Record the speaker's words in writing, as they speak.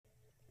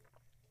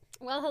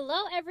Well,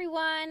 hello,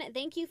 everyone.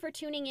 Thank you for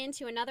tuning in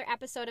to another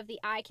episode of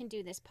the I Can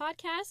Do This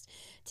podcast.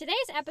 Today's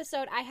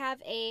episode, I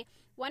have a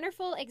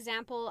wonderful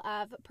example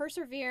of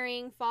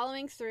persevering,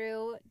 following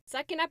through,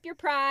 sucking up your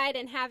pride,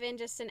 and having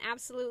just an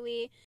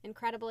absolutely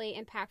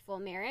incredibly impactful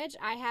marriage.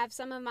 I have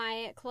some of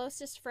my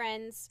closest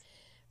friends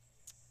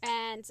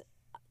and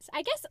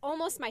I guess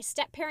almost my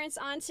step-parents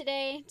on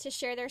today to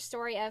share their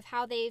story of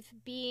how they've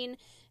been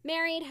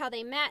married, how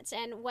they met,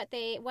 and what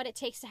it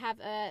takes to have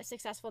a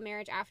successful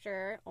marriage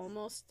after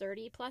almost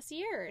 30 plus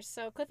years.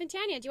 So Cliff and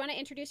Tanya, do you want to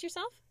introduce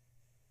yourself?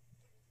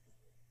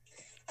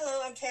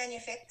 Hello, I'm Tanya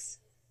Fix.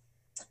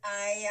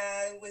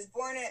 I was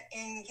born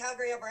in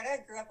Calgary, Alberta,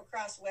 grew up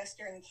across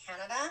Western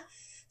Canada.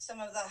 Some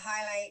of the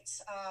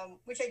highlights,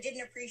 which I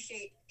didn't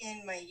appreciate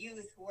in my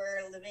youth,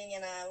 were living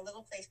in a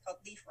little place called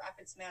Leaf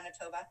Rapids,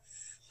 Manitoba.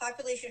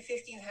 Population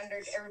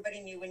 1,500, everybody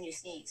knew when you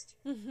sneezed.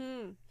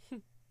 Mm-hmm.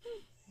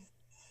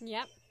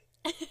 Yep.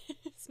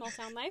 Small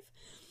town life.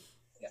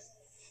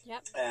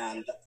 Yep.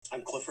 And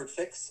I'm Clifford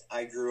Fix.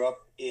 I'm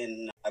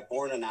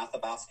born in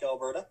Athabasca,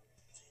 Alberta,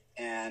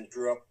 and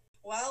grew up.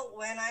 Well,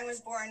 when I was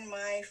born,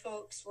 my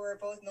folks were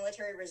both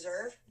military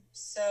reserve,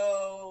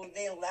 so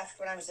they left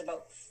when I was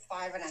about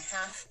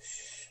 5.5.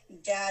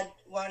 Dad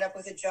wound up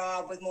with a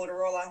job with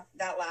Motorola.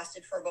 That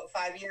lasted for about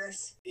 5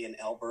 years. In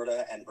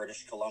Alberta and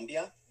British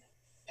Columbia.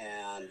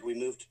 And we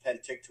moved to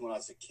Penticton when I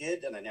was a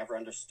kid, and I never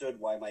understood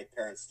why my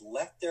parents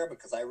left there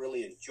because I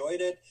really enjoyed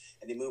it.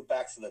 And they moved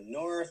back to the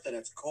north, and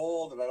it's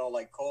cold, and I don't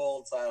like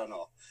cold, so I don't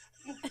know.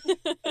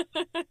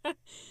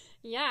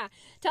 Yeah.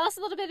 Tell us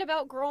a little bit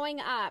about growing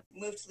up.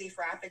 Moved to Leaf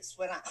Rapids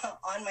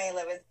on my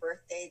 11th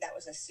birthday. That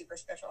was a super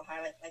special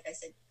highlight. Like I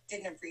said,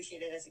 didn't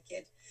appreciate it as a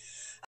kid.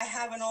 I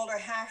have an older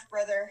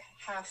half-brother,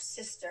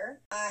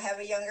 half-sister. I have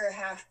a younger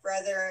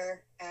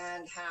half-brother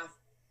and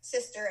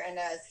half-sister, and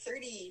a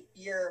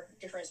 30-year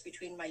difference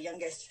between my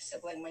youngest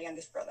sibling, my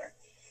youngest brother.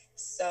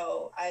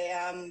 So I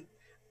am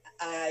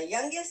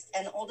youngest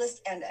and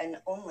oldest and an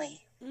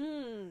only.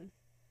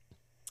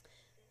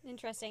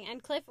 Interesting.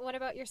 And Cliff, what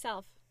about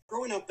yourself?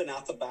 Growing up in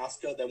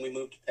Athabasca, then we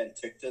moved to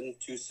Penticton,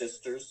 2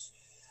 sisters.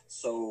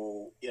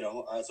 So,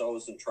 I was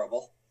always in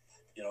trouble.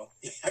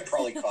 I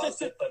probably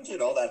caused it, but,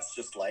 that's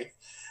just life.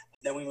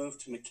 Then we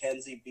moved to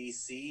Mackenzie,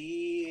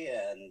 BC,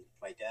 and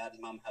my dad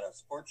and mom had a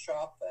sports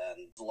shop, and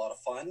it was a lot of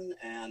fun.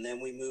 And then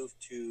we moved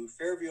to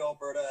Fairview,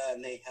 Alberta,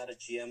 and they had a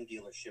GM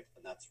dealership,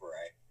 and that's where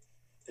I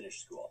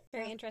finished school.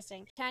 Very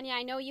interesting. Tanya,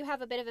 I know you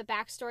have a bit of a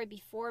backstory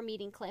before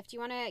meeting Cliff. Do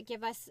you want to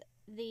give us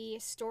the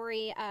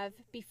story of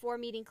before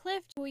meeting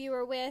Cliff, who you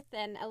were with,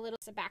 and a little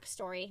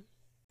backstory?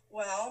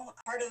 Well,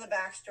 part of the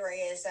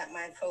backstory is that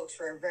my folks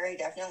were very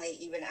definitely,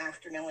 even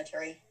after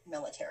military.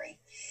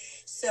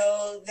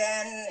 So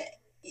then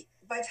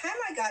by the time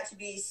I got to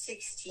be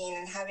 16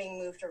 and having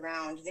moved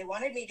around, they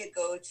wanted me to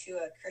go to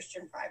a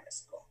Christian private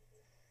school.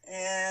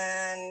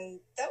 And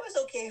that was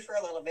okay for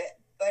a little bit,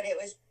 but it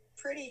was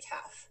pretty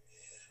tough.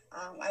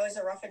 I was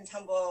a rough and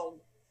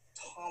tumble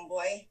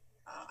tomboy.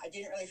 I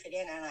didn't really fit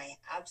in, and I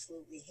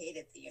absolutely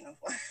hated the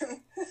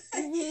uniform.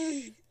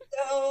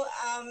 So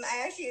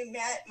I actually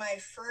met my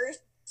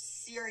first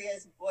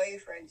serious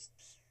boyfriend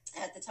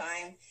at the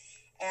time,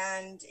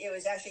 and it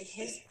was actually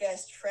his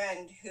best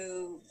friend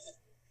who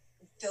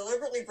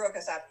deliberately broke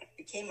us up,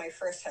 became my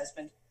first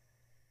husband.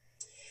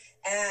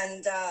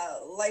 And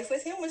life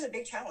with him was a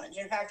big challenge.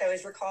 In fact, I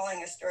was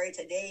recalling a story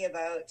today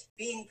about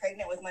being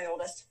pregnant with my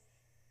oldest,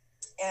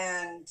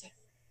 and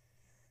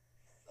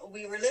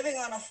we were living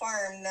on a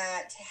farm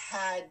that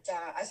had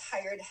us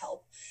hired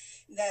help,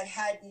 that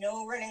had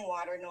no running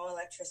water, no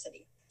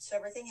electricity. So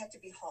everything had to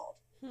be hauled,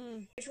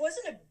 which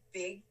wasn't a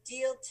big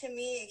deal to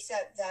me,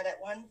 except that at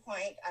one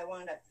point I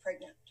wound up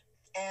pregnant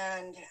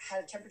and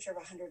had a temperature of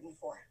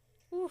 104.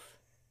 Oof.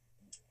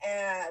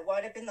 And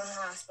wound up in the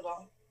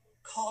hospital,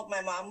 called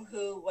my mom,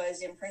 who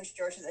was in Prince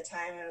George at the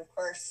time, and of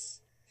course,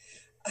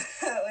 it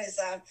was,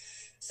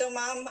 so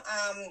Mom,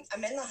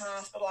 I'm in the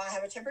hospital, I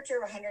have a temperature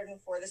of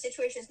 104, the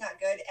situation's not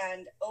good,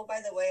 and oh,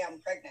 by the way, I'm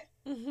pregnant.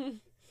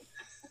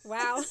 Mm-hmm.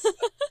 Wow.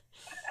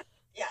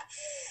 Yeah,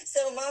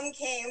 so Mom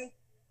came,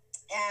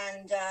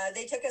 and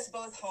they took us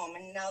both home,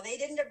 and now they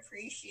didn't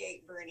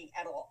appreciate Bernie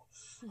at all.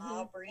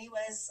 Bernie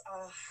was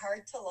a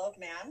hard-to-love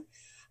man.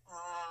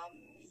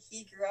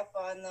 He grew up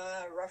on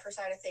the rougher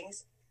side of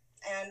things,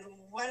 and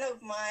one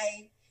of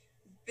my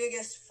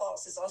biggest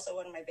faults is also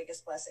one of my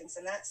biggest blessings,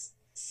 and that's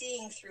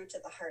seeing through to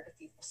the heart of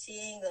people,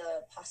 seeing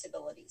the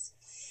possibilities.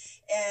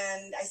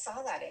 And I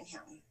saw that in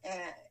him,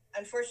 and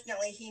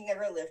unfortunately he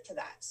never lived to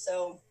that.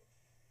 So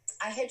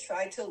I had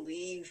tried to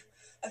leave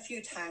a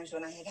few times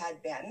when I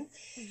had Ben.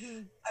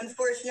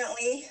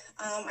 Unfortunately,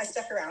 I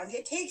stuck around.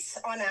 It takes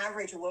on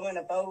average a woman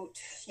about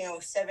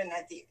 7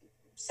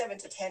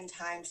 to 10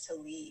 times to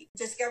leave.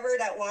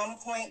 Discovered at one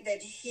point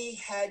that he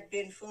had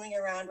been fooling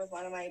around with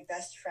one of my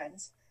best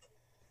friends.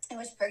 I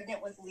was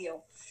pregnant with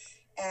Leo,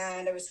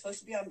 and I was supposed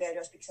to be on bed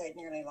rest because I had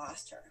nearly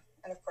lost her.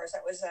 And of course,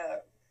 that was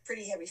a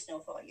pretty heavy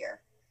snowfall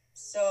year.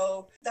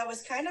 So that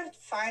was kind of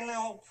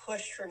final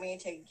push for me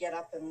to get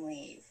up and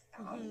leave.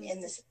 in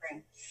the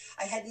spring.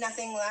 I had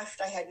nothing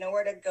left. I had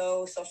nowhere to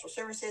go. Social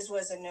services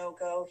was a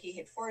no-go. He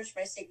had forged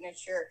my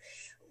signature.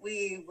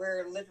 We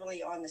were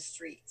literally on the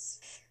streets,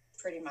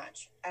 pretty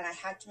much. And I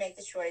had to make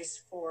the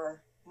choice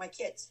for my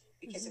kids,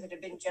 because if it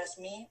had been just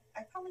me,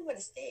 I probably would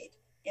have stayed,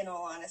 in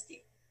all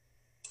honesty.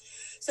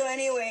 So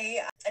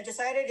anyway, I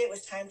decided it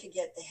was time to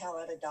get the hell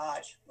out of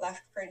Dodge,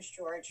 left Prince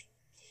George,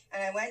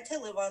 and I went to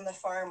live on the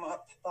farm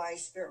up by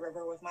Spirit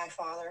River with my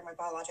father, my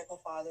biological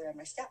father, and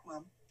my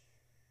stepmom.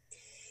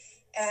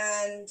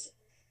 And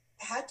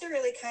had to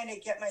really kind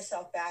of get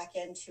myself back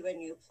into a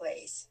new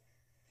place.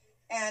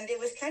 And it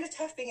was kind of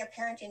tough being a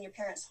parent in your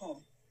parents'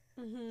 home.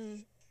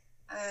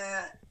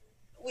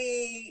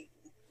 We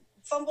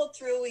fumbled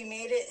through, we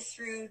made it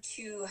through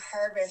to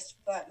harvest,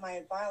 but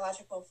my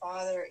biological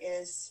father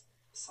is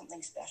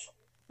something special.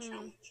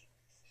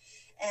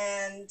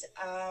 And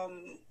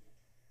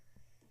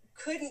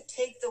couldn't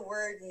take the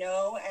word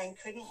no and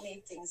couldn't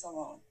leave things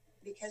alone.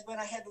 Because when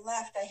I had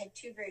left, I had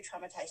 2 very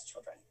traumatized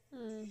children.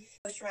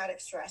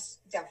 Post-traumatic stress,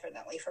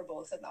 definitely, for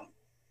both of them.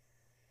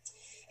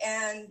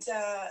 And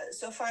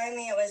so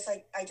finally it was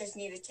like, I just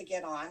needed to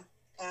get on.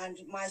 And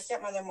my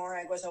stepmother,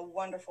 Morag, was a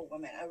wonderful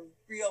woman, a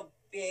real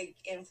big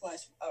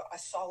influence, a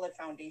solid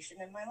foundation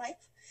in my life.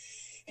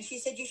 And she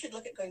said, you should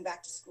look at going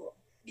back to school,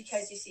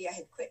 because you see, I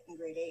had quit in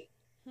grade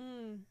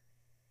 8.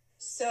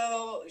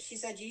 So she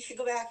said, you should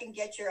go back and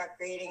get your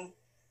upgrading.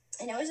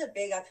 And it was a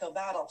big uphill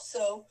battle.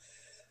 So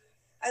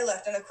I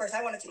left. And of course,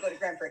 I wanted to go to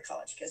Grand Prairie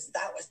College, because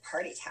that was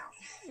party town.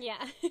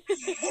 Yeah.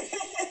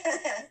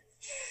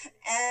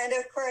 And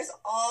of course,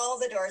 all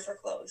the doors were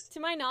closed. To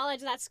my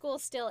knowledge, that school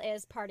still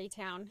is party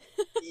town.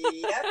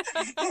 Yep.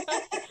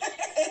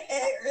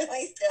 It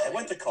really still I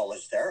went to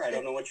college there. I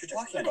don't know what you're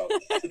talking about.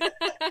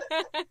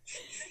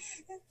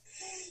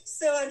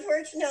 So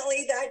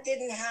unfortunately, that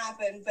didn't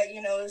happen. But,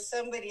 you know,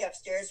 somebody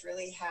upstairs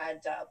really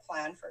had a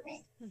plan for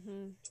me.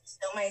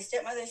 So my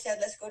stepmother said,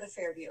 let's go to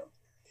Fairview.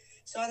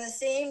 So on the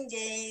same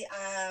day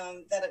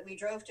that we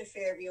drove to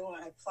Fairview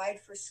and I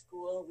applied for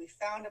school, we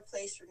found a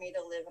place for me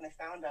to live, and I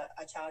found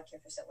a child care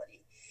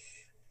facility.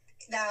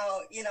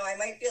 Now, you know, I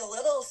might be a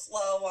little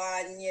slow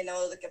on, you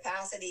know, the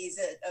capacities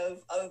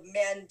of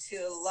men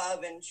to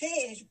love and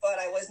change, but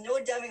I was no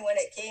dummy when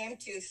it came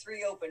to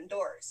 3 open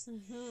doors.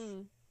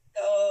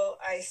 So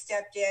I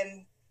stepped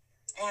in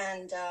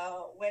and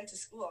went to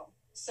school.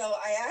 So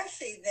I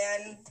actually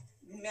then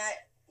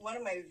met one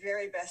of my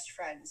very best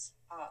friends,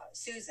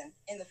 Susan,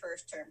 in the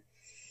first term.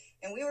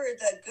 And we were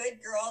the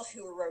good girls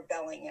who were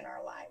rebelling in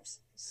our lives.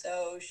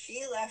 So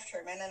she left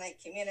her Mennonite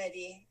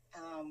community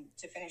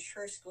to finish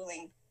her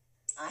schooling.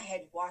 I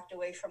had walked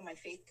away from my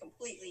faith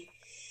completely.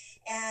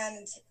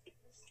 And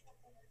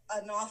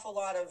an awful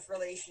lot of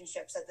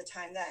relationships at the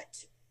time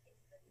that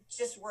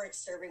just weren't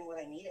serving what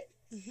I needed.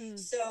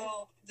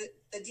 So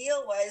the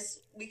deal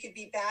was, we could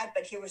be bad,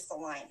 but here was the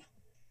line.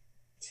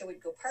 So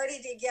we'd go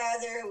party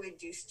together, we'd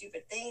do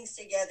stupid things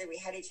together, we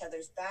had each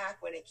other's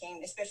back when it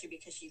came, especially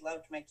because she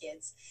loved my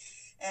kids.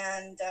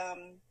 And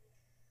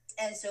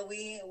so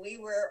we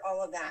were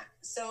all of that.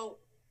 So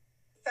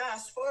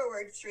fast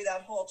forward through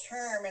that whole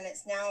term, and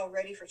it's now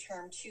ready for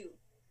term 2.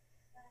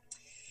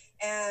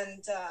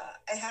 And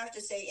I have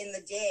to say, in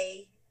the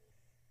day,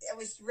 it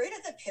was right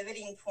at the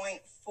pivoting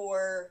point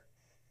for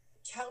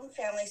Child and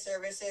Family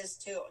Services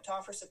to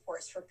offer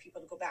supports for people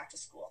to go back to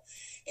school.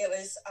 It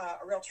was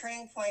a real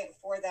turning point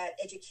for that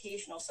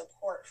educational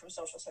support from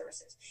social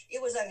services. It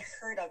was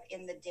unheard of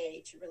in the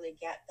day to really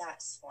get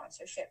that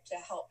sponsorship to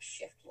help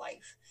shift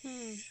life.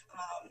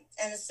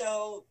 And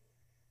so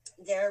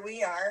there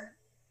we are,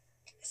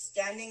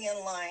 standing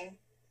in line,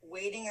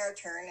 waiting our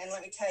turn. And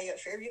let me tell you,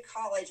 at Fairview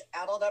College,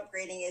 adult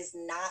upgrading is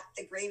not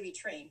the gravy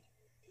train.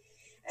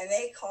 And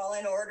they call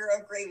an order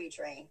of gravy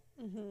train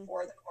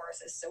for the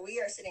courses. So we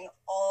are sitting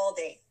all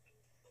day.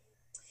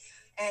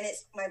 And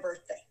it's my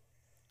birthday.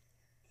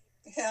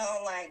 So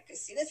I'm like,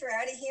 as soon as we're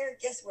out of here,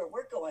 guess where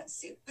we're going,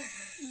 Sue?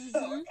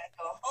 So we're going to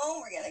go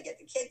home. We're going to get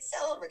the kids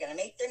settled. We're going to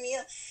make their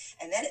meal.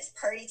 And then it's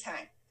party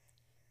time.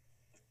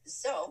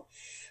 So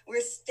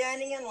we're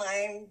standing in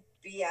line,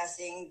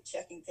 BSing,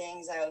 checking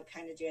things out,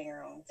 kind of doing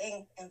our own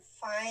thing. And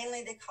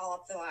finally, they call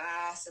up the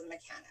last of the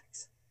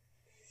mechanics.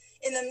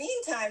 In the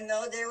meantime,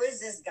 though, there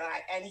was this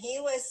guy, and he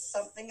was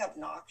something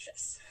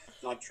obnoxious.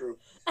 Not true.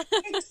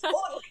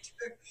 Totally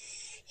true.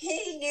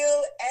 He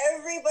knew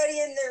everybody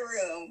in the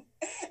room,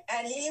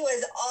 and he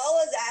was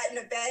all of that in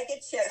a bag of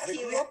chips.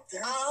 He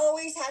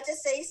always had to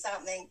say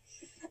something,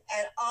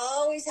 and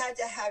always had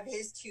to have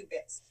his 2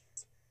 bits.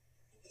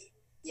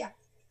 Yeah.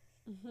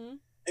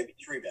 Maybe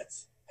 3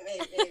 bits.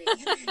 Maybe.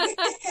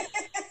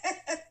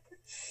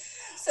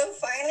 So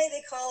finally,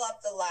 they call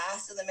up the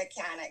last of the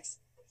mechanics.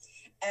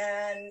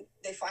 And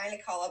they finally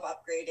call up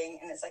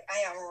upgrading, and it's like, I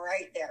am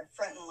right there,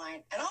 front in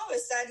line. And all of a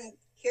sudden,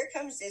 here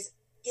comes this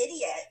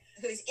idiot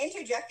who's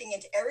interjecting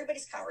into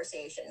everybody's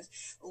conversations,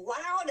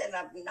 loud and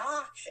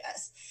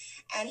obnoxious.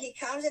 And he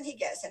comes and he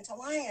gets into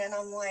line, and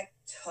I'm like,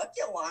 took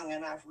you long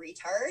enough,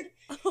 retard.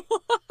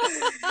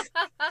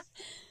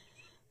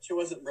 She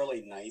wasn't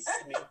really nice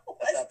to me at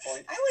that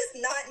point. I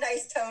was not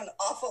nice to an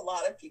awful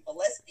lot of people,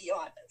 let's be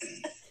honest.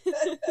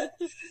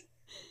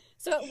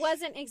 So it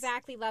wasn't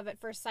exactly love at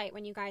first sight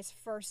when you guys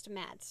first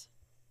met.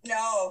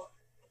 No.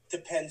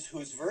 Depends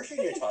whose version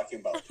you're talking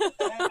about.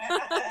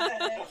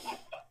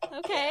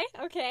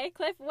 Okay.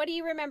 Cliff, what do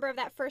you remember of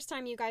that first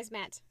time you guys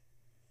met?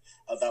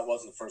 That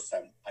wasn't the first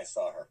time I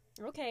saw her.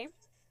 Okay.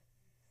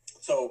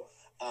 So,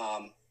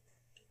 of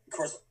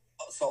course,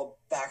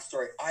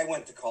 backstory, I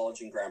went to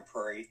college in Grand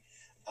Prairie,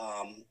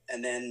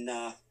 and then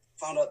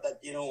found out that,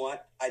 you know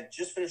what, I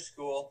just finished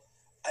school.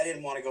 I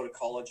didn't want to go to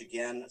college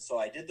again, so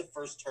I did the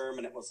first term,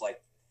 and it was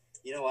like,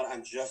 you know what,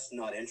 I'm just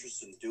not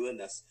interested in doing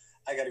this.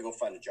 I got to go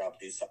find a job,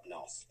 do something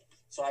else.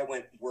 So I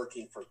went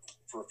working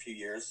for a few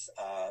years,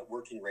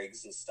 working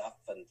rigs and stuff,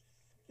 and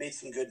made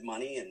some good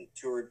money and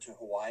toured to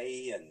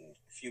Hawaii and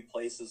a few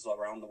places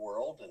around the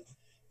world. And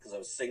because I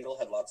was single,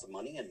 had lots of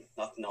money and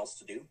nothing else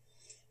to do.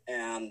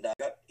 And I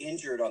got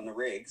injured on the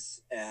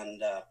rigs,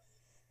 and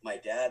my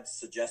dad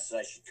suggested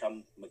I should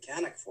come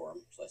mechanic for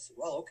him. So I said,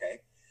 well,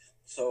 okay.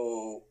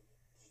 So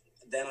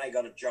then I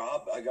got a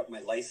job. I got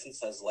my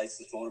license as a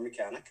licensed motor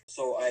mechanic.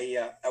 So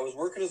I was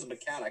working as a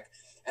mechanic,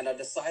 and I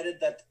decided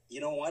that, you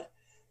know what,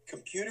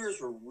 computers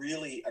were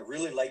I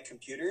really liked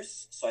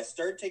computers. So I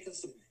started taking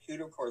some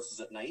computer courses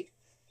at night,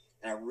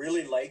 and I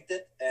really liked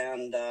it.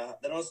 And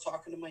then I was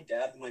talking to my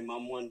dad and my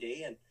mom one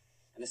day, and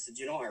I said,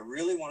 you know, I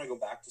really want to go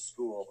back to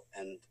school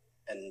and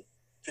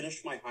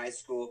finish my high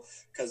school,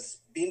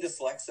 because being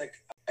dyslexic,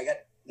 I got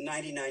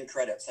 99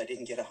 credits. I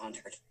didn't get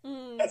 100.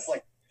 That's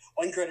like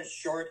 1 credit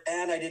short,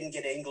 and I didn't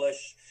get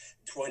English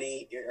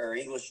 20 or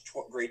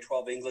grade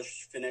 12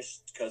 English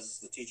finished because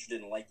the teacher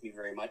didn't like me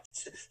very much.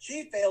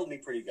 She failed me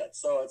pretty good.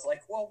 So it's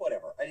like, well,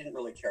 whatever. I didn't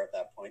really care at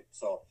that point.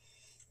 So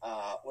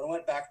when I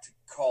went back to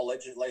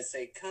college, like I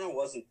say, kind of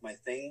wasn't my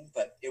thing,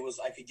 but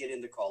I could get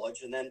into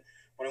college. And then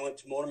when I went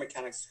to motor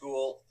mechanic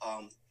school,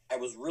 I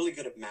was really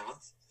good at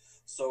math.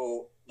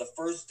 So the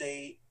first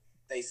day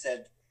they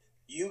said,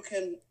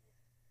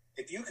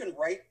 if you can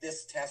write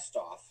this test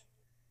off,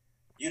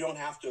 you don't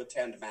have to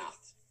attend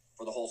math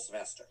for the whole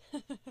semester.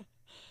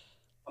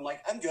 I'm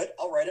like, I'm good.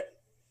 I'll write it.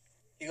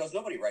 He goes,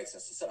 nobody writes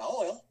this. I said, I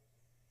will.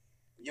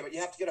 Yeah, but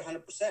you have to get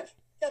 100%.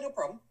 Yeah, no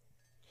problem.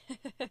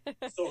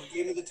 So he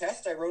gave me the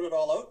test. I wrote it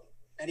all out.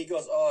 And he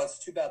goes, oh,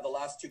 it's too bad. The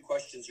last 2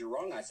 questions you're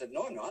wrong. I said,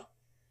 no, I'm not.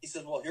 He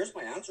said, well, here's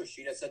my answer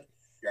sheet. I said,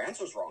 your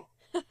answer's wrong.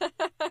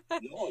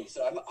 No, he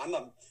said,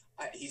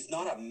 he's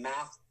not a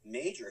math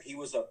major. He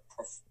was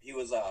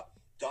a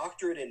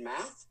doctorate in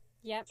math.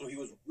 Yep. So he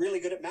was really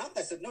good at math.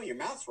 I said, no, your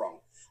math's wrong.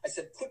 I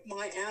said, put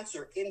my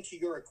answer into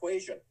your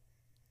equation.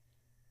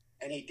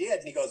 And he did.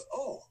 And he goes,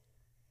 oh,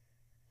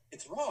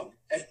 it's wrong.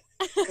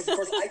 Because, of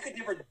course, I could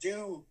never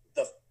do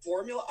the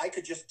formula. I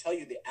could just tell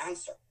you the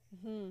answer.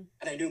 Mm-hmm.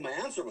 And I knew my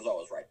answer was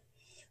always right.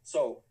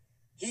 So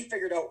he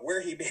figured out where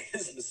he made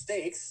his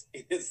mistakes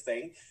in his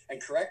thing and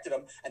corrected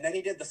them. And then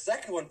he did the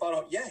second one, found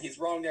out, yeah, he's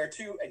wrong there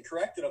too, and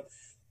corrected him.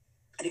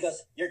 And he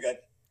goes, you're good.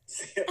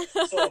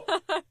 So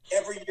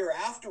every year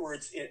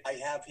afterwards, I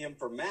have him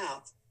for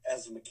math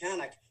as a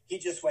mechanic. He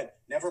just went,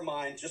 never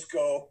mind, just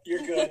go. You're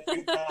good.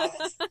 You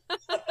passed.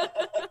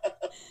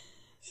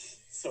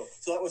 So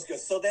that was good.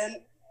 So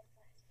then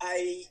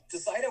I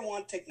decided I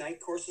want to take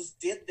night courses,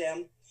 did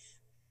them,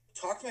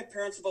 talked to my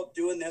parents about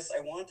doing this.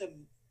 I wanted to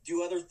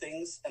do other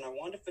things, and I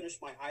wanted to finish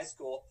my high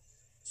school.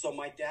 So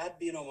my dad,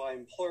 being my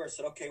employer,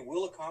 said, okay,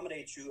 we'll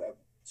accommodate you.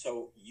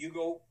 So you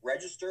go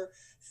register,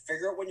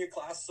 figure out when your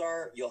classes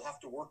are. You'll have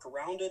to work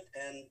around it,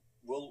 and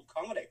we'll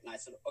accommodate. And I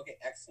said, okay,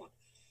 excellent.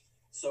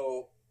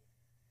 So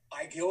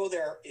I go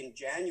there in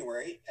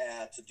January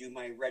to do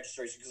my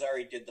registration, because I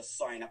already did the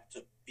sign up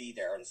to be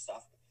there and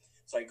stuff.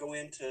 So I go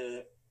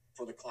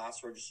for the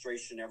class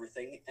registration and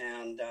everything,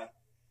 and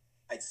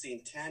I'd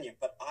seen Tanya,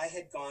 but I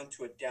had gone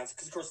to a dance,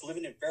 because of course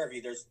living in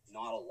Fairview, there's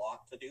not a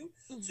lot to do.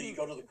 Mm-hmm. So you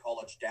go to the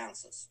college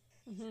dances.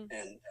 Mm-hmm.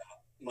 And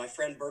my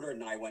friend Bernard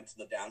and I went to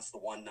the dance the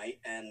one night,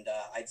 and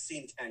I'd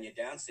seen Tanya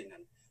dancing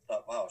and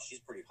thought, wow, she's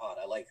pretty hot.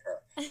 I like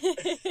her.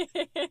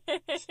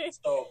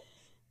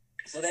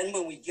 So then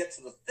when we get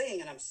to the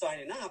thing and I'm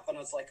signing up, and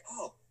I was like,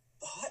 oh,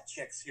 the hot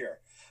chick's here.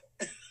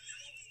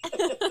 But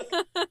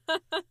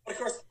of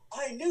course,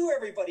 I knew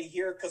everybody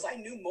here because I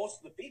knew most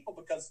of the people,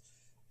 because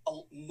a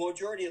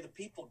majority of the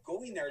people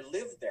going there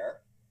lived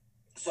there.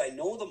 So I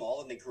know them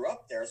all, and they grew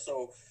up there.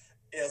 So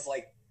it was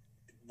like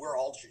we're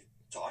all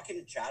talking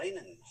and chatting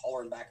and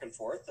hollering back and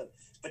forth.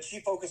 But she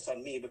focused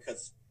on me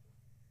because,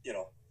 you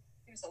know.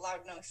 He was a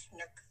loud-nosed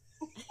snook.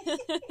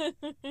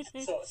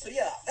 So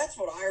yeah, that's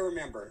what I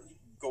remember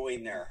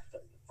going there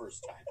the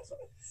first time. So,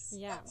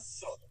 yeah.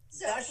 So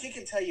now she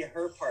can tell you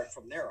her part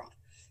from there on.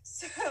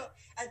 So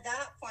at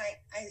that point,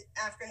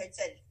 after I had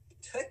said,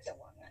 it took you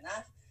long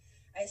enough,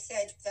 I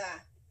said,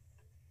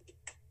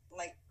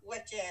 like,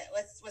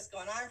 what's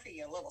going on for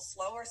you? A little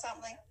slow or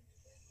something?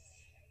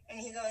 And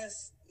he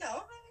goes,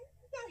 no,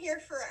 I'm here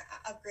for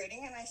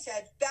upgrading. And I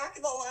said, back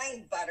of the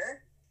line,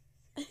 butter.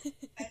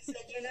 I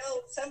said, you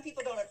know, some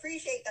people don't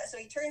appreciate that. So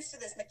he turns to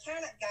this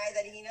mechanic guy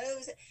that he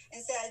knows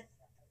and said,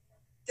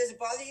 does it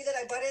bother you that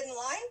I butted in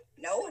line?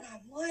 No. And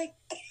I'm like,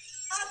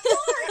 of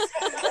course.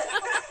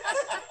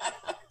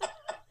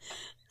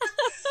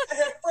 I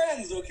have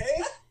friends,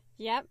 okay?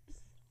 Yep.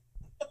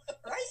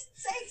 Christ's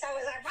sakes, I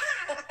was like,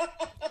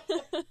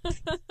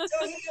 So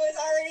he was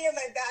already in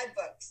my bad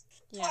books.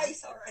 Yeah.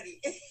 Twice already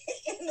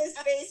in the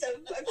space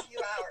of a few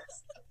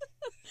hours.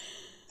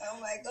 I'm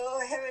like, oh,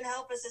 heaven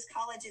help us, this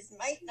college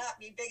might not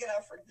be big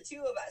enough for the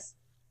two of us.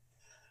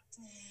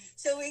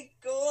 So we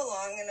go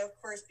along, and of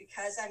course,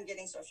 because I'm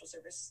getting social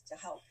services to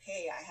help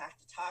pay, I have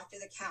to talk to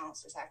the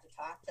counselors, I have to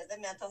talk to the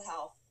mental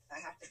health, I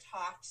have to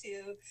talk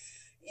to,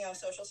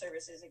 social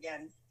services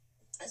again.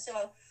 And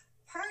so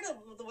part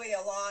of the way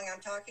along,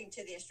 I'm talking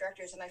to the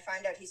instructors, and I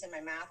find out he's in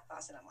my math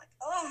class, and I'm like,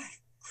 oh,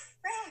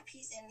 crap,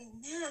 he's in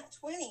math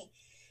 20.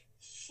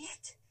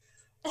 Shit.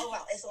 Oh,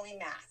 well, it's only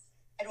math.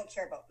 I don't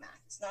care about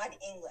math. It's not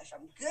English.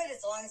 I'm good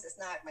as long as it's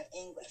not my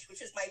English,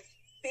 which is my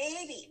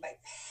baby, my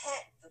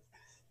pet,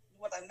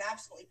 what I'm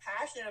absolutely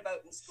passionate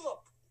about in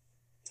school.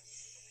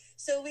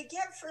 So we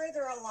get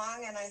further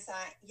along, and I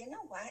thought, you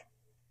know what?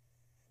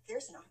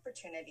 There's an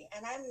opportunity.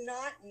 And I'm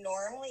not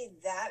normally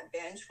that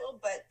vengeful,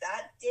 but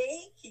that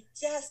day, he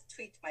just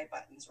tweaked my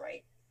buttons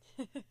right.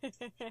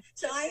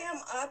 So I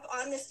am up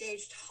on the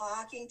stage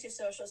talking to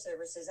social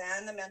services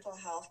and the mental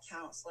health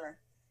counselor.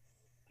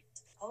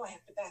 Oh, I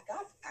have to back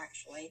up,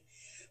 actually.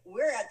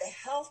 We're at the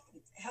health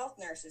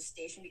nurses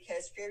station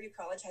because Fairview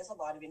College has a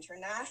lot of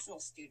international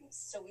students.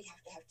 So we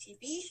have to have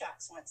TB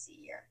shots once a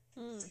year.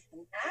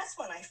 And that's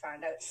when I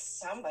found out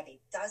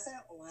somebody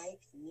doesn't like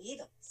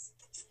needles.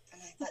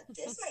 And I thought,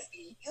 this might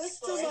be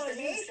useful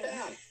information.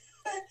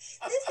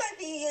 This might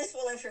be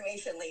useful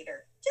information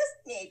later.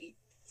 Just maybe.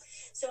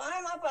 So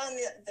I'm up on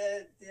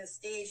the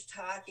stage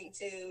talking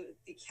to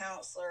the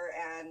counselor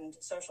and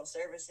social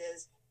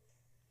services.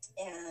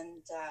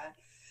 And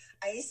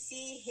I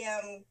see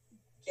him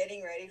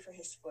getting ready for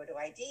his photo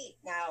ID.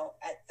 Now,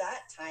 at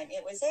that time,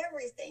 it was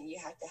everything. You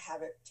had to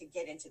have it to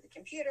get into the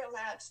computer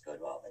labs, go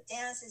to all the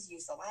dances,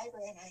 use the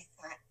library. And I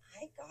thought,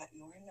 I got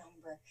your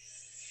number.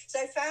 So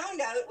I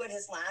found out what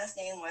his last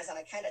name was, and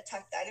I kind of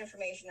tucked that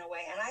information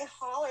away. And I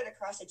hollered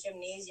across a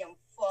gymnasium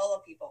full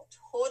of people,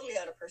 totally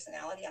out of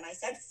personality. And I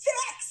said,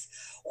 Felix,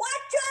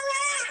 what's your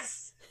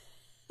ass?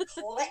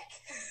 Click.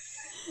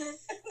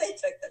 They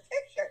took the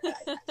picture. And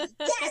I thought,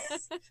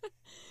 yes.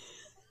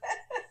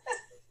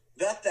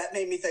 That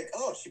made me think,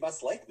 oh, she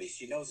must like me.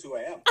 She knows who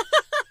I am.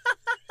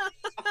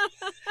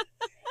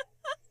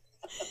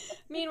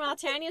 Meanwhile,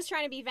 Tanya's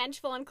trying to be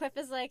vengeful, and Cliff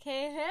is like,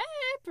 hey,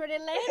 pretty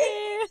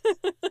lady.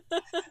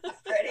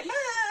 Pretty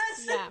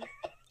much. Yeah.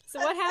 So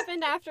what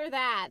happened after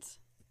that?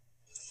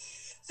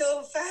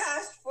 So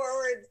fast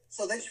forward.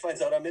 So then she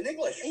finds out I'm in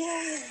English.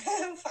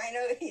 Yeah, find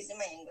out he's in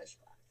my English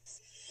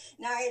class.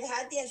 Now, I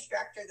had the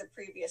instructor the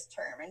previous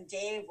term, and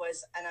Dave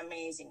was an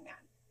amazing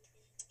man.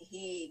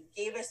 He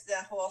gave us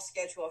the whole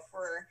schedule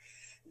for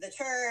the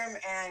term,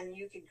 and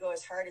you could go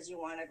as hard as you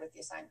wanted with the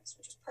assignments,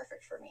 which is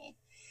perfect for me.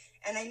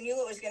 And I knew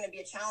it was going to be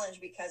a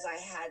challenge because I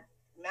had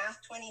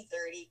Math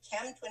 2030,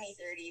 Chem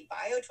 2030,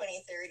 Bio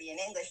 2030, and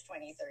English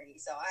 2030.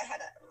 So I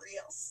had a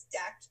real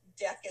stacked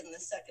deck in the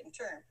second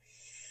term,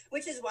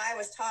 which is why I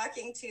was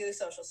talking to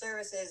social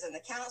services and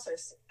the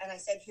counselors. And I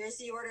said, here's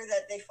the order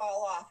that they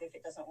fall off if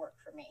it doesn't work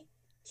for me.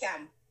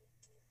 Chem,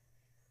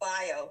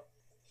 Bio,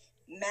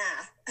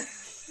 Math,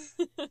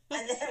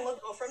 and then we'll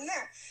go from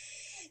there.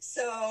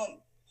 So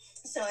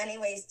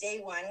anyways, day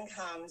one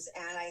comes,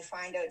 and I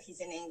find out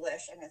he's in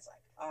English, and it's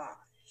like, oh,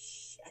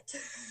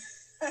 shit.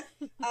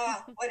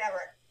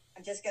 Whatever.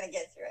 I'm just going to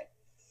get through it.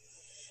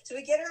 So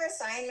we get our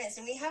assignments,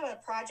 and we have a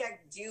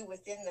project due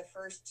within the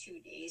first 2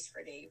 days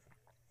for Dave.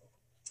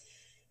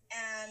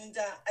 And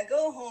I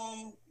go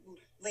home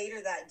later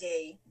that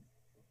day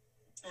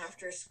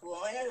after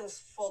school, and it was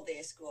a full day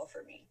of school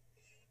for me.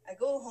 I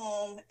go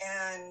home,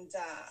 and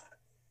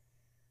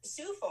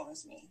Sue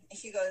phones me, and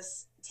she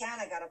goes, Tan,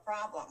 I got a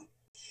problem.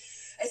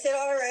 I said,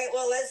 all right,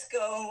 well, let's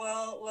go,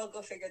 and we'll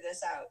go figure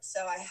this out.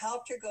 So I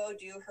helped her go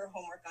do her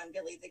homework on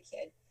Billy the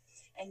Kid.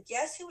 And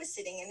guess who was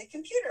sitting in the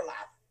computer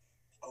lab?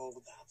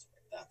 Oh,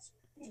 that's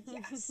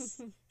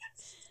Yes.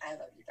 I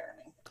love you,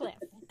 darling. Cliff.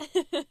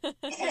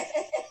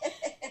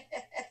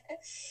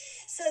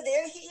 So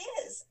there he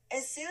is.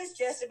 And Sue's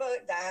just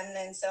about done.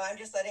 And so I'm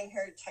just letting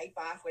her type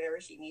off whatever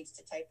she needs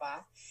to type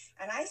off.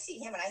 And I see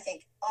him and I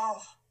think,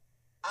 oh,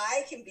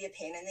 I can be a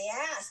pain in the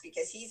ass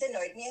because he's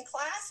annoyed me in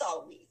class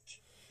all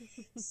week.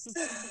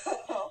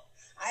 So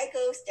I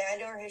go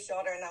stand over his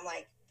shoulder and I'm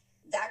like,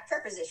 that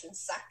preposition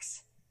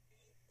sucks.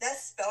 That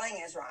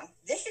spelling is wrong.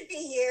 This should be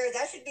here.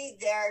 That should be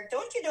there.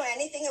 Don't you know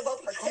anything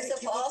about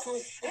participles?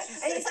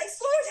 And he's like,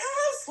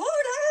 slow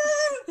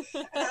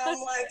down. And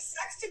I'm like,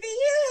 sucks to be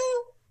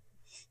you.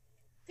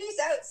 Peace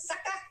out,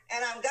 sucker.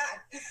 And I'm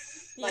gone.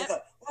 Yep. I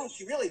thought, oh,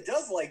 she really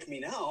does like me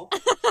now.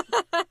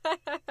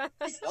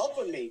 She's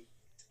helping me.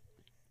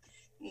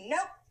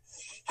 Nope.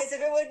 Because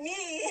if it were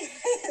me,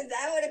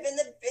 that would have been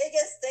the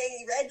biggest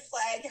thing. Red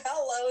flag.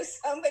 Hello,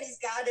 somebody's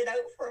got it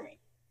out for me.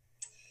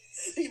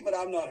 see, but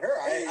I'm not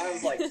her. I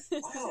was like,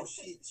 wow,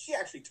 she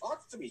actually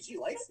talks to me. She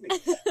likes me.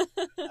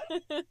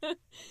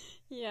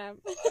 Yeah.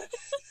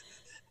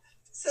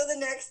 So the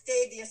next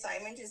day, the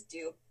assignment is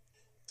due.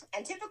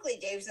 And typically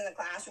Dave's in the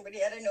classroom, but he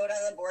had a note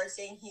on the board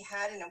saying he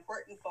had an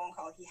important phone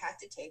call he had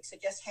to take. So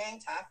just hang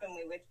tough and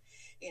we would,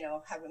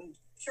 have him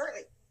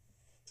shortly.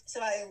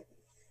 So I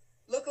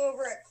look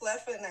over at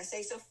Cliff and I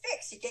say, so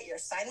Fix, you get your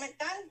assignment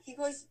done? He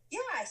goes, yeah.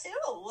 I said,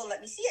 oh, well,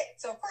 let me see it.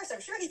 So of course,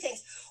 I'm sure he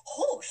thinks,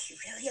 oh, she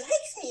really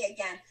likes me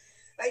again.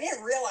 But I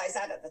didn't realize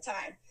that at the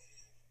time.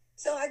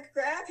 So I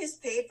grab his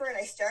paper and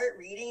I start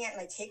reading it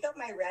and I take up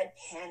my red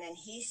pen and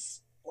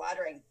he's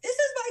spluttering, this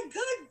is my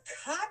good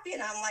copy.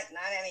 And I'm like,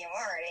 not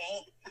anymore, it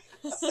ain't.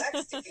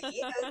 Sucks to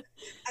be. And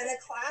the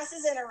class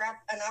is in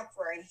an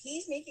uproar and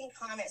he's making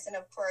comments. And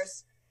of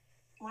course,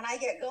 when I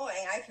get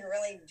going, I can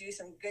really do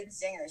some good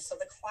zingers. So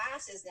the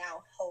class is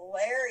now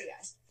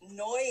hilarious,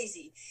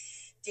 noisy.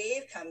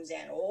 Dave comes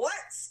in,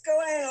 what's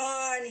going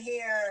on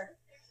here?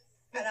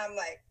 And I'm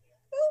like,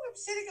 oh, I'm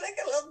sitting like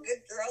a little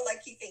good girl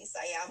like he thinks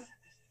I am.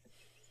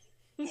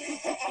 And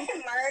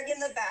Marg in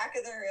the back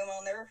of the room,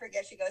 I'll never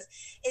forget, she goes,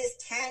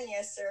 it's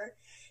Tanya, sir.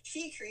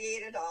 She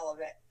created all of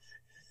it.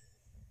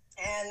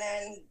 And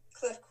then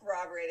Cliff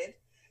corroborated.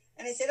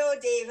 And I said, oh,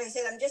 Dave, I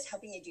said, I'm just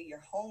helping you do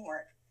your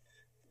homework.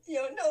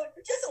 No,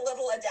 just a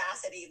little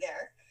audacity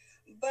there.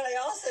 But I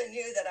also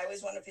knew that I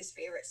was one of his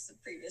favorites the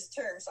previous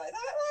term. So I thought,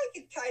 well, I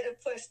could kind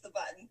of push the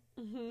button.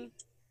 Mm-hmm.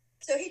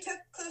 So he took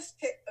Cliff's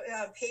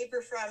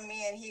paper from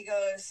me and he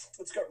goes,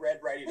 it's got red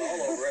writing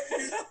all over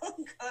it. Oh,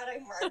 God, I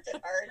marked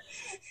it hard.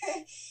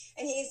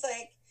 And he's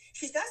like,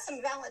 she's got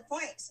some valid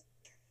points.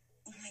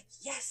 I'm like,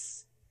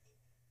 yes.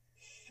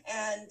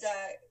 And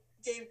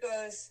Dave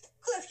goes,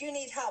 Cliff, you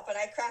need help. And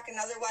I crack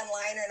another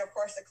one-liner. And, of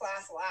course, the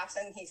class laughs.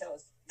 And he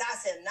goes,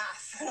 that's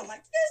enough. And I'm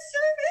like, yes,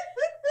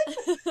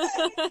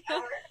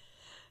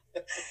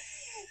 sir.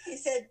 He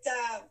said,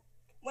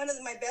 one of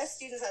my best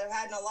students that I've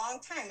had in a long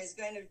time is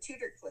going to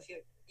tutor Cliff.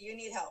 You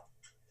need help.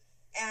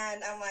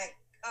 And I'm like,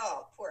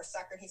 oh, poor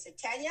sucker. And he said,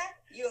 Tanya,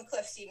 you and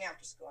Cliff see me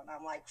after school. And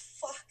I'm like,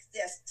 fuck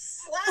this.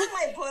 Slammed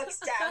my books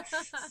down,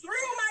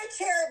 threw my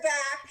chair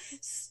back,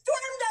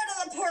 stormed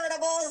out of the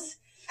portables.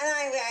 And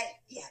I went,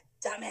 yeah,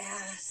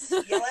 dumbass.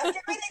 You left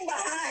everything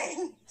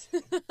behind.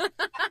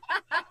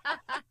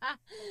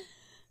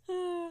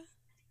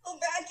 Go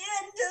back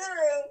into the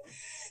room.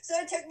 So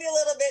it took me a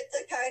little bit to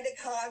kind of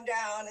calm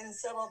down and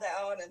settle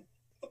down and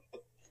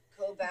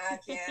go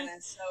back in.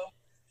 And so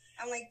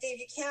I'm like, Dave,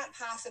 you can't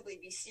possibly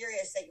be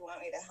serious that you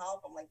want me to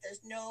help. I'm like,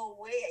 there's no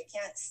way, I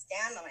can't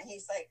stand on it.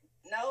 He's like,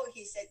 no,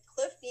 he said,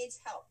 Cliff needs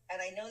help.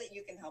 And I know that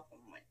you can help him.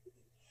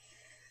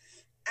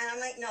 And I'm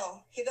like,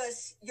 no. He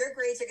goes, your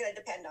grades are going to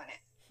depend on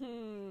it.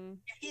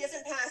 If he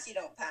doesn't pass, you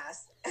don't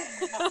pass.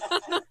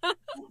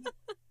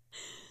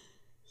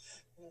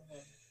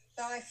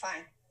 So I'm like,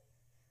 fine.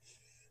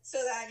 So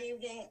that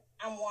evening,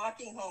 I'm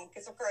walking home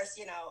because, of course,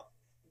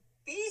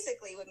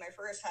 basically with my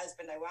first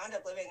husband, I wound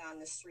up living on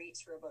the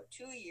streets for about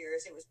 2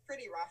 years. It was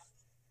pretty rough.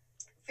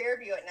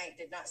 Fairview at night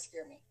did not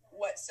scare me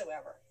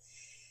whatsoever.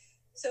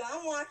 So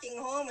I'm walking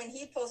home and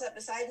he pulls up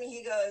beside me.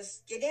 He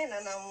goes, get in.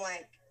 And I'm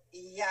like,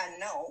 yeah,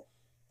 no,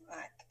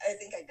 I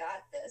think I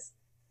got this.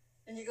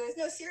 And he goes,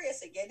 no,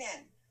 seriously, get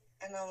in.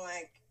 And I'm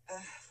like,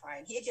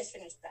 fine. He had just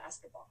finished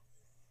basketball.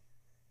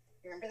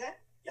 You remember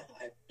that? Yeah,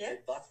 I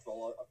played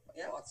basketball.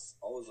 That's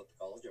always at the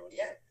college.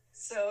 Yeah.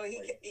 So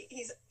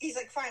he's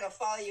like, fine, I'll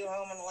follow you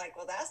home. And I'm like,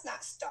 well, that's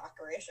not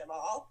stalkerish at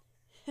all.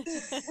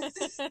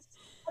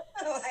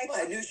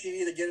 I knew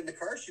she'd either get in the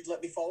car, she'd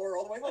let me follow her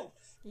all the way home.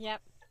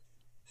 Yep.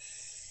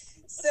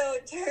 So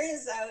it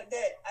turns out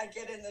that I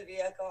get in the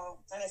vehicle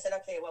and I said,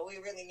 okay, well, we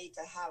really need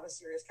to have a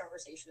serious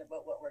conversation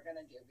about what we're going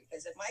to do,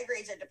 because if my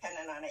grades are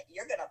dependent on it,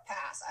 you're going to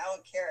pass. I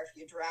don't care if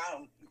you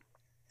drown,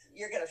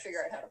 you're going to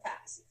figure out how to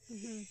pass.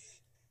 Mm-hmm.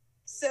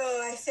 So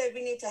I said,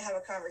 we need to have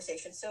a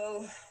conversation.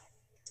 So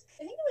I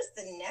think it was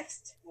in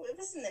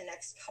the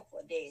next couple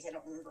of days. I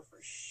don't remember for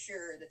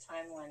sure the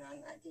timeline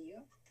on that. Do you?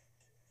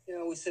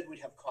 We said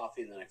we'd have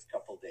coffee in the next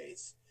couple of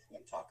days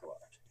and talk about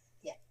it.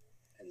 Yeah.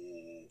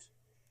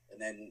 And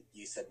then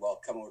you said,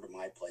 well, come over to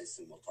my place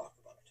and we'll talk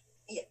about it.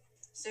 Yeah.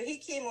 So he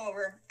came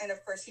over and,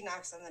 of course, he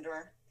knocks on the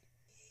door.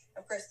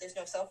 Of course, there's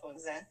no cell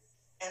phones then.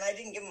 And I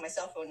didn't give him my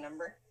cell phone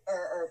number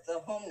or the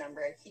home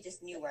number. He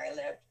just knew where I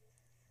lived.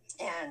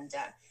 And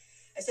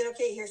I said,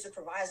 okay, here's the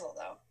proviso,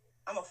 though.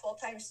 I'm a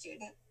full-time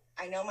student.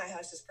 I know my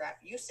house is crap.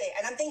 You say,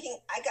 and I'm thinking,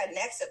 I got an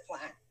exit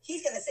plan.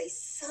 He's going to say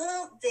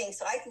something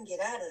so I can get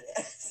out of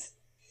this.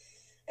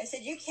 I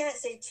said, you can't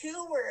say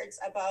 2 words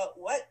about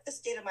what the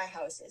state of my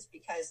house is,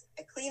 because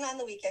I clean on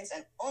the weekends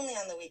and only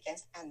on the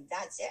weekends, and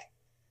that's it.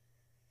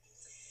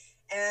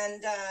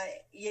 And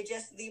you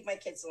just leave my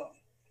kids alone.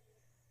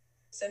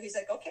 So he's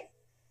like, okay.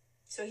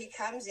 So he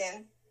comes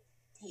in,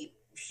 he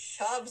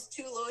shoves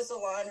 2 loads of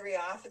laundry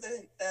off of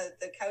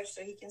the couch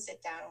so he can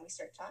sit down, and we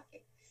start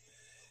talking.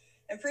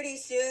 And pretty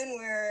soon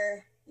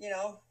we're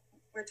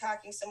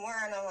talking some more,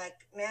 and I'm like,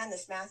 man,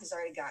 this math has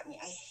already got me.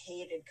 I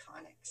hated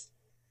conics.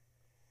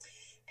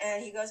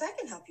 And he goes, I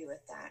can help you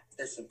with that.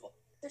 They're simple.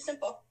 They're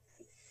simple.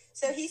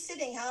 So he's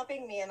sitting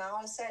helping me, and all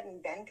of a sudden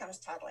Ben comes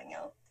toddling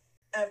out.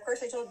 And of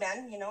course I told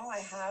Ben, I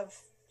have,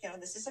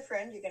 this is a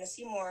friend. You're going to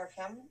see more of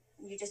him.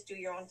 You just do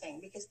your own thing.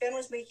 Because Ben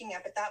was waking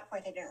up. At that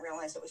point, I didn't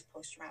realize it was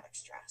post-traumatic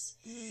stress.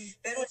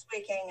 Ben was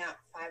waking up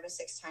 5 or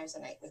 6 times a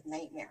night with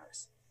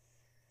nightmares.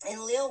 And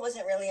Leo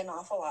wasn't really an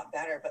awful lot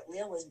better, but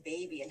Leo was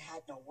baby and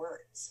had no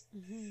words.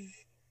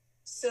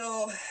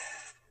 So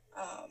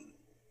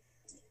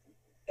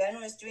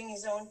Ben was doing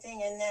his own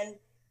thing, and then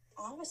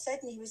all of a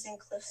sudden he was in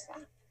Cliff's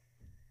lap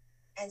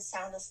and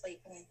sound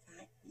asleep. And I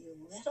thought, you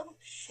little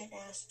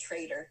shit-ass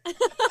traitor.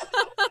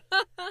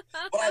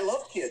 But I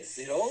love kids,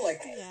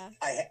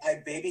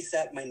 I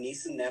babysat my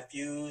niece and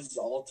nephews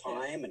all the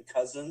time, and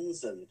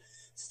cousins and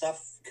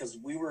stuff, because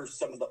we were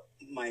some of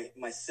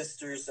my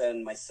sisters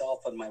and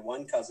myself and my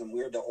one cousin,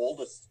 we were the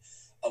oldest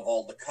of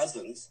all the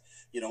cousins,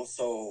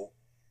 so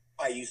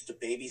I used to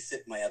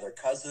babysit my other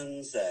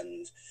cousins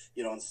and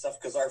stuff,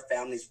 because our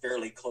family's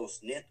fairly close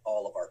knit,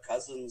 all of our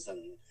cousins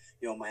and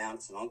my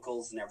aunts and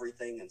uncles and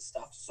everything and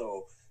stuff.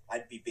 So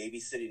I'd be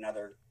babysitting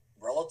other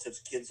relatives'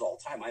 kids all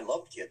the time. I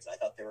loved kids. I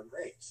thought they were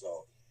great.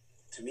 So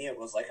to me, it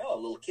was like, oh, a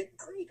little kid,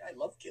 great. I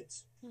love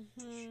kids. And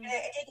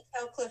I didn't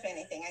tell Cliff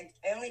anything.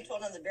 I only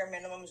told him the bare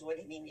minimums what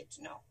he needed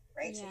to know,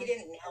 right? So he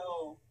didn't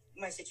know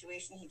my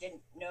situation. He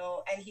didn't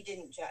know, and he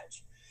didn't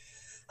judge.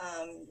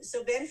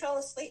 So Ben fell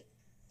asleep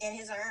in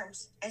his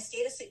arms and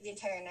stayed asleep the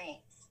entire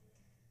night,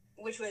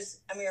 which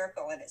was a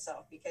miracle in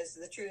itself, because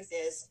the truth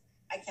is,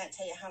 I can't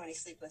tell you how many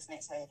sleepless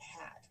nights I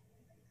had.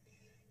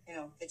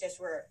 They just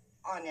were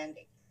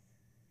unending.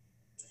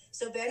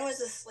 So Ben was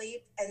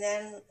asleep, and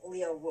then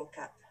Leo woke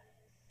up,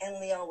 and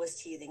Leo was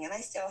teething, and I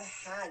still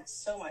had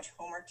so much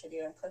homework to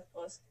do. And Cliff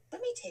goes,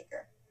 let me take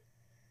her.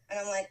 And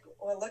I'm like,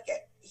 well, look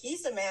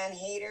he's a man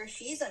hater.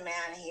 She's a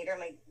man hater.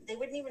 Like, they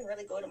wouldn't even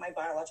really go to my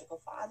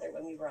biological father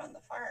when we were on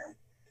the farm.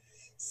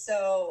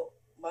 So,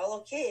 well,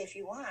 okay, if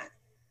you want.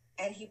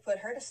 And he put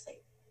her to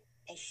sleep,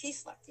 and she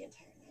slept the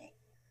entire night.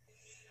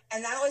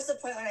 And that was the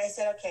point when I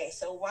said, okay,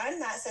 so 1,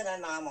 that's an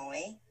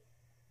anomaly.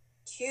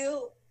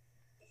 2,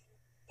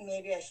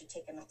 maybe I should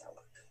take another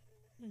look.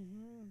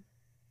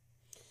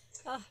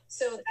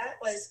 So that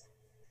was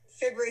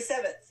February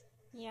 7th.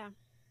 Yeah.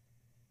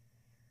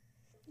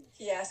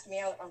 He asked me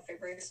out on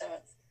February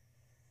 7th.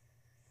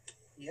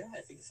 Yeah,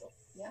 I think so.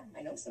 Yeah,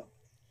 I know so.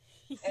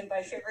 And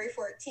by February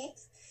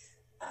 14th,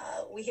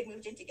 we had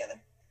moved in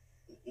together,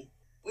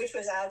 which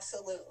was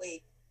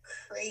absolutely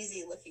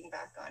crazy looking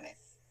back on it.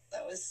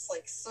 That was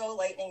like so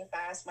lightning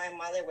fast. My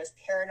mother was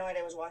paranoid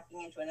I was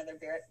walking into another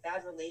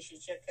bad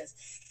relationship, because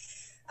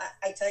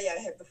I tell you,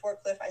 before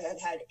Cliff, I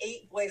had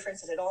 8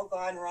 boyfriends that had all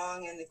gone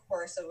wrong in the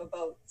course of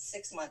about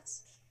 6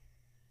 months.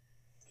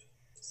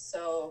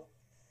 So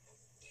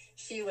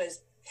she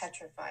was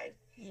petrified.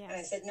 Yeah. And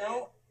I said,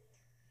 no,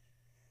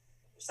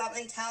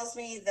 something tells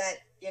me that,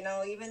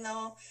 even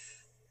though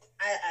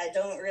I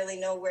don't really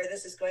know where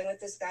this is going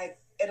with this guy,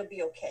 it'll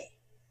be okay.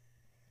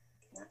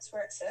 And that's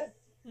where it said.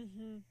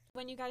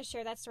 When you guys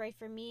share that story,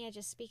 for me, it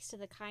just speaks to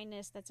the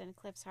kindness that's in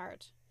Cliff's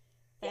heart.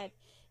 That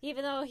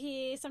even though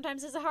he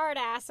sometimes is a hard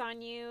ass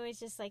on you, it's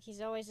just like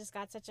he's always just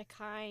got such a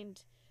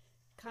kind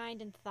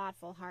and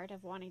thoughtful heart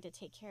of wanting to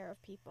take care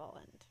of people.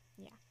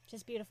 And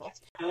just beautiful.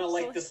 Kind of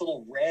like this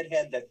little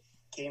redhead that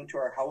came to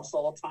our house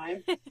all the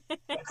time.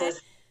 Of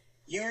course,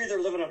 you were either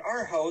living at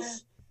our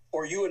house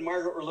or you and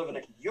Margaret were living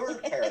at your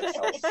parents'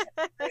 house.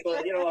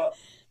 So,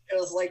 it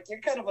was like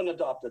you're kind of an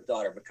adopted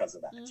daughter because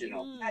of that,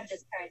 Not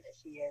just kind of,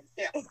 she is.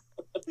 Yeah.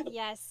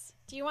 Yes.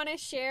 Do you want to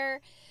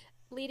share,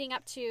 leading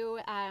up to,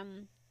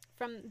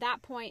 from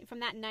that point, from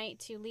that night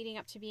to leading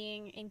up to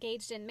being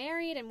engaged and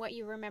married, and what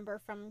you remember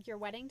from your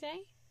wedding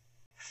day?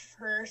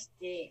 First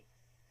date,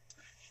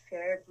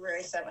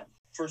 February 7th.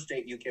 First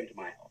date, you came to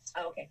my house.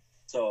 Oh, okay.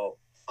 So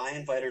I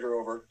invited her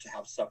over to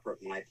have supper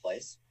at my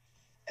place.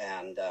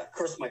 And of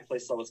course, my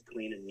place was always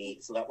clean and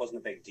neat, so that wasn't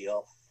a big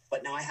deal.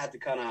 But now I had to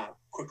kind of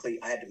quickly,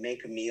 I had to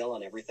make a meal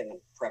and everything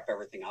and prep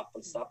everything up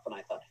and stuff. And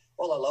I thought,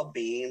 well, I love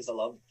beans, I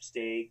love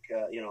steak,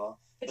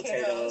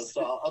 potatoes.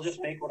 So I'll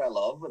just make what I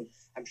love, and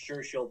I'm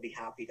sure she'll be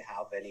happy to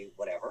have any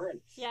whatever, and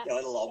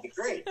it'll all be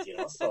great,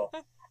 So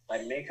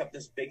I make up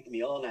this big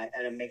meal,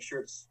 and I make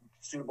sure it's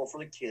suitable for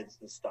the kids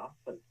and stuff,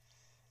 and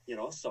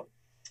so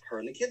her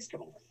and the kids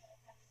come over.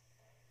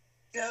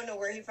 I don't know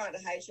where he found a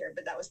high chair,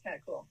 but that was kind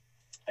of cool.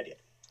 I did.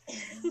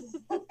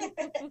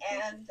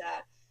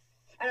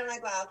 And I'm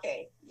like, well,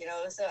 okay,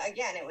 so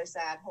again, it was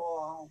that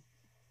whole,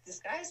 this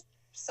guy's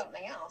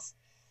something else.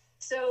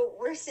 So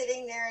we're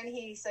sitting there, and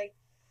he's like,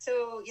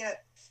 so,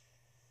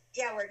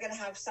 we're going to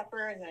have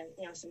supper, and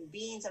then, some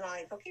beans, and I'm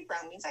like, okay,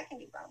 brown beans, I can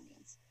do brown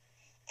beans.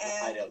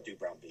 And I don't do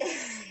brown beans.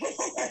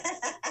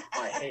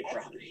 I hate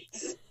brown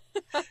beans.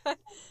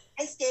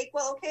 And steak,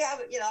 well, okay,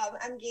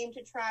 I'm game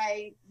to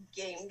try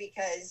game,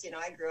 because,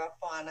 I grew up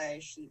on a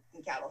sheep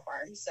and cattle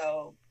farm,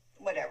 so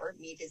whatever,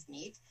 meat is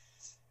meat.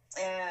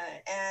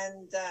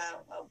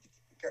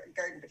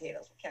 Garden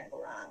potatoes, can't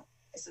go wrong.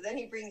 So then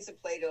he brings a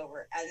plate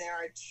over, and there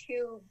are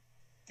 2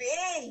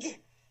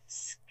 big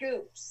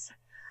scoops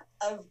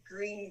of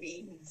green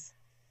beans.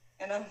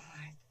 And I'm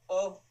like,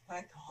 oh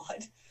my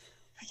God,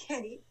 I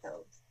can't eat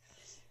those.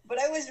 But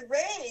I was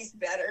raised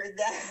better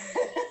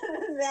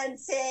than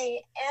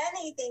saying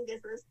anything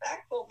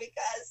disrespectful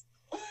because...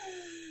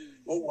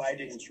 Well, why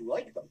didn't you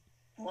like them?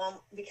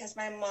 Well, because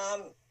my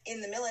mom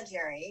in the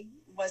military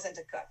wasn't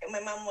a cook. And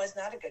my mom was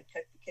not a good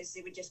cook because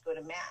they would just go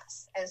to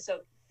mass. And so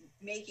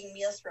making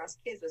meals for us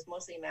kids was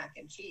mostly mac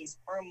and cheese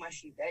or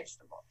mushy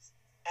vegetables.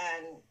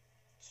 And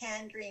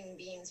canned green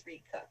beans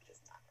recooked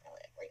is not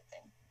really a great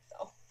thing.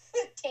 So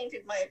it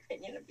tainted my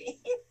opinion of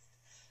beans.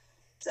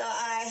 So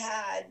I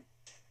had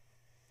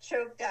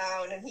choked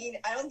down, and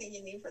I don't think he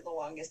knew for the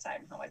longest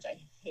time how much I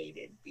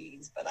hated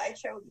beans, but I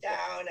choked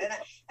down, and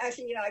I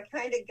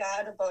kind of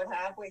got about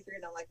halfway through,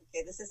 and I'm like,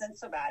 okay, this isn't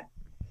so bad.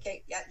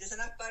 Okay, yeah, there's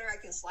enough butter,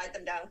 I can slide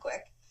them down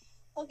quick.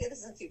 Okay, this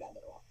isn't too bad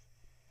at all.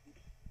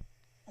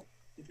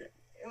 Okay.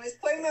 It was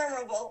quite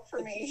memorable for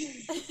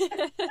me.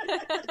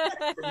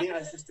 For me, I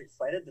was just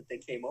excited that they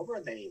came over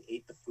and they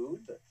ate the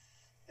food,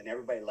 and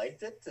everybody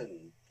liked it,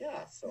 and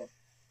yeah, so.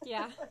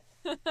 Yeah.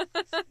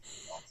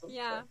 Awesome.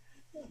 Yeah.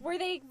 Were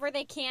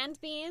they canned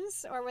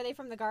beans or were they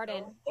from the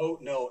garden? Oh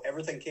no,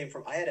 everything came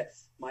from. I had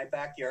my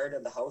backyard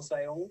and the house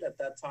I owned at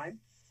that time.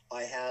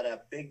 I had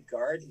a big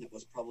garden that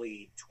was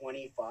probably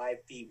 25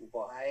 feet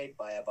wide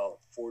by about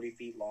 40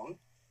 feet long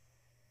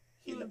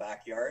in the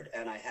backyard,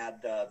 and I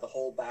had the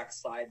whole back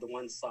side, the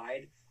one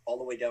side, all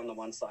the way down the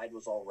one side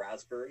was all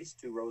raspberries,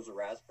 2 rows of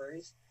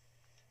raspberries.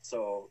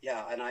 So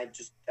yeah, and I'd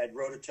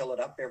rototill it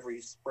up every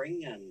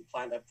spring and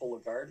plant it full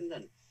of garden,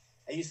 and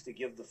I used to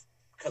give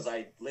because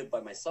I lived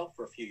by myself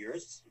for a few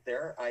years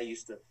there, I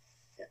used to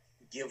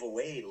give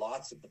away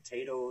lots of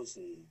potatoes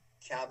and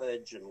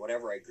cabbage and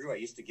whatever I grew. I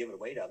used to give it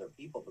away to other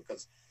people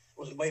because it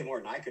was way more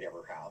than I could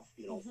ever have,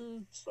 you know.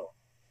 Mm-hmm. So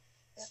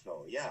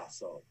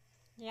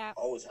Yeah.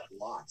 always had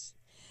lots.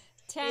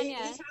 Tanya.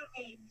 He taught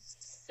me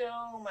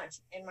so much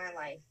in my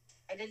life.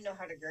 I didn't know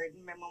how to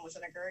garden. My mom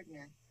wasn't a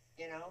gardener,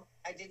 you know.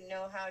 I didn't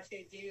know how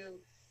to do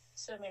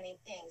so many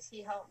things.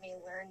 He helped me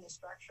learn the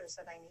structures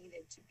that I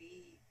needed to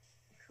be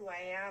who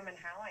I am and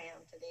how I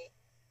am today.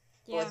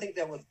 Yeah. Well, I think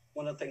that was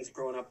one of the things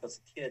growing up as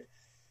a kid.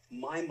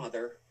 My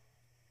mother,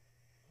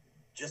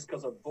 just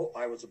because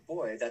I was a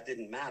boy, that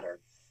didn't matter.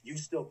 You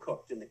still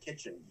cooked in the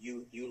kitchen.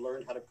 You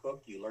learned how to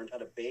cook. You learned how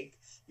to bake.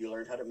 You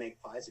learned how to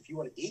make pies. If you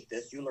want to eat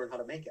this, you learn how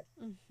to make it.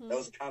 Mm-hmm. That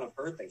was kind of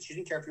her thing. She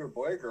didn't care if you were a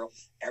boy or girl.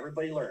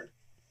 Everybody learned,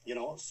 you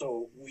know.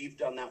 So we've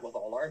done that with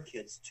all our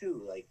kids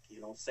too. Like, you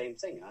know, same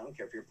thing. I don't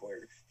care if you're a boy or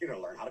girl. You're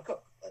going to learn how to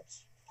cook.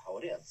 That's how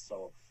it is.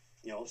 So,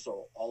 you know,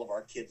 so all of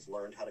our kids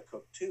learned how to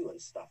cook too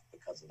and stuff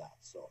because of that.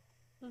 So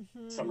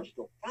some are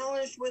still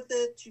challenged with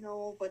it, you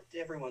know, but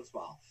every once in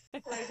a while.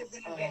 Life is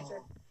an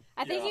adventure.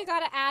 I think you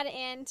got to add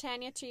in,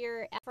 Tanya, to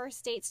your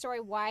first date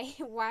story why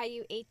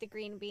you ate the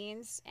green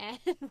beans and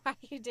why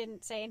you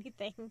didn't say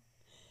anything.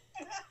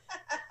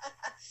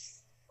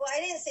 Well, I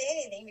didn't say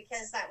anything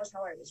because that was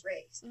how I was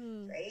raised,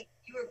 right?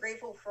 You were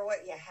grateful for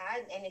what you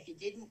had, and if you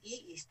didn't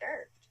eat, you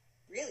starved.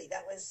 Really,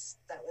 that was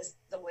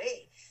the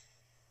way.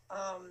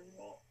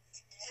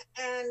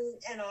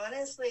 And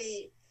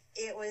honestly,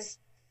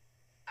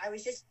 I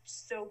was just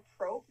so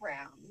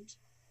programmed.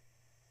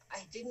 I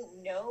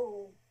didn't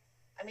know.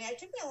 I mean, it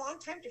took me a long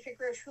time to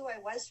figure out who I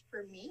was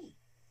for me,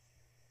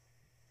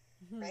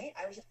 right?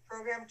 I was just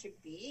programmed to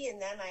be,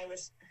 and then I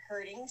was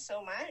hurting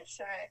so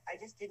much, I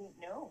just didn't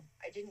know.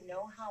 I didn't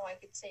know how I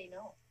could say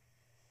no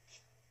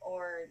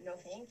or no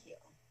thank you.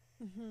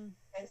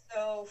 And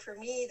so for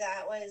me,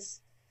 that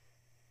was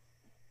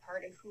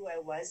part of who I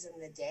was in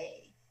the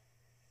day,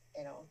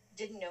 you know,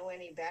 didn't know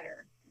any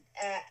better.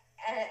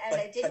 And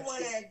I didn't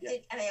want to,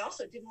 and I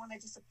also didn't want to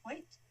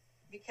disappoint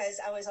because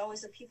I was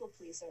always a people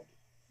pleaser.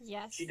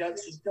 Yes. She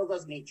still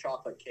doesn't eat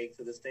chocolate cake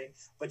to this day,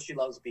 but she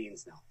loves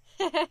beans now.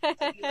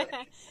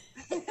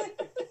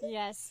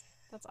 Yes.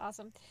 That's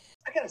awesome.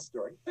 I got a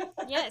story.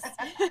 Yes.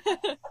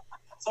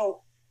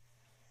 So,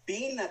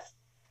 being that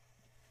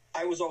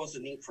I was always a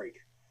neat freak,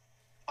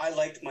 I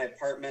liked my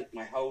apartment,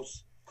 my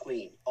house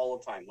clean all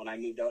the time. When I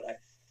moved out,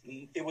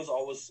 it was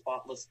always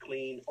spotless,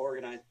 clean,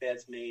 organized,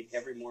 beds made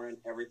every morning,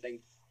 everything,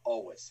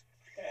 always.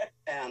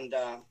 And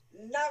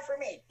not for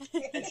me.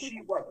 And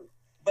she wasn't.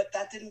 But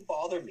that didn't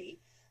bother me.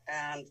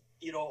 And,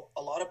 you know,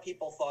 a lot of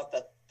people thought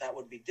that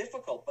would be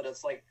difficult, but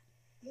it's like,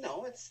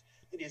 no, it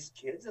is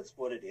kids. It's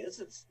what it is.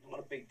 It's not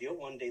a big deal.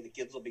 One day the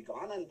kids will be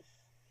gone and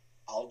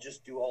I'll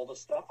just do all the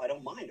stuff. I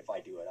don't mind if I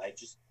do it.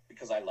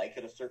 Because I like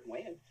it a certain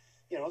way. And,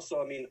 you know,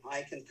 so, I mean,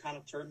 I can kind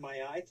of turn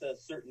my eye to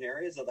certain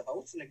areas of the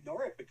house and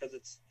ignore it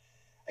because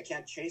I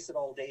can't chase it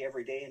all day,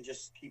 every day and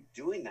just keep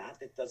doing that.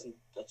 It doesn't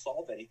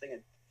solve anything.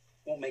 It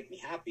won't make me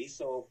happy.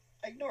 So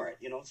I ignore it,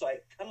 you know, so I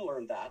kind of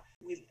learned that.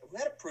 We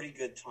had a pretty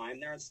good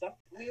time there and stuff.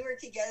 We were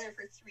together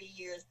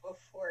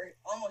for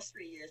almost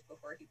 3 years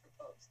before he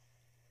proposed.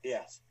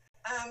 Yes.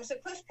 So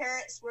Cliff's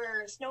parents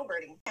were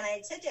snowbirding, and I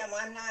had said to him,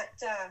 why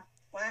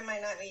am I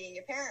not meeting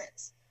your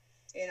parents?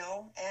 You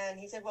know, and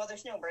he said, well, they're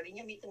snowbirding.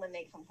 You meet them when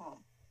they come home.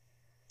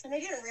 And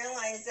I didn't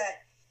realize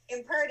that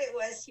in part it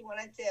was he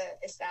wanted to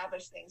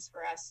establish things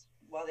for us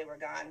while they were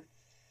gone,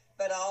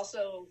 but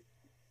also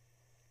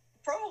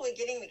probably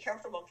getting me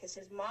comfortable because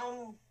his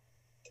mom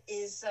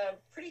is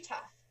pretty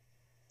tough,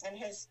 and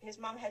his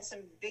mom had some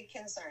big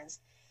concerns.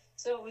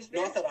 So it was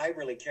very, not that I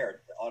really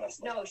cared,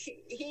 honestly. no,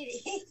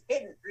 he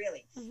didn't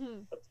really.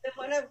 Mm-hmm. So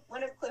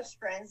one of Cliff's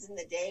friends in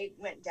the day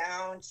went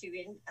down to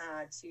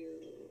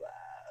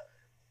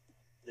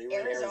They were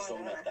in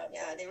Arizona at that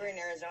Yeah, time. they were in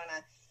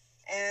Arizona,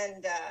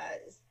 and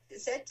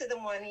said to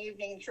them one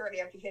evening shortly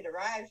after he had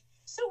arrived,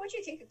 "So, what do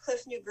you think of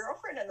Cliff's new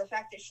girlfriend and the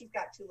fact that she's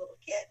got 2 little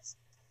kids?"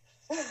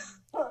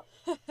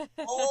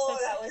 Oh,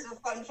 that was a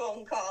fun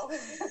phone call.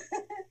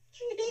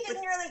 He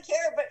didn't really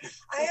care, but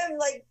I am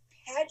like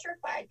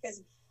petrified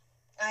because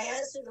I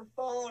answered the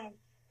phone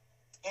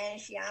and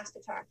she asked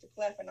to talk to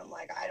Cliff, and I'm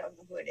like, I don't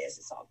know who it is.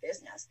 It's all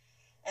business.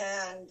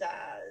 And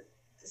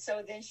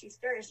so then she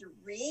starts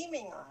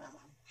reaming on him.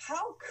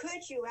 How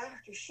could you,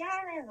 after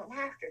Shannon and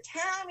after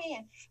Tammy,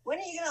 and when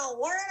are you going to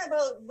learn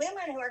about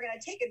women who are going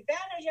to take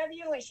advantage of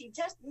you? And she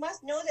just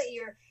must know that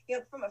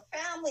you're from a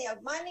family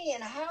of money,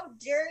 and how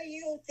dare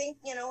you think,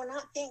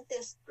 not think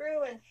this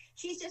through, and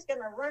she's just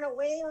going to run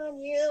away on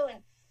you.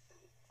 And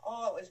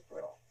oh, it was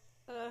brutal.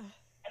 And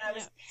I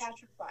was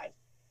petrified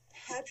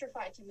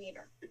to meet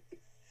her.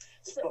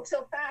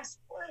 So fast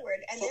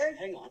forward, and so, there,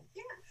 hang on.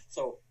 yeah.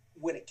 So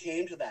when it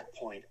came to that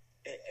point,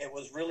 it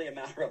was really a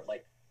matter of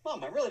like,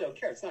 Mom, I really don't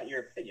care. It's not your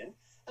opinion.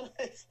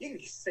 You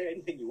can say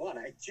anything you want.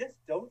 I just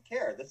don't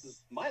care. This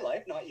is my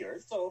life, not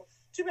yours. So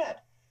too bad.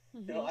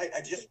 Mm-hmm.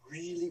 I just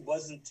really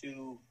wasn't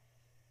too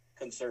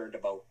concerned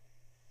about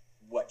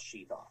what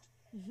she thought.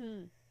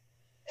 Mm-hmm.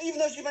 Even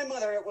though she's my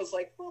mother, it was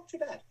like, well, too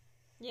bad.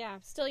 Yeah,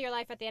 still your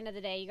life at the end of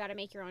the day. You got to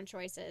make your own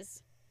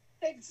choices.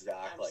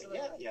 Exactly.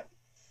 Absolutely. Yeah.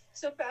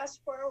 So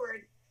fast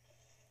forward,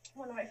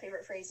 one of my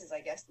favorite phrases,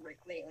 I guess,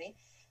 lately.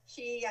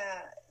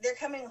 They're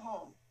coming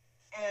home,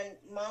 and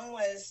Mom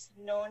was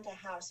known to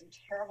have some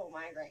terrible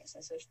migraines,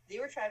 and so they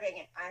were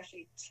driving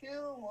actually 2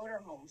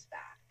 motorhomes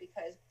back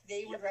because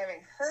they were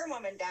driving her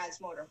mom and dad's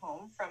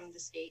motorhome from the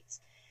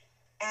States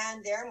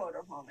and their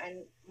motorhome,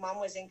 and Mom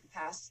was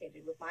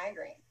incapacitated with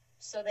migraine.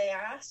 So they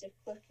asked if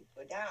Cliff could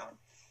go down.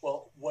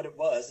 Well, what it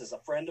was is a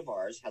friend of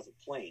ours has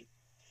a plane,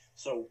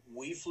 so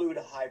we flew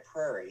to High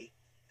Prairie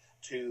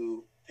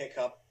to pick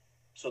up,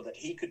 so that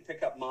he could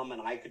pick up Mom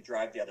and I could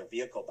drive the other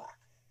vehicle back.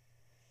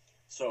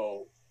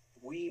 So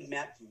we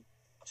met.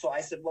 So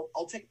I said, well,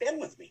 I'll take Ben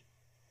with me.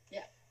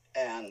 Yeah.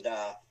 And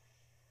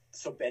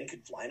so Ben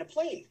could fly in a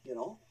plane,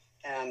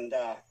 and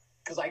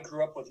because I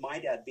grew up with my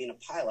dad being a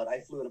pilot,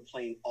 I flew in a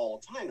plane all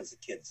the time as a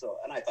kid. So,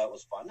 and I thought it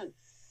was fun. And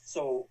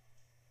so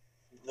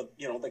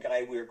the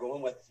guy we were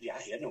going with, he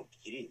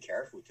didn't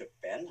care if we took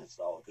Ben. It's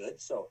all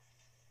good. So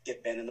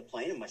get Ben in the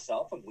plane and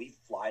myself, and we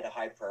fly to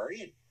High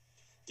Prairie and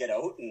get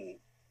out. And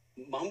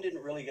Mom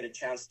didn't really get a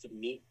chance to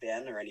meet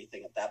Ben or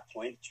anything at that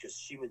point because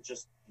she was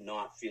just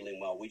not feeling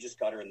well. We just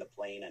got her in the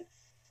plane, and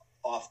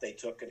off they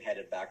took and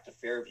headed back to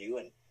Fairview.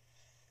 And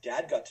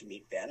Dad got to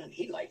meet Ben, and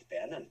he liked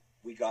Ben. And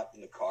we got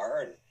in the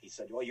car, and he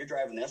said, well, you're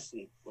driving this,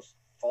 and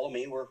follow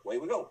me. Away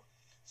we go.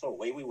 So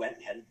away we went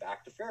and headed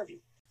back to Fairview.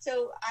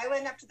 So I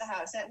went up to the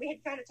house, and we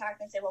had kind of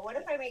talked and said, well, what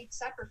if I made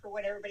supper for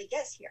when everybody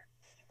gets here?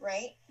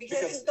 Right?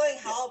 Because it's going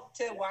help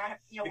to water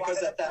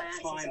because at the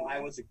that plants time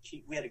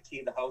we had a key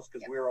to the house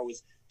because we were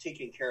always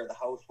taking care of the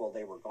house while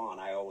they were gone.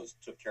 I always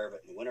took care of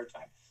it in the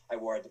wintertime.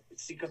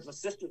 Because the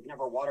sisters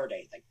never watered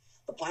anything.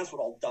 The plants would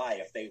all die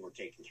if they were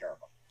taking care of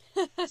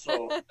them.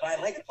 So I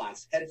like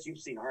plants. As you've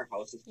seen, our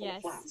house is full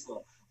of plants.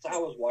 So I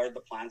always watered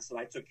the plants, and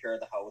I took care of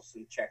the house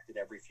and checked it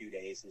every few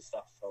days and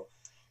stuff. So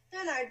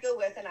then I'd go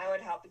with, and I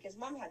would help because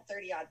Mom had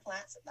 30 odd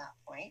plants at that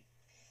point.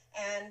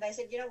 And I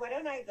said, why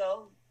don't I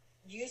go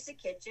use the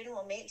kitchen,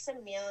 we'll make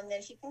some meal, and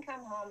then she can come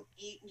home,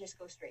 eat, and just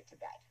go straight to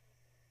bed.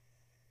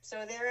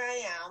 So there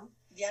I am,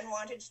 the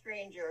unwanted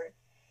stranger,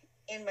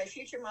 in my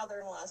future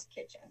mother-in-law's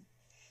kitchen,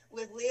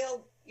 with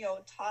Leo,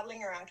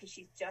 toddling around because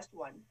she's just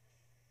 1.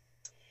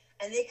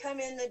 And they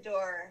come in the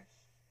door,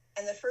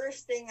 and the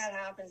first thing that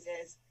happens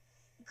is,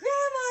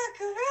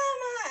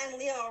 Grandma! And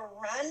Leo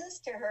runs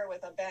to her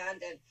with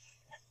abandon.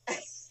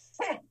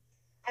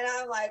 And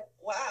I'm like,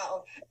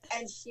 wow.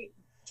 And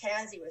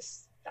Tansy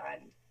was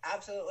stunned.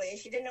 Absolutely.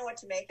 She didn't know what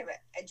to make of it.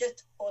 It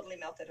just totally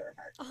melted her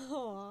heart.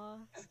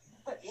 Oh.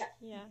 But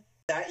yeah.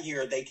 That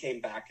year they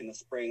came back in the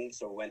spring,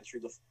 so went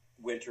through the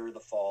winter, the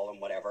fall, and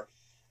whatever.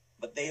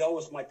 But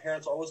my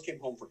parents always came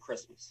home for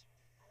Christmas.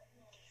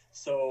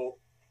 So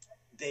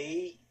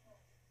they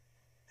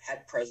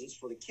had presents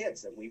for the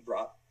kids, and we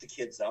brought the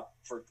kids up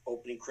for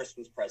opening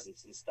Christmas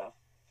presents and stuff.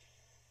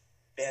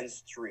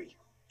 Ben's 3.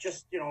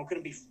 Just, going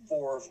to be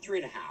 4,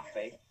 3.5,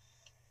 eh?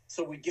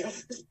 So we give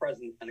him this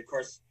present, and of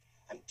course,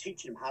 I'm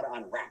teaching him how to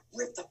unwrap,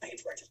 rip the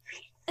paper,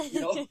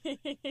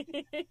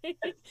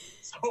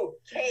 So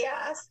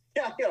chaos.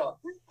 Yeah,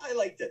 I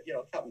liked it,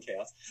 Captain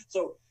Chaos.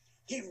 So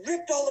he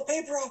ripped all the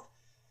paper off,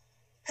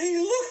 and he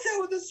looked at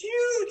it with this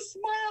huge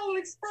smile and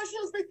expression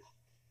on his face.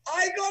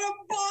 I got a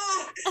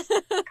box.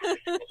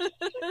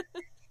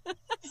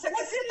 He said,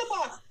 what's in the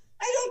box?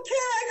 I don't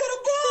care. I got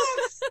a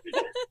box.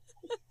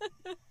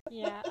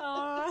 Yeah.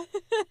 Aww.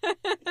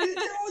 He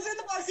said, what was in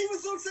the box? He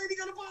was so excited he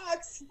got a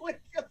box. Like,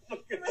 oh my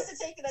It must have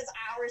taken us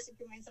hours to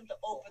convince him to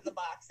open the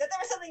box. That there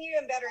was something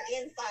even better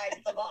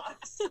inside the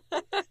box.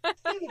 God.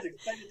 He was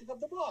excited to have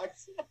the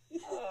box.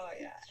 Oh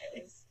yeah,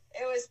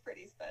 it was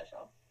pretty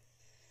special.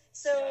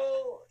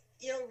 So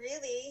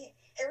really,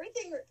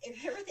 everything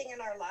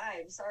in our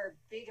lives, our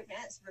big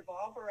events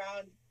revolve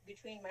around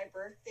between my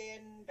birthday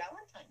and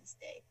Valentine's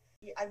Day.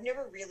 I've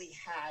never really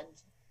had,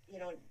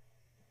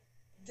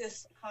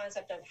 this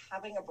concept of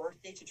having a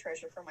birthday to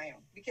treasure for my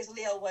own, because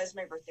Leah was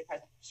my birthday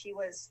present. She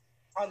was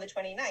on the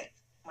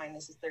 29th. Mine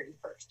is the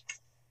 31st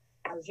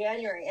of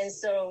January. And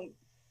so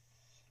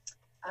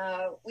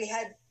we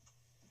had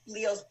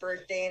Leo's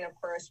birthday, and of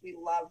course we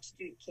loved to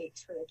do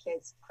cakes for the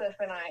kids. Cliff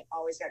and I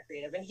always got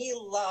creative, and he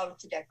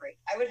loved to decorate.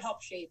 I would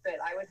help shape it.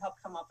 I would help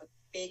come up with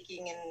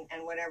baking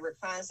and whatever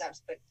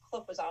concepts, but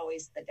Cliff was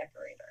always the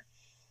decorator.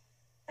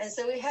 And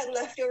so we had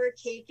leftover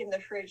cake in the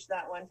fridge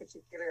that one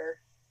particular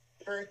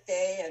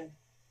birthday, and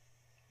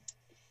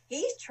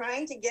he's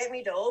trying to get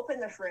me to open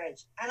the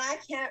fridge, and I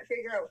can't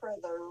figure out for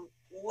the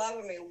love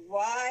of me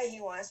why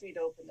he wants me to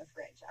open the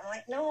fridge. I'm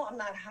like, no, I'm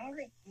not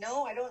hungry.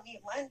 No, I don't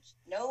need lunch.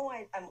 No,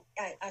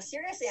 I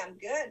seriously, I'm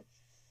good.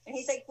 And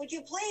he's like, would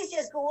you please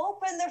just go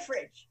open the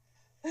fridge?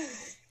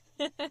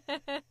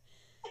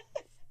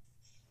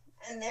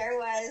 And there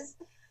was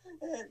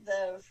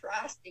the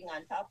frosting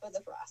on top of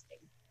the frosting.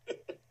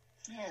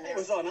 And It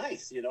was on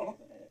ice,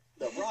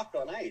 the rock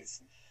on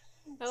ice.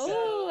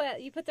 Oh,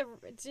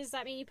 does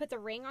that mean you put the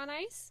ring on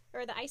ice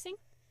or the icing?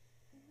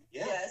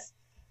 Yeah. Yes.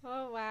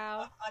 Oh,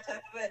 wow. On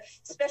top of a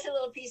special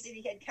little piece that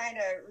he had kind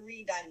of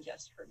redone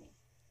just for me.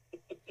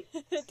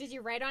 Did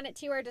you write on it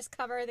too, or just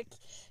cover the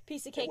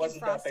piece of cake It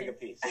wasn't in frosting? that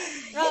big a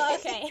piece. Oh,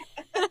 okay.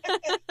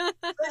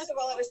 First of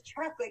all, it was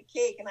chocolate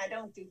cake, and I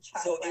don't do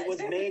chocolate. So it was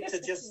made to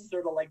just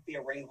sort of like be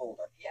a ring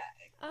holder. Yeah.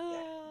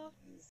 Oh.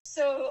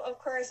 So, of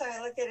course,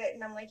 I looked at it,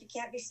 and I'm like, you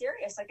can't be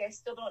serious. Like, I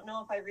still don't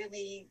know if I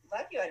really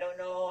love you. I don't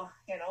know,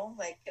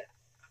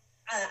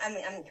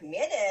 I'm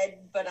committed,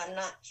 but I'm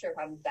not sure if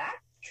I'm that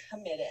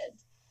committed.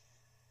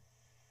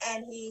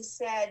 And he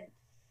said,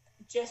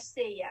 just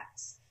say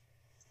yes,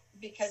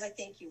 because I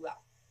think you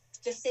will.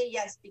 Just say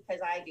yes, because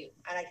I do,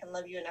 and I can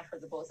love you enough for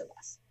the both of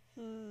us.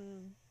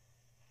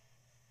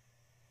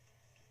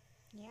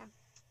 Yeah.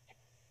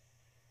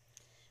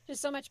 There's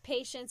so much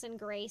patience and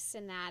grace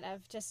in that,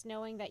 of just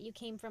knowing that you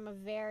came from a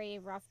very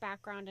rough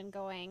background and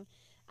going,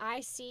 I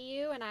see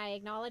you and I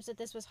acknowledge that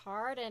this was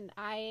hard, and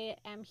I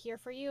am here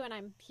for you, and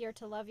I'm here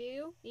to love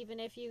you, even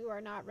if you are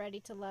not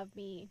ready to love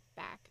me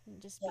back. And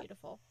just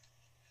beautiful.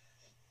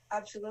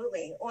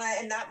 Absolutely. Well,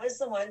 and that was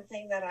the one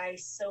thing that I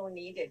so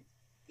needed,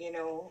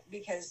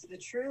 because the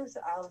truth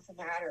of the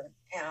matter,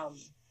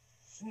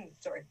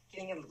 sorry,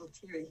 getting a little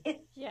teary.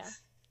 Yeah.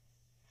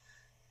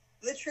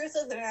 The truth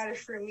of the matter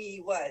for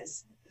me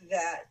was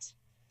that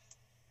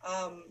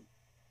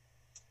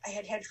I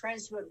had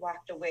friends who had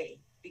walked away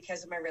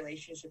because of my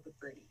relationship with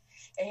Bertie.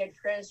 I had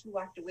friends who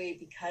walked away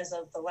because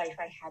of the life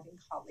I had in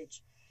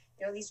college.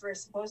 These were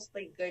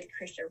supposedly good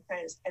Christian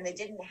friends, and they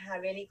didn't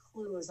have any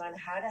clues on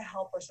how to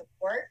help or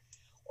support,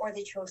 or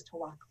they chose to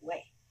walk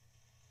away,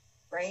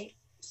 right?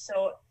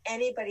 So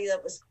anybody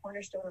that was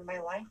cornerstone in my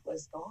life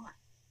was gone.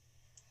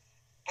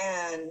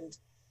 And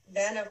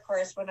then, of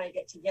course, when I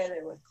get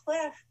together with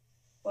Cliff,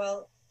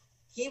 well,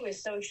 he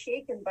was so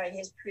shaken by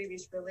his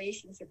previous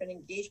relationship and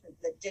engagement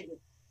that didn't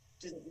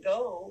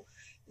go,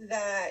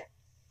 that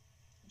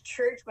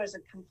church was a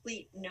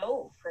complete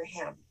no for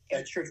him.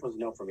 That church was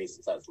no for me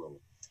since I was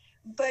little.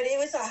 But it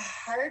was a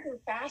hard and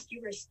fast.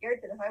 You were scared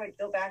that if I would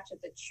go back to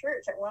the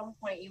church, at one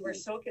point you were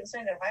so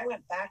concerned that if I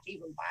went back to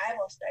even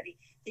Bible study,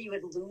 that you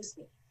would lose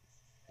me,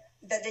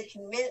 that they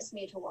convinced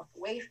me to walk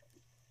away from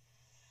me.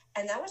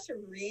 And that was a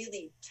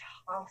really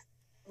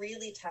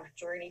tough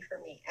journey for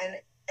me.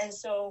 And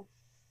so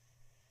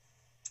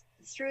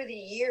through the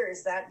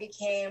years, that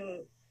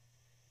became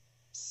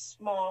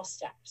small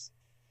steps,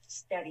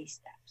 steady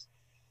steps,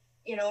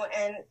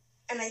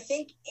 and I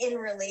think in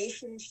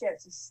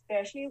relationships,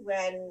 especially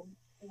when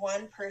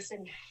one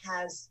person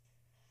has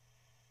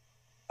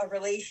a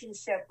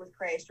relationship with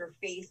Christ or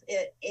faith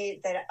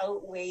that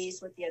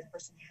outweighs what the other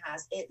person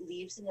has, it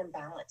leaves an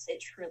imbalance. It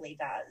truly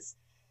does.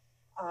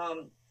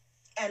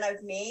 And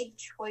I've made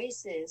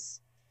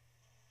choices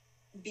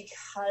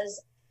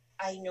because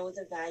I know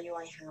the value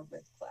I have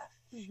with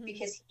Cliff,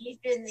 because he's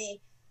been the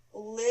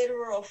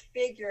literal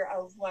figure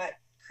of what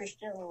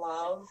Christian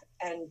love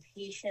and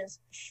patience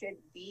should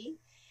be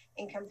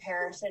in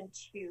comparison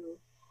to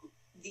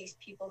these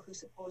people who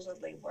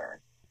supposedly were.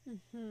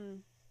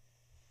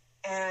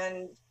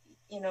 And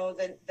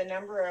the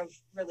number of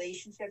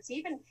relationships,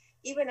 even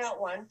at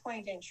one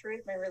point in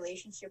truth, my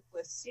relationship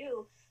with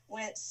Sue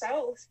went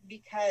south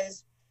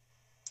because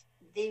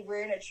they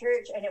were in a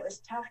church, and it was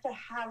tough to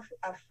have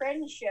a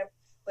friendship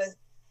with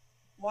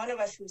one of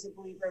us who's a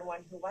believer and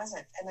one who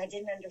wasn't, and I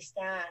didn't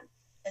understand.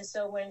 And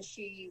so when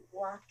she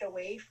walked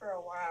away for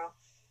a while,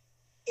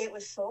 it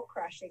was soul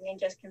crushing, and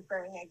just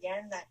confirming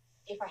again that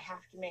if I have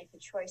to make the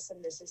choice,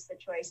 then this is the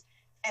choice.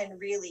 And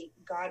really,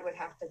 God would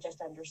have to just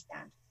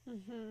understand.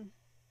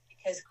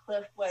 because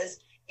Cliff was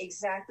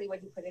exactly what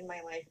he put in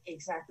my life,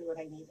 exactly what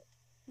I needed.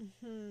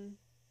 Mm-hmm.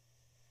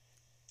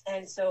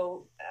 And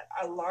so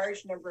a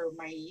large number of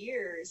my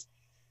years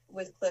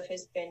with Cliff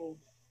has been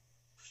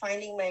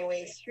finding my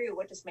way through.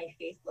 What does my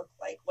faith look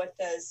like? What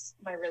does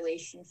my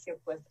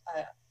relationship with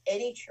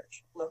any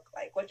church look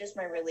like? What does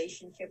my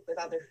relationship with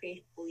other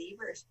faith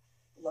believers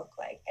look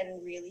like?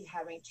 And really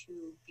having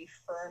to be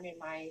firm in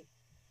my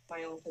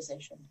own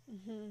position.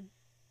 Mm-hmm.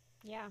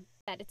 Yeah.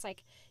 That it's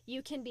like,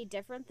 you can be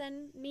different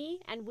than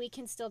me and we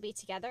can still be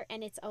together,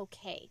 and it's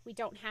okay. We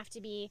don't have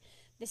to be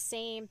the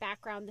same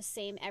background, the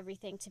same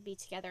everything to be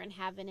together and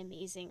have an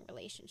amazing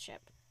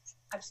relationship.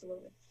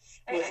 Absolutely.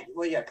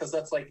 Well, yeah, because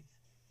that's like,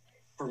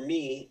 for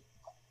me,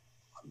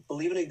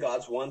 believing in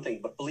God's one thing,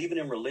 but believing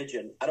in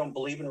religion, I don't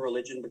believe in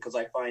religion because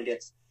I find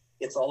it's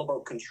all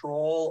about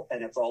control,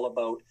 and it's all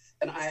about,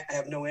 and I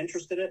have no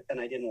interest in it, and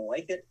I didn't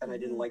like it, and I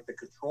didn't like the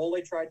control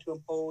they tried to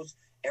impose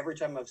every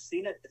time I've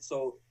seen it.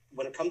 So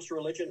when it comes to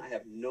religion, I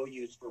have no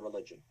use for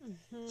religion.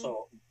 Mm-hmm.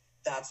 So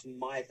that's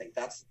my thing.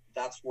 That's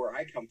where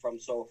I come from.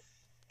 So,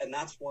 and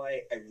that's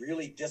why I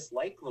really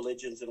dislike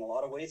religions in a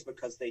lot of ways,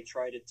 because they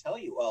try to tell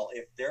you, well,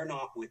 if they're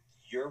not with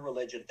your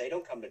religion, they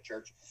don't come to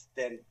church,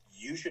 then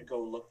you should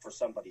go look for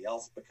somebody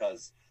else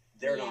because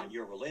they're not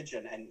your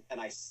religion.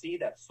 And I see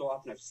that so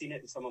often. I've seen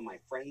it in some of my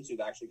friends who've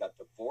actually got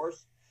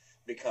divorced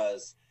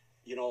because,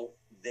 you know,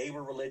 they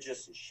were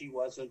religious and she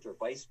wasn't, or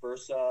vice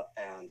versa,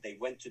 and they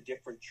went to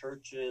different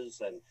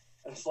churches, and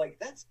it's like,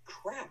 that's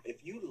crap.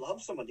 If you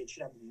love someone, it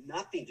should have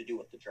nothing to do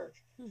with the church.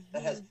 Mm-hmm.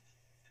 That has,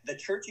 the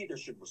church either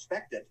should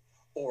respect it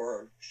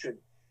or should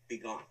be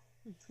gone.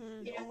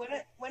 Mm-hmm. You know,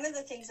 one of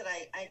the things that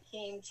I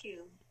came to,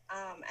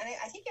 and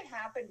I think it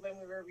happened when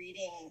we were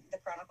reading the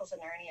Chronicles of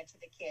Narnia to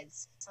the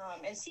kids,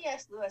 and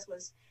C.S. Lewis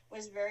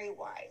was very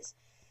wise.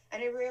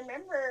 And I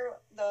remember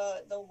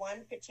the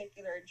one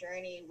particular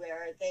journey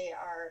where they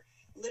are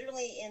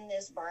literally in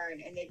this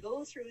barn, and they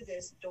go through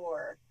this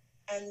door,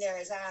 and there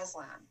is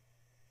Aslan.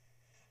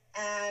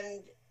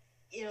 And,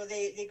 you know,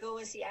 they go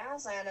and see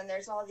Aslan, and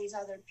there's all these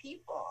other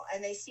people,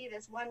 and they see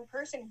this one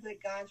person who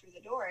had gone through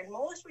the door, and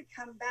most would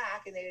come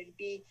back, and they would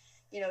be,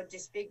 you know,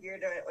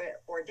 disfigured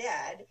or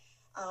dead.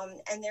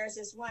 And there's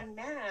this one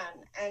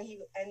man,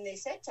 and they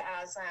said to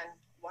Aslan,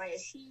 "Why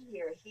is he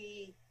here?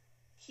 He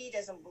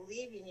doesn't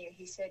believe in you."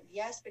 He said,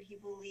 "Yes, but he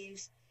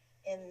believes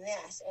in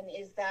this. And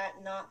is that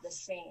not the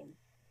same?"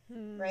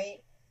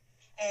 Right?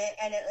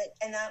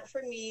 And that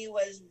for me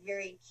was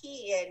very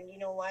key. And you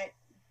know what?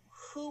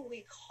 Who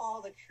we call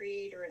the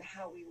Creator and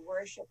how we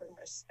worship and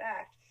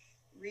respect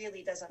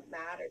really doesn't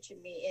matter to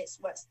me. It's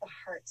what's the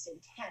heart's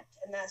intent.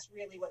 And that's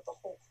really what the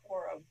whole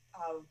core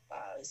of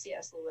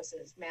C.S.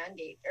 Lewis's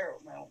mandate, or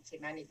I won't say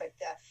mandate, but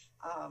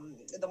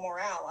the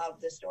morale of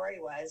the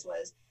story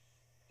was,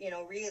 you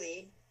know,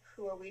 really,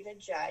 who are we to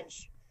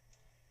judge?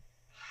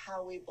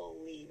 How we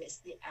believe. It's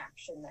the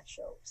action that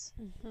shows.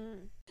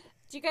 Mm-hmm.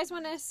 Do you guys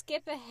want to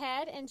skip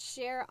ahead and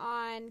share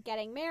on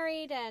getting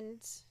married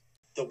and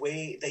The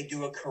way they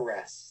do a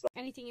caress.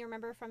 anything you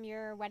remember from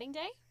your wedding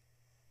day?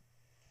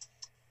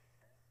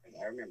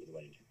 I remember the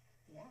wedding.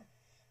 Yeah.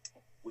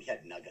 We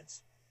had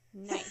nuggets.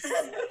 Nice.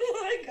 Oh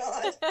my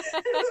God.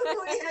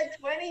 We had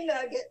 20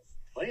 nuggets.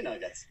 20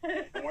 nuggets.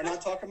 And we're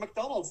not talking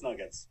McDonald's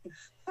nuggets.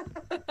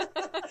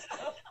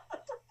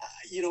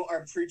 You know,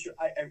 our preacher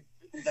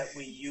that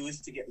we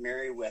used to get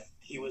married with,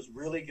 he was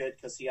really good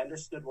because he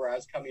understood where I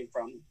was coming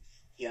from.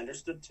 He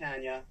understood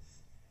Tanya,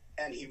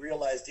 and he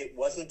realized it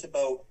wasn't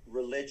about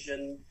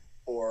religion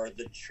or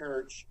the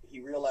church. He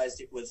realized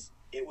it was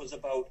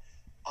about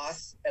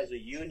us as a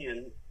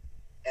union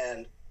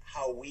and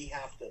how we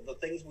have to, the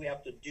things we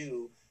have to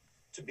do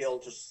to be able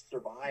to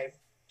survive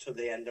to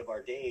the end of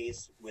our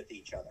days with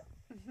each other.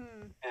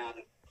 Mm-hmm.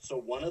 And so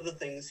one of the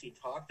things he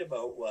talked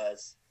about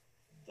was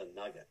the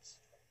nuggets.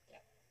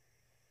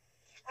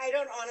 I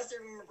don't honestly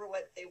remember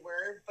what they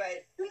were,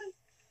 but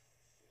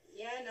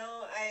yeah,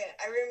 no,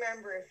 I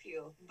remember a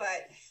few,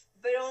 but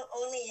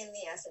only in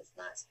the essence,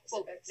 not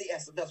Well, specifics. the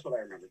essence, that's what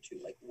I remember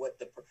too. Like what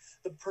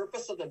the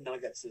purpose of the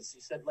nuggets is,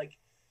 he said, like,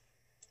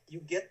 you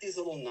get these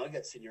little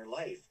nuggets in your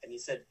life, and he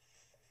said,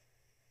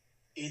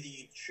 either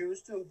you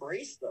choose to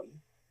embrace them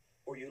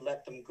or you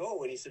let them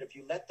go. And he said, if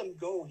you let them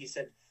go, he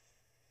said,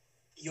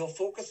 you'll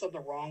focus on the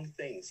wrong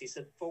things. He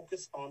said,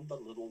 focus on the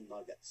little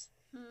nuggets.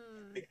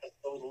 Because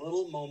those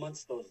little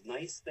moments, those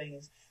nice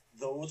things,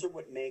 those are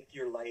what make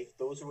your life.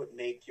 Those are what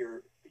make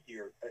your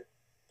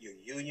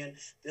union.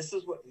 This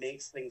is what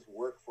makes things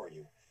work for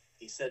you.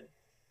 He said,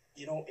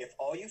 you know, if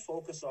all you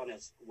focus on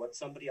is what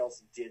somebody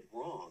else did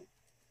wrong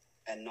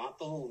and not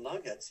the little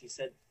nuggets, he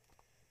said,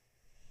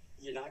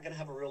 you're not going to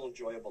have a real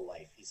enjoyable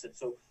life. He said,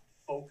 so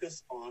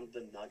focus on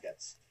the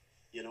nuggets,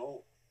 you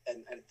know,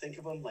 and think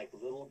of them like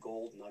little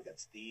gold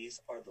nuggets.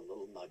 These are the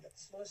little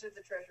nuggets. Those are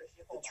the treasures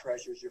you hold. The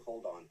treasures you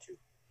hold on to,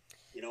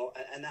 you know,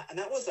 and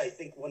that was, I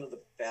think, one of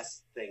the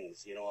best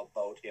things, you know,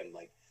 about him,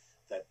 like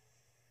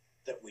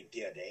that we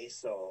did,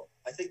 So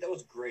I think that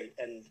was great,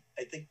 and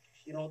I think,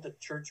 you know, the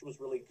church was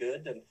really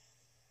good, and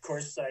of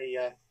course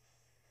I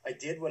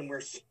did when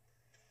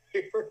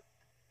we were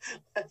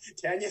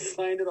Tanya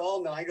signed it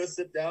all. Now I go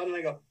sit down and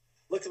I go,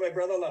 look at my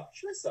brother-in-law.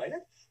 Should I sign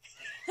it?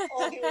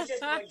 Oh, he was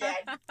just my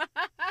dad. My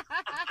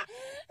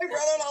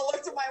brother-in-law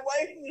looked at my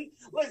wife and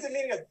looked at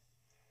me and goes,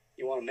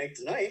 you want to make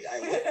tonight? I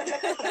would.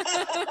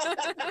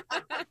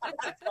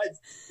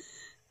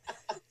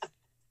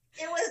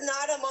 It was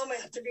not a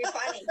moment to be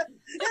funny.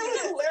 It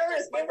was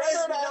hilarious. It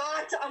was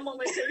not a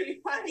moment to be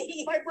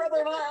funny. My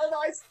brother-in-law and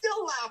I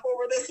still laugh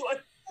over this one.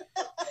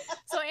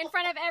 So in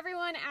front of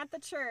everyone at the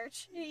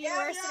church, you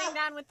were sitting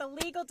down with the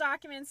legal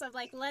documents of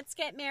like, let's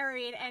get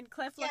married, and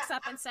Cliff looks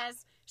up and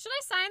says, should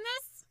I sign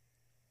this?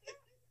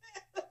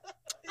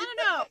 I don't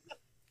know.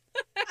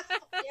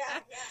 Yeah.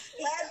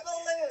 Glad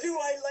balloon. Do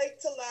I like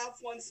to laugh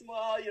once in a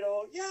while?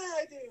 Yeah,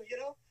 I do,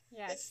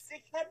 Yes.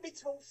 It can't be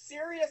so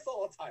serious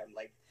all the time.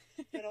 Like,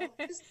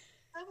 just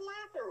have a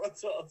laugh every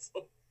once in a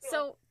while.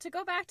 So to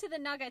go back to the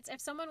nuggets,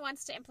 if someone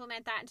wants to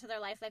implement that into their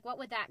life, like what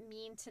would that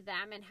mean to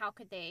them, and how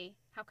could they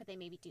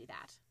maybe do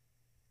that?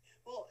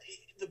 Well,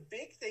 the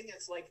big thing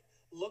is like,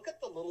 look at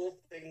the little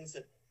things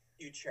that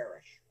you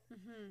cherish.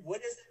 Mm-hmm.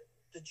 What is it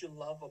that you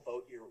love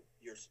about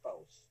your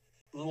spouse?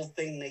 The little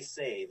thing they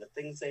say, the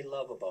things they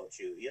love about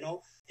you.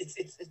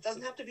 It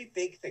doesn't have to be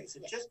big things.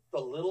 It's just the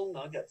little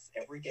nuggets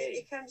every day.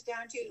 It comes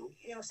down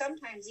to,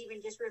 sometimes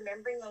even just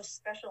remembering those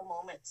special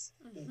moments,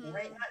 Mm-hmm.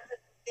 right? Not the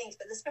things,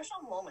 but the special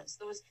moments,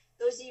 those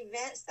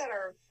events that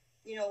are,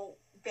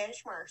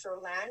 benchmarks or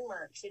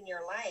landmarks in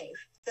your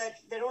life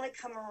that only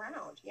come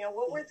around.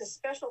 What were the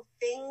special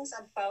things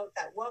about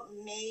that? What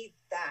made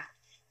that?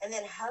 And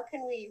then how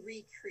can we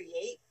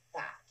recreate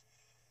that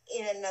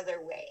in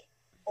another way?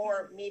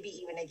 Or maybe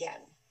even again.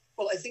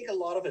 Well, I think a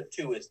lot of it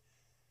too is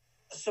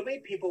so many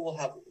people will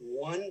have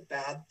one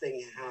bad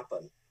thing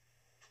happen,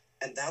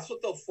 and that's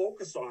what they'll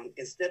focus on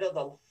instead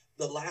of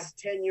the last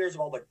 10 years of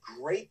all the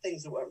great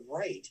things that went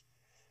right.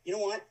 You know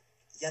what?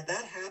 Yeah,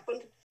 that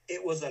happened.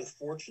 It was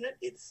unfortunate.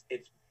 It's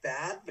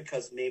bad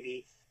because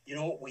maybe,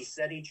 we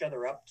set each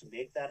other up to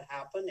make that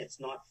happen. It's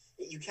not,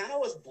 you can't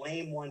always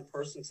blame one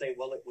person and say,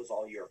 well, it was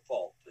all your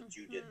fault that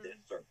you did this,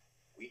 or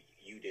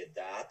you did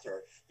that,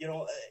 or,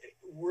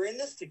 we're in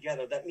this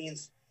together. That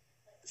means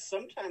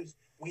sometimes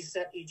we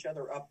set each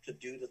other up to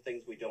do the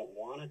things we don't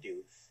want to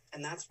do.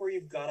 And that's where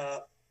you've got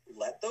to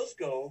let those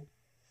go,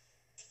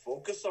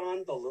 focus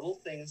on the little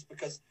things,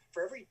 because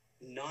for every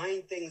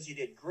 9 things you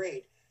did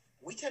great,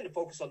 we tend to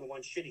focus on the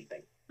one shitty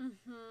thing.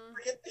 Mm-hmm.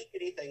 Forget the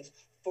shitty things.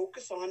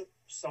 Focus on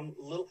some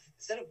little,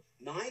 instead of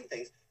 9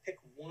 things, pick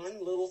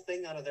one little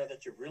thing out of there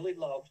that you really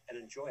loved and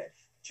enjoy it.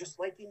 Just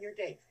like in your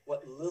day,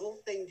 what little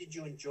thing did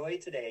you enjoy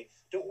today?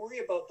 Don't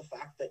worry about the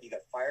fact that you got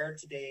fired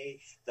today,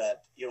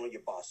 that,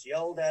 your boss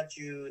yelled at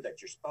you,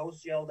 that your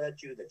spouse yelled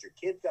at you, that your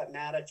kid got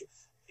mad at you.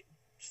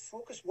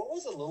 Focus, what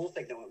was a little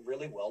thing that went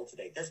really well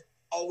today? There's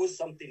always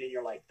something in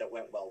your life that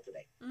went well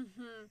today.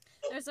 Mm-hmm.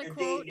 So There's a your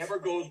quote. day never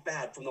goes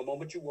bad from the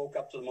moment you woke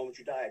up to the moment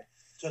you died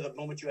to the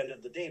moment you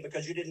ended the day,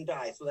 because you didn't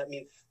die. So that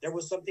means there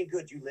was something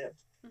good, you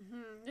lived.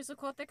 Mm-hmm. There's a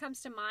quote that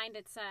comes to mind.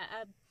 It's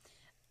a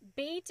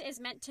bait is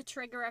meant to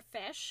trigger a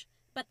fish,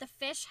 but the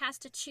fish has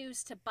to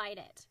choose to bite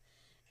it.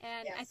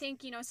 And Yes. I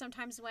think,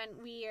 sometimes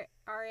when we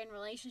are in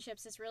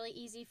relationships, it's really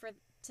easy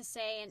to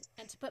say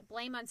and to put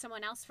blame on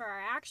someone else for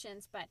our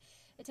actions, but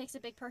it takes a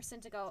big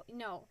person to go,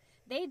 no,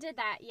 they did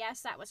that.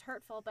 Yes, that was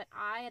hurtful, but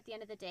I, at the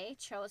end of the day,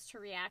 chose to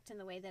react in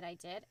the way that I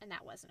did, and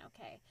that wasn't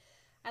okay.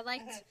 I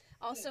liked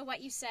also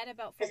what you said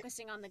about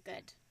focusing on the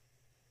good.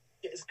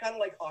 It's kind of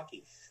like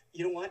hockey.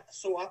 You know what?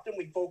 So often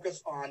we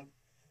focus on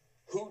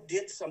who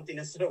did something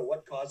instead of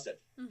what caused it.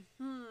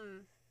 Mm-hmm.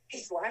 He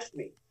slashed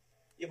me.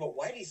 Yeah, but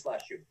why did he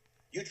slash you?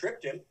 You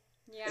tripped him.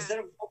 Yeah. Instead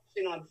of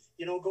focusing on,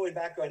 going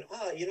back, going,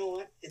 you know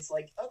what? It's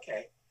like,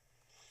 okay.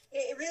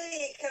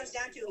 It comes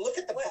down to Look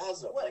at the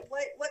positive.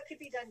 What could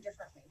be done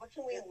differently? What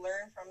can we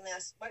learn from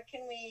this? What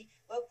can we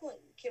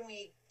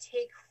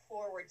take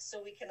forward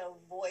so we can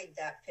avoid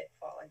that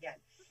pitfall again?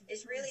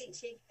 It's really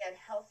taking that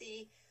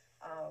healthy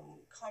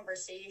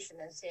conversation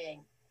and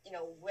saying,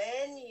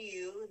 when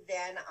you,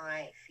 then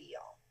I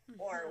feel,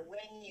 or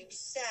when you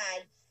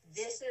said,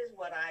 this is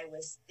what I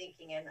was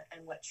thinking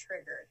and what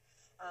triggered,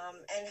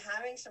 and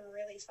having some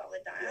really solid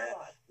dialogue.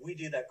 Yeah, we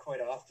do that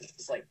quite often.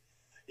 It's like,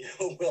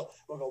 we'll go,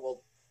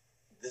 well,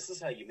 this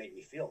is how you made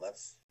me feel.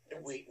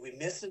 We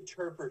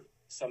misinterpret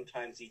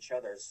sometimes each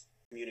other's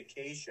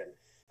communication.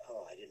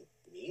 Oh, I didn't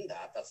mean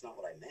that. That's not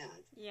what I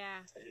meant. Yeah.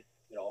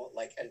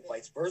 And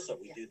vice versa.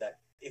 We do that.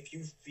 If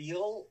you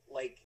feel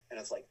like, and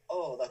it's like,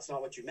 oh, that's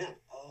not what you meant.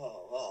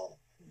 Oh, well,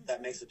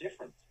 that makes a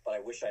difference. But I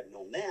wish I'd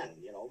known then,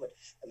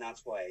 and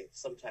that's why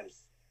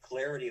sometimes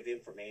clarity of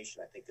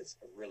information, I think, is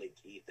a really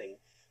key thing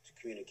to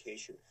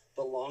communication.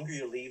 The longer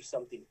you leave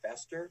something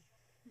fester,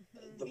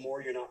 the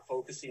more you're not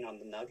focusing on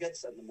the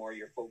nuggets, and the more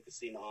you're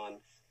focusing on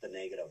the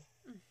negative.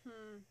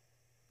 Mm-hmm.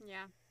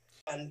 Yeah.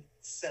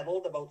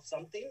 Unsettled about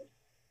something,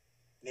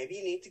 maybe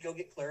you need to go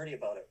get clarity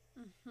about it.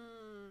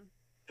 Mm-hmm.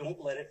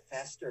 Don't let it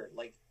fester,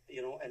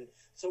 and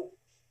so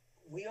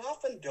we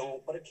often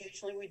don't, but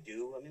occasionally we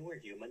do. I mean, we're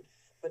human.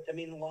 But,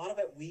 a lot of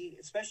it,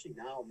 especially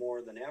now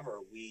more than ever,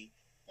 we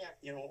Yeah.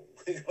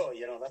 We go,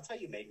 that's how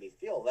you made me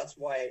feel. That's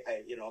why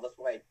that's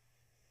why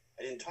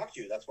I didn't talk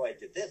to you. That's why I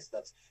did this.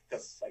 That's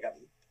because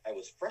I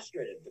was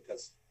frustrated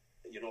because,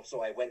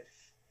 so I went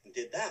and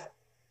did that.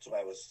 So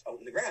I was out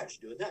in the garage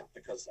doing that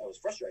because I was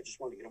frustrated. I just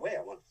wanted to get away.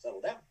 I wanted to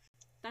settle down.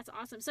 That's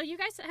awesome. So you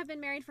guys have been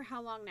married for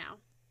how long now?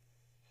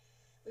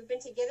 We've been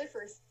together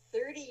for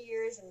 30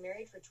 years and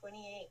married for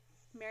 28.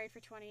 Married for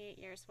 28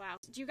 years. Wow.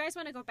 Do you guys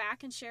want to go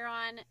back and share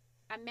on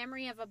a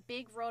memory of a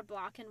big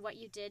roadblock and what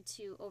you did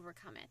to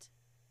overcome it?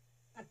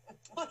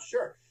 Oh,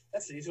 sure.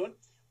 That's an easy one.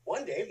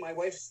 One day,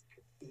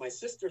 my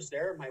sister's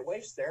there, my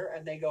wife's there,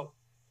 and they go,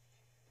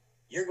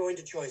 "You're going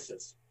to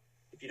Choices.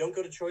 If you don't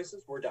go to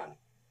Choices, we're done."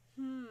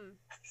 I'm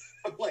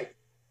like,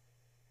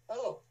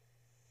 "Oh,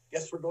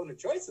 guess we're going to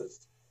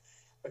Choices."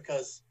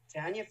 Because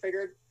Tanya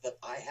figured that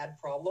I had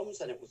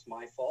problems and it was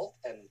my fault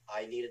and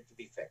I needed to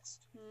be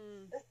fixed.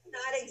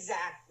 Not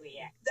exactly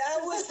yet.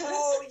 That was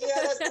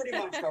that's pretty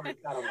much how we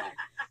got along.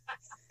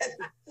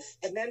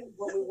 And then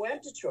when we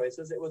went to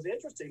Choices, it was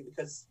interesting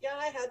because,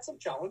 I had some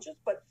challenges,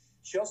 but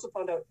she also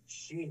found out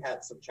she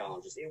had some